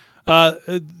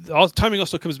 Timing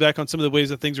also comes back on some of the ways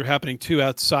that things are happening too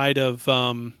outside of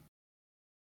I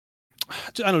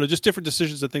don't know, just different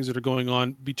decisions and things that are going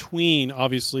on between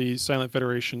obviously Silent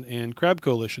Federation and Crab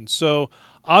Coalition. So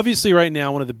obviously right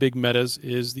now one of the big metas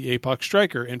is the APOC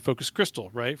Striker and Focus Crystal,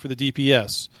 right, for the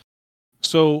DPS.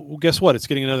 So guess what? It's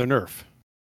getting another nerf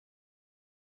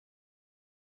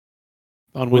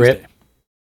on Wednesday. Rip.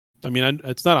 I mean,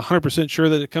 it's not 100% sure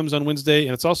that it comes on Wednesday,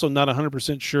 and it's also not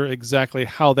 100% sure exactly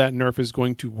how that nerf is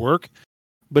going to work,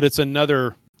 but it's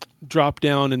another drop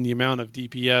down in the amount of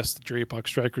DPS that your APOC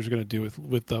Strikers are going to do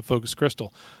with Focus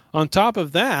Crystal. On top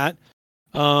of that,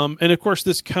 and of course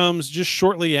this comes just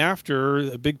shortly after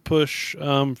a big push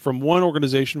from one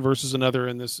organization versus another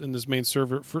in this main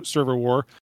server war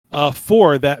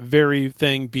for that very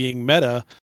thing being meta,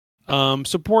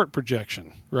 support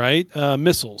projection, right?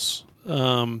 Missiles.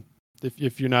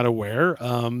 If you're not aware,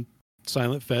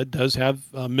 Silent Fed does have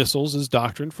missiles as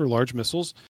doctrine for large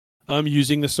missiles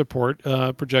using the support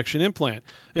projection implant.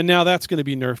 And now that's going to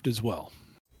be nerfed as well.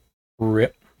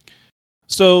 Rip.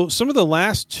 So some of the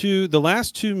last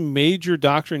two major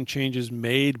doctrine changes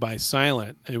made by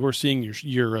Silent, and we're seeing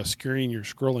your screen you're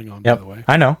scrolling on, yep. by the way.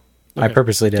 I know. Okay. I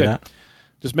purposely did that.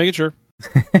 Just making sure.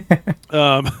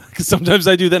 Because sometimes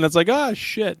I do that and it's like, oh,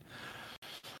 shit.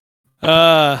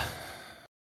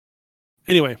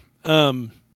 Anyway, all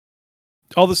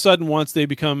of a sudden, once they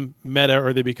become meta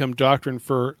or they become doctrine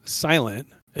for Silent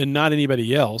and not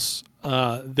anybody else,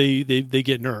 they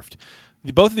get nerfed.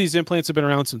 Both of these implants have been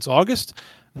around since August.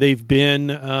 They've been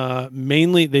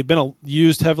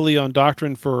used heavily on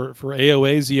doctrine for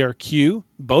AOA, ZRQ.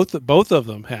 Both of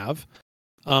them have.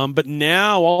 But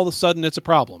now all of a sudden it's a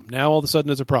problem. I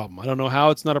don't know how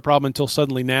it's not a problem until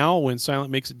suddenly now when Silent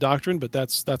makes it doctrine, but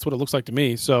that's what it looks like to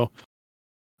me. So,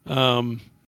 kind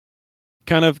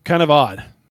of odd.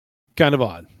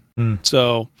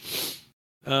 So,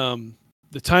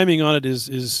 the timing on it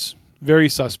is very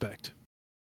suspect.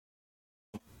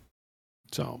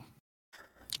 So,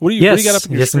 what do you got up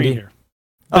on your screen here?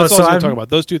 That's all I was going to talk about.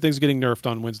 Those two things getting nerfed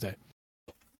on Wednesday.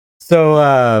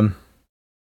 So,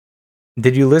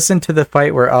 did you listen to the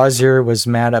fight where Azure was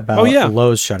mad about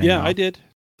Lowe's shutting off? Yeah,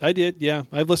 I did. Yeah,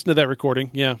 I've listened to that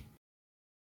recording. Yeah.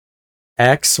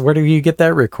 X, where do you get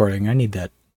that recording? I need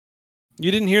that.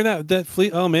 You didn't hear that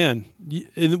fleet? Oh man!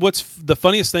 What's the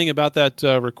funniest thing about that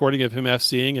recording of him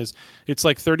FCing is it's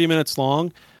like 30 minutes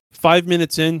long. 5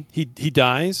 minutes in, he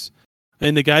dies,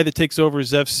 and the guy that takes over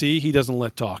his FC, he doesn't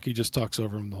let talk. He just talks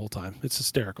over him the whole time. It's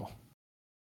hysterical.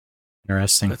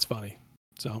 Interesting. That's funny.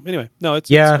 So anyway, no, it's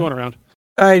going around.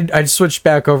 I switched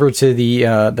back over to the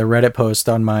Reddit post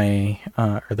on my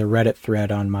or the Reddit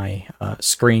thread on my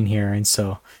screen here, and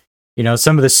so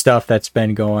some of the stuff that's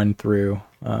been going through.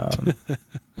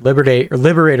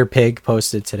 Liberator Pig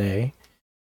posted today.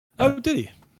 Oh, did he?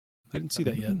 I didn't see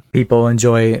that yet. People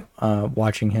enjoy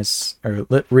watching his or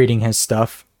reading his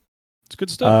stuff. It's good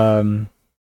stuff.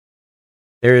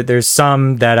 There's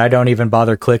some that I don't even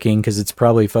bother clicking because it's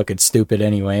probably fucking stupid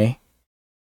anyway.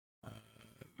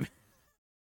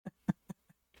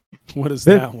 What is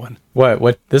that one?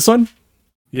 What this one?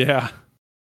 Yeah.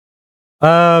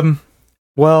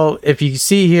 Well, if you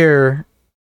see here,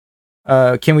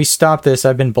 can we stop this?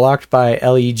 I've been blocked by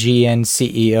LEGN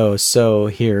CEO, so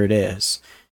here it is.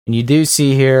 And you do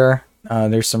see here,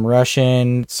 there's some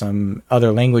Russian, some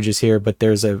other languages here, but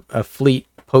there's a fleet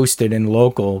posted in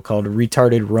local called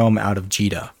Retarded Rome out of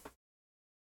Jeddah.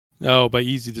 Oh, by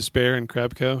Easy Despair and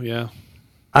Crabco, yeah.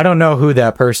 I don't know who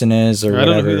that person is or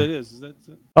whatever. I don't know who that is.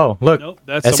 Oh, look. Nope,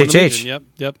 that's SHH. Yep.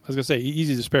 I was going to say,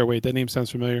 Easy Despair. Wait, that name sounds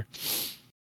familiar.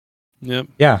 Yep.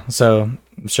 Yeah, so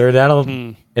I'm sure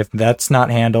that'll, if that's not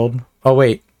handled. Oh,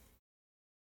 wait.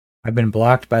 I've been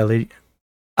blocked by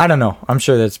I don't know. I'm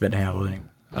sure that's been happening.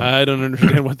 I don't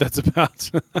understand what that's about.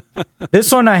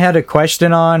 This one I had a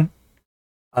question on.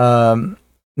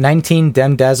 19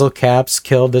 Demdazzle caps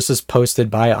killed. This is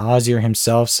posted by Ozier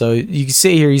himself. So you can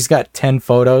see here he's got 10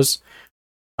 photos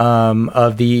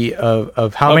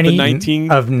of how many? The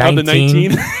 19 of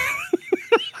 19.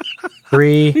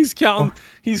 3. He's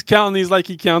counting these like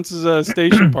he counts his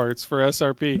station parts for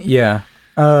SRP. Yeah.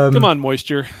 Come on,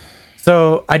 Moisture.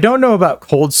 So I don't know about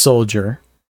Cold Soldier,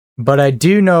 but I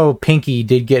do know Pinky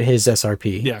did get his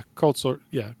SRP. Yeah, Cold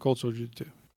Soldier too.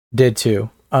 Did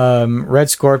too. Red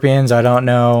Scorpions, I don't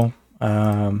know.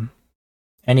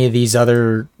 Any of these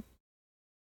other,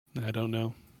 I don't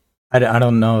know. I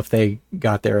don't know if they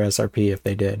got their SRP. If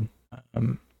they did,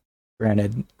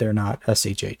 granted they're not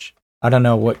SHH. I don't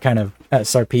know what kind of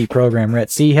SRP program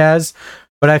Ret C has,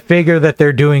 but I figure that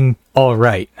they're doing all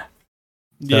right.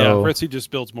 Yeah, Ret C just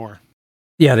builds more.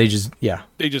 Yeah, they just do.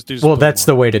 Well, that's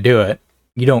the way to do it.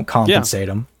 You don't compensate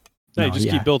them. No, you just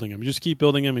keep building them. You just keep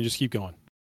building them and just keep going.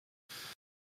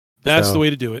 That's the way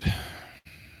to do it.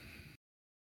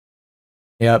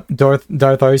 Yep.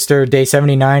 Darth Oyster, day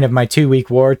 79 of my 2-week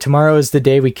war. Tomorrow is the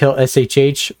day we kill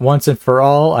SHH once and for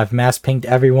all. I've mass pinged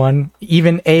everyone.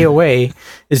 Even AOA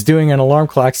is doing an alarm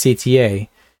clock CTA.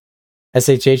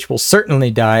 SHH will certainly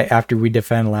die after we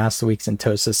defend last week's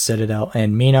Entosis, Citadel,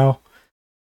 and Mino.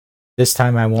 This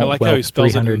time I won't. I like how he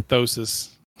spells it Entosis.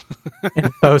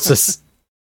 Entosis.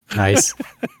 Nice.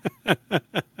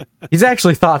 He's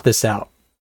actually thought this out.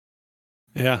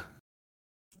 Yeah.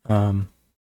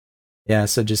 Yeah,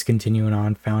 so just continuing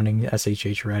on, founding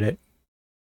SHH Reddit.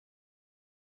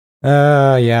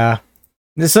 Yeah.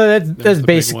 So that's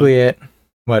basically it.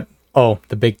 What? Oh,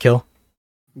 the big kill?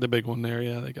 The big one there,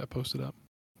 yeah, they got posted up.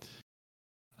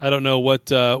 I don't know what,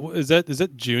 is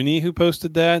that Junie who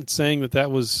posted that, saying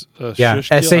that was a shush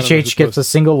kill? SHH gets the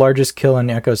single largest kill in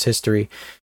Echo's history.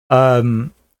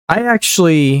 I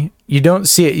actually, you don't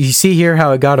see it. You see here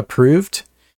how it got approved?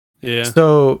 Yeah.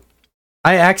 So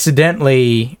I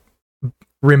accidentally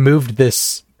removed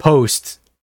this post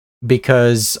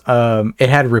because it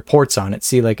had reports on it.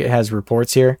 See, like it has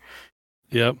reports here.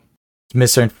 Yep.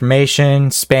 Misinformation,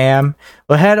 spam.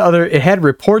 Well, it had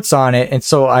reports on it, and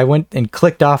so I went and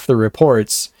clicked off the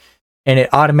reports, and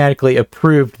it automatically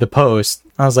approved the post.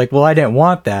 I was like, well, I didn't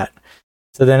want that.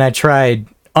 So then I tried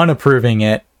unapproving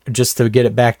it just to get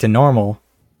it back to normal,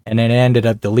 and then it ended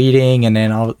up deleting, and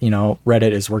then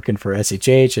Reddit is working for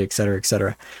SHH, etc.,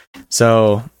 etc.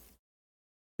 So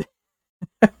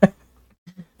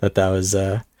that was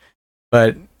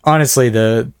but honestly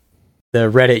the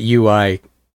Reddit UI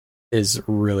is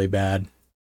really bad.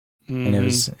 And it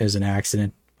was an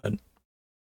accident, but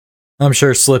I'm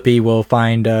sure Slippy will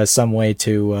find some way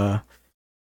to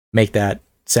make that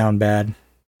sound bad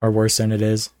or worse than it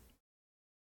is.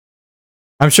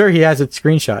 I'm sure he has it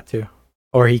screenshot too,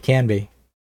 or he can be.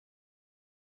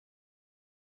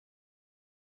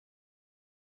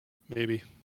 Maybe.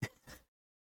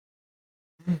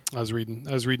 I was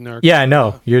reading our. Yeah,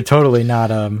 no, you're totally not.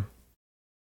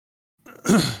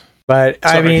 But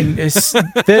I mean, this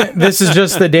is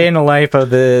just the day in the life of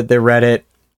the Reddit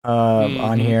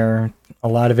on here. A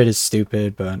lot of it is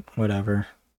stupid, but whatever.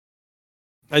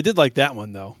 I did like that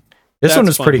one though. This one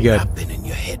was pretty good. I've been in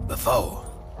your head before.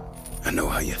 I know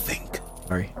how you think.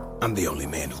 Sorry. I'm the only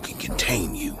man who can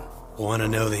contain you. Want to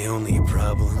know the only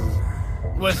problem?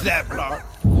 What's that, Bart?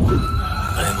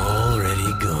 I'm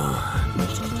already gone.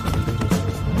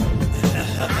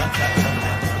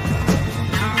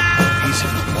 He's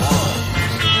in the wall.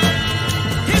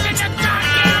 He's in the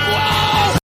goddamn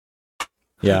wall!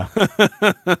 Yeah.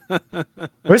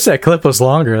 Wish that clip was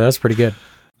longer. That's pretty good.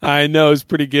 I know, it's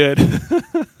pretty good.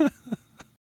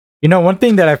 One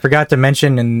thing that I forgot to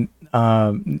mention in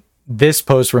this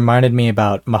post reminded me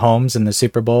about Mahomes in the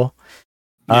Super Bowl.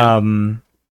 Yeah.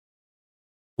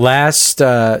 Last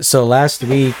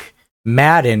week,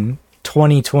 Madden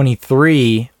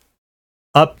 2023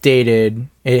 updated.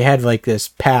 It had like this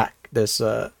pack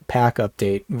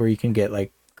update where you can get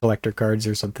like collector cards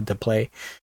or something to play.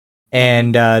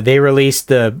 And they released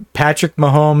the Patrick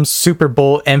Mahomes Super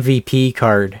Bowl MVP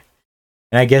card.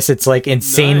 And I guess it's like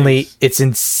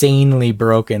insanely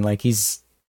broken. Like he's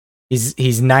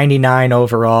 99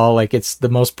 overall. Like it's the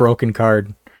most broken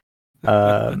card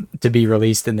to be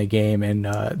released in the game. And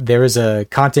there is a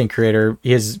content creator.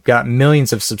 He has got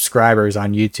millions of subscribers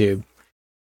on YouTube.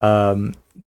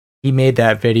 He made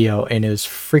that video and it was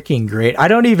freaking great. I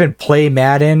don't even play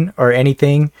Madden or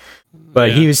anything,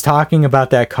 but he was talking about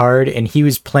that card and he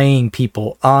was playing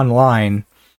people online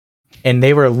and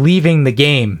they were leaving the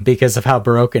game because of how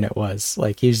broken it was.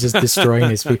 Like, he was just destroying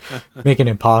his feet, making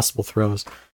impossible throws.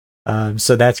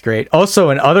 So that's great. Also,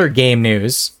 in other game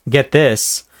news, get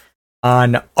this.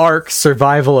 On Ark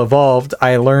Survival Evolved,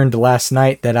 I learned last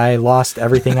night that I lost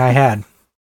everything I had.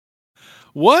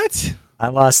 What? I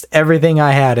lost everything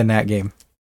I had in that game.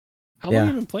 How long have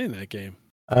you been playing that game?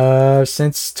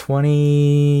 Since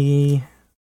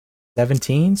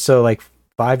 2017, so like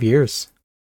 5 years.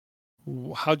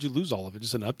 How'd you lose all of it?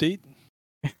 Just an update?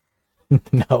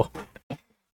 No.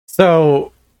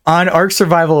 So, on Ark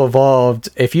Survival Evolved,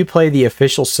 if you play the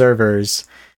official servers...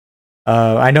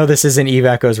 I know this isn't Eve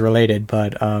Echoes related,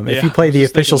 but if you play the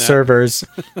official servers,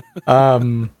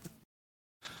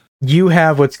 you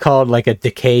have what's called like a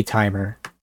decay timer.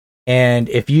 And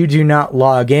if you do not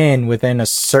log in within a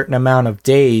certain amount of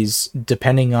days,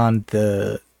 depending on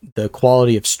the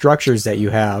quality of structures that you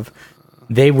have,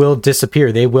 they will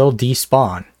disappear. They will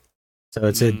despawn. So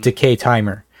it's a decay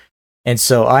timer. And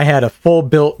so I had a full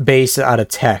built base out of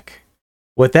tech.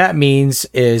 What that means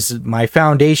is my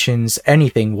foundations,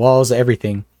 anything, walls,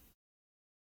 everything,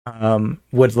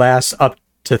 would last up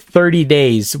to 30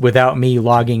 days without me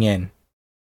logging in.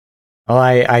 Well,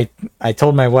 I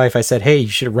told my wife, I said, hey, you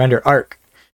should render Ark.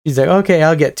 She's like, okay,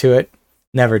 I'll get to it.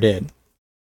 Never did.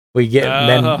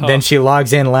 Then she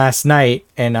logs in last night,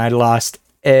 and I lost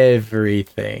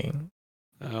everything.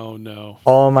 Oh, no.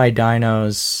 All my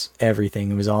dinos,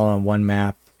 everything. It was all on one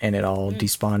map. And it all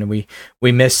despawned, and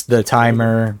we missed the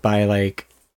timer by like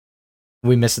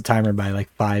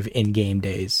 5 in-game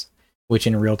days, which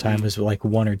in real time was like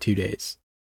 1 or 2 days.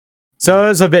 So I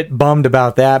was a bit bummed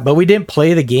about that, but we didn't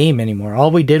play the game anymore. All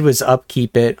we did was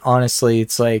upkeep it. Honestly,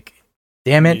 it's like,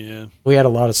 damn it, we had a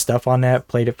lot of stuff on that.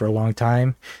 Played it for a long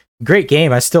time. Great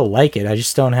game. I still like it. I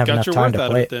just don't have enough time to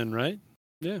play it. Then, right?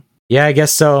 Yeah. Yeah, I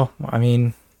guess so. I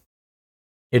mean,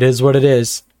 it is what it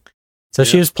is. So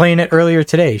she was playing it earlier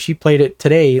today. She played it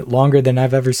today longer than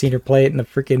I've ever seen her play it in the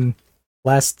freaking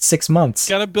last 6 months.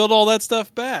 Got to build all that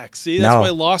stuff back. See, that's why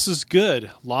loss is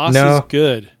good. Loss is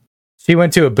good. She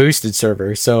went to a boosted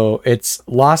server, so it's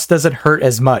loss doesn't hurt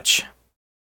as much.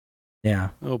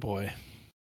 Yeah. Oh boy.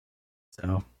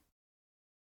 So.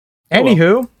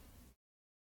 Anywho,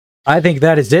 I think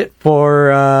that is it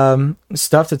for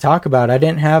stuff to talk about. I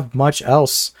didn't have much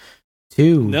else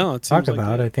to talk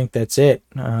about. I think that's it.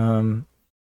 Damn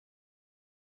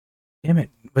it.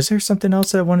 Was there something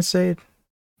else I want to say?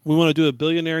 We want to do a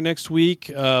billionaire next week.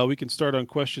 We can start on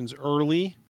questions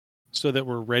early so that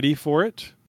we're ready for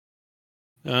it.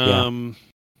 I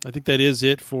think that is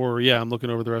it for, I'm looking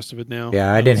over the rest of it now.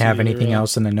 Yeah, I didn't have anything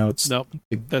else in the notes. Nope,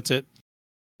 that's it.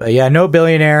 But yeah, no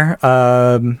billionaire.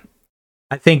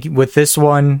 I think with this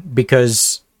one,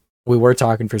 because we were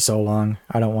talking for so long,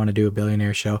 I don't want to do a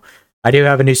billionaire show. I do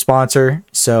have a new sponsor,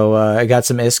 so I got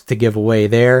some ISK to give away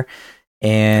there.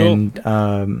 And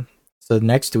so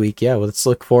next week, let's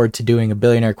look forward to doing a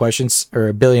billionaire questions or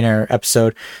a billionaire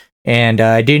episode. And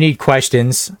I do need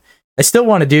questions. I still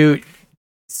want to do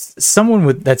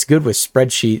someone that's good with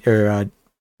spreadsheet or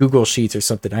Google Sheets or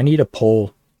something. I need a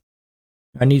poll.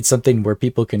 I need something where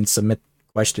people can submit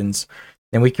questions.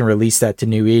 Then we can release that to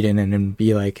New Eden and then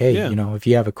be like, hey, if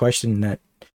you have a question that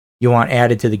you want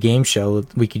added to the game show,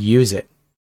 we could use it.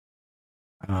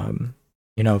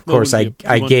 Of course, I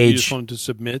gauge. You just want to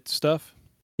submit stuff?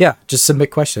 Yeah, just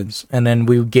submit questions, and then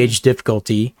we gauge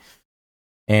difficulty,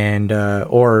 and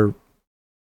or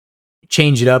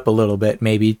change it up a little bit,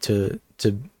 maybe to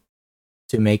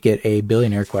make it a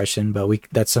billionaire question. But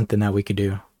that's something that we could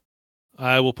do.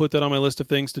 I will put that on my list of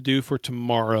things to do for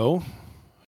tomorrow.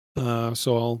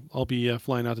 So I'll be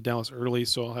flying out to Dallas early,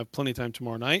 so I'll have plenty of time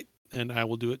tomorrow night. And I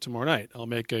will do it tomorrow night. I'll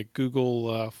make a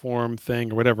Google form thing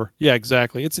or whatever. Yeah,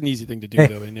 exactly. It's an easy thing to do,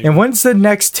 though. And when's the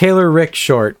next Taylor Rick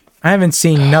short? I haven't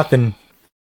seen nothing.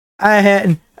 I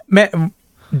hadn't met.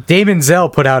 Damon Zell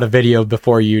put out a video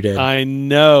before you did. I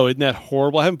know. Isn't that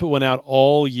horrible? I haven't put one out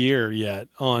all year yet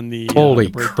on the Holy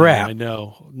the crap. I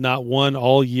know. Not one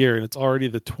all year, and it's already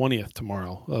the 20th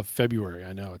tomorrow of February.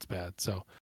 I know it's bad. So,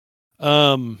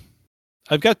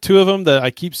 I've got 2 of them that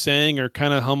I keep saying are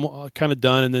kind of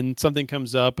done, and then something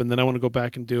comes up, and then I want to go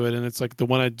back and do it, and it's like the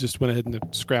one I just went ahead and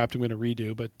scrapped. I'm going to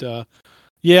redo, but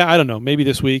I don't know. Maybe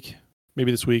this week.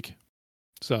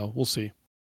 So we'll see.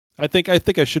 I think I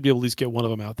should be able to at least get one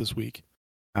of them out this week.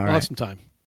 All right. I'll have some time.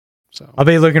 So I'll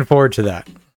be looking forward to that.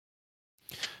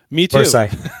 Me too. Of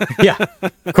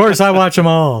course, I watch them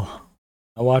all.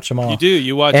 I watch them all. You do.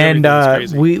 You watch and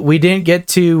everything. we didn't get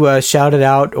to shout it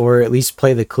out or at least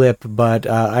play the clip, but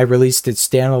I released it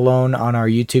standalone on our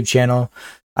YouTube channel.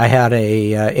 I had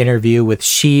a interview with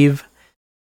Sheev,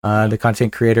 the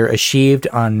content creator, Achieved,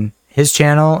 on his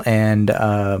channel, and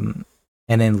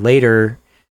then later,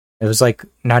 it was like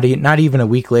not even a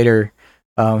week later,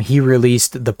 he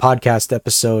released the podcast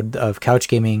episode of Couch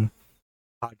Gaming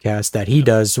Podcast that he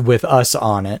does with us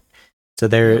on it. So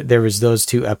there was those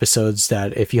 2 episodes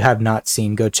that if you have not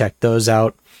seen, go check those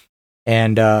out.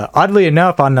 And oddly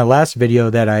enough, on the last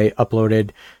video that I uploaded,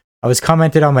 I was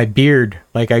commented on my beard,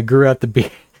 like I grew out the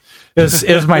beard. It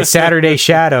was my Saturday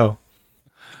shadow.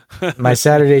 My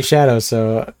Saturday shadow.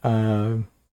 So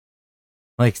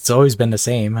like it's always been the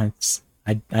same. I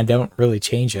don't really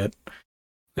change it.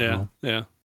 Yeah.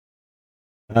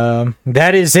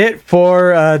 That is it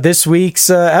for this week's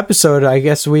episode. I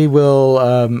guess we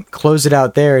will close it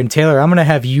out there. And Taylor, I'm going to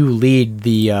have you lead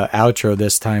the outro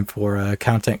this time for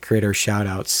content creator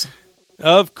shoutouts.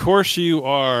 Of course you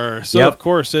are. So, of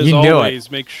course, as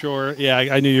always, make sure... Yeah,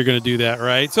 I knew you were going to do that,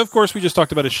 right? So, of course, we just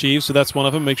talked about Ashiv, so that's one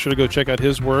of them. Make sure to go check out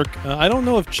his work. I don't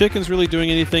know if Chicken's really doing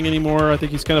anything anymore. I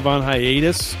think he's kind of on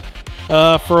hiatus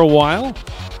for a while.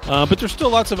 But there's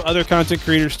still lots of other content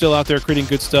creators still out there creating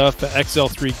good stuff.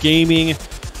 XL3 Gaming.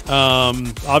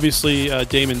 Obviously,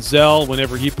 Damon Zell,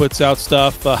 whenever he puts out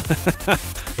stuff,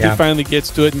 he finally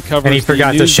gets to it and covers. And he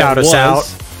forgot to shout us out.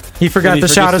 He forgot to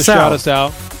shout us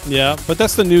out. Yeah, but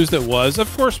that's the news that was.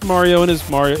 Of course, Mario and his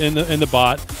Mario and the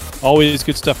bot. Always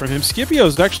good stuff from him. Scipio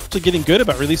is actually getting good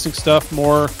about releasing stuff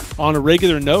more on a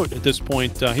regular note at this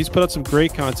point. He's put out some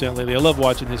great content lately. I love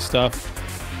watching his stuff.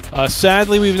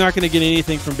 Sadly, we're not going to get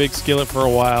anything from Big Skillet for a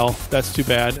while. That's too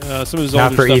bad. Some of his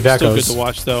older stuff is still good to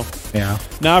watch, though. Yeah.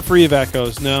 Not for Eve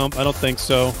Echoes. No, I don't think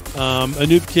so.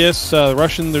 Anoop Kiss,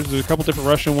 Russian. There's a couple different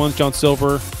Russian ones. John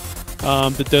Silver.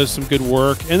 That does some good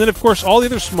work. And then, of course, all the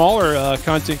other smaller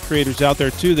content creators out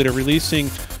there, too, that are releasing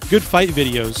good fight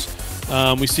videos.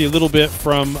 We see a little bit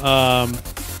from one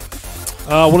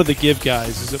of the Give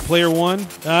guys. Is it Player One?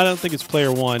 I don't think it's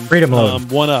Player One. Freedom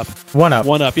Load. One Up.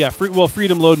 Yeah.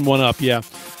 Freedom Load and One Up, yeah.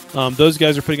 Those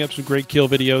guys are putting up some great kill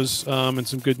videos and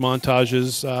some good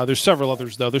montages. There's several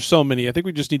others, though. There's so many. I think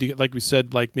we just need to, like we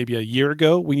said, like maybe a year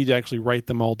ago, we need to actually write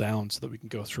them all down so that we can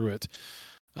go through it.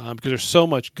 Because there's so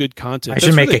much good content. I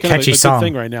should make a catchy song.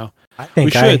 Thing right now. I think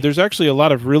we should. There's actually a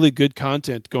lot of really good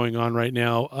content going on right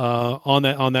now on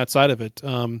that side of it.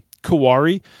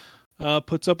 Kawari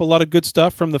puts up a lot of good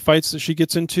stuff from the fights that she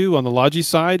gets into on the Logi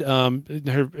side. And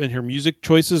her music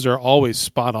choices are always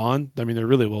spot on. I mean, they're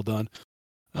really well done.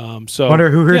 So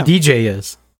wonder who her DJ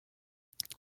is.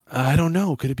 I don't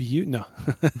know. Could it be you? No.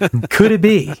 Could it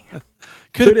be?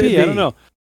 Could it be? I don't know.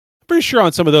 Pretty sure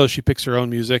on some of those she picks her own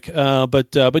music,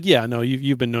 but yeah, no,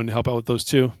 you've been known to help out with those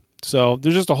too. So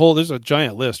there's a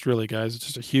giant list, really, guys. It's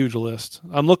just a huge list.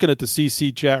 I'm looking at the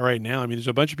CC chat right now. I mean, there's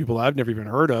a bunch of people I've never even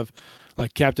heard of,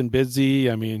 like Captain Bidsy.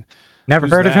 I mean, never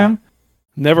heard of him.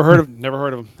 Never heard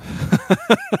of him.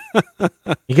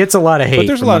 He gets a lot of hate. But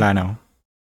there's a lot. I know.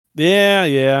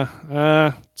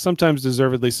 Yeah. Sometimes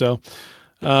deservedly so.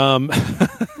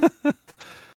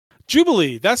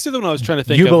 Jubilee, that's the other one I was trying to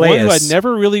think of. One who I'd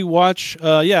never really watch.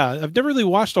 I've never really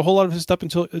watched a whole lot of his stuff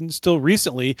until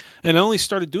recently, and I only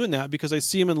started doing that because I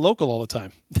see him in local all the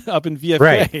time, up in VFA.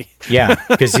 Right. Yeah,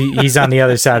 because he's on the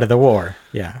other side of the war.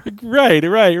 Yeah. Right.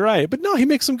 But no, he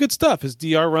makes some good stuff. His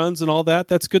DR runs and all that.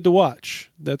 That's good to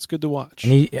watch.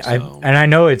 And I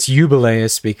know it's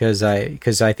Jubileus because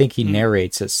I think he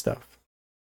narrates his stuff.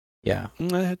 Yeah,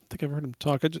 I think I've heard him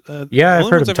talk. I've heard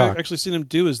him talk. I've actually seen him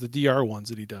do is the DR ones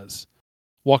that he does,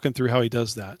 walking through how he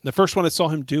does that. The first one I saw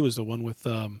him do is the one with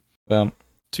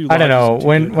two. I don't know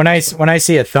when I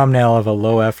see a thumbnail of a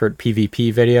low effort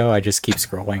PvP video, I just keep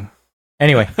scrolling.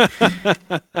 Anyway,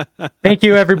 thank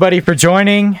you everybody for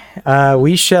joining.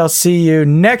 We shall see you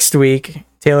next week.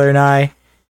 Taylor and I.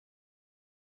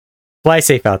 Fly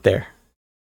safe out there.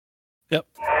 Yep.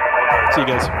 See you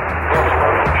guys.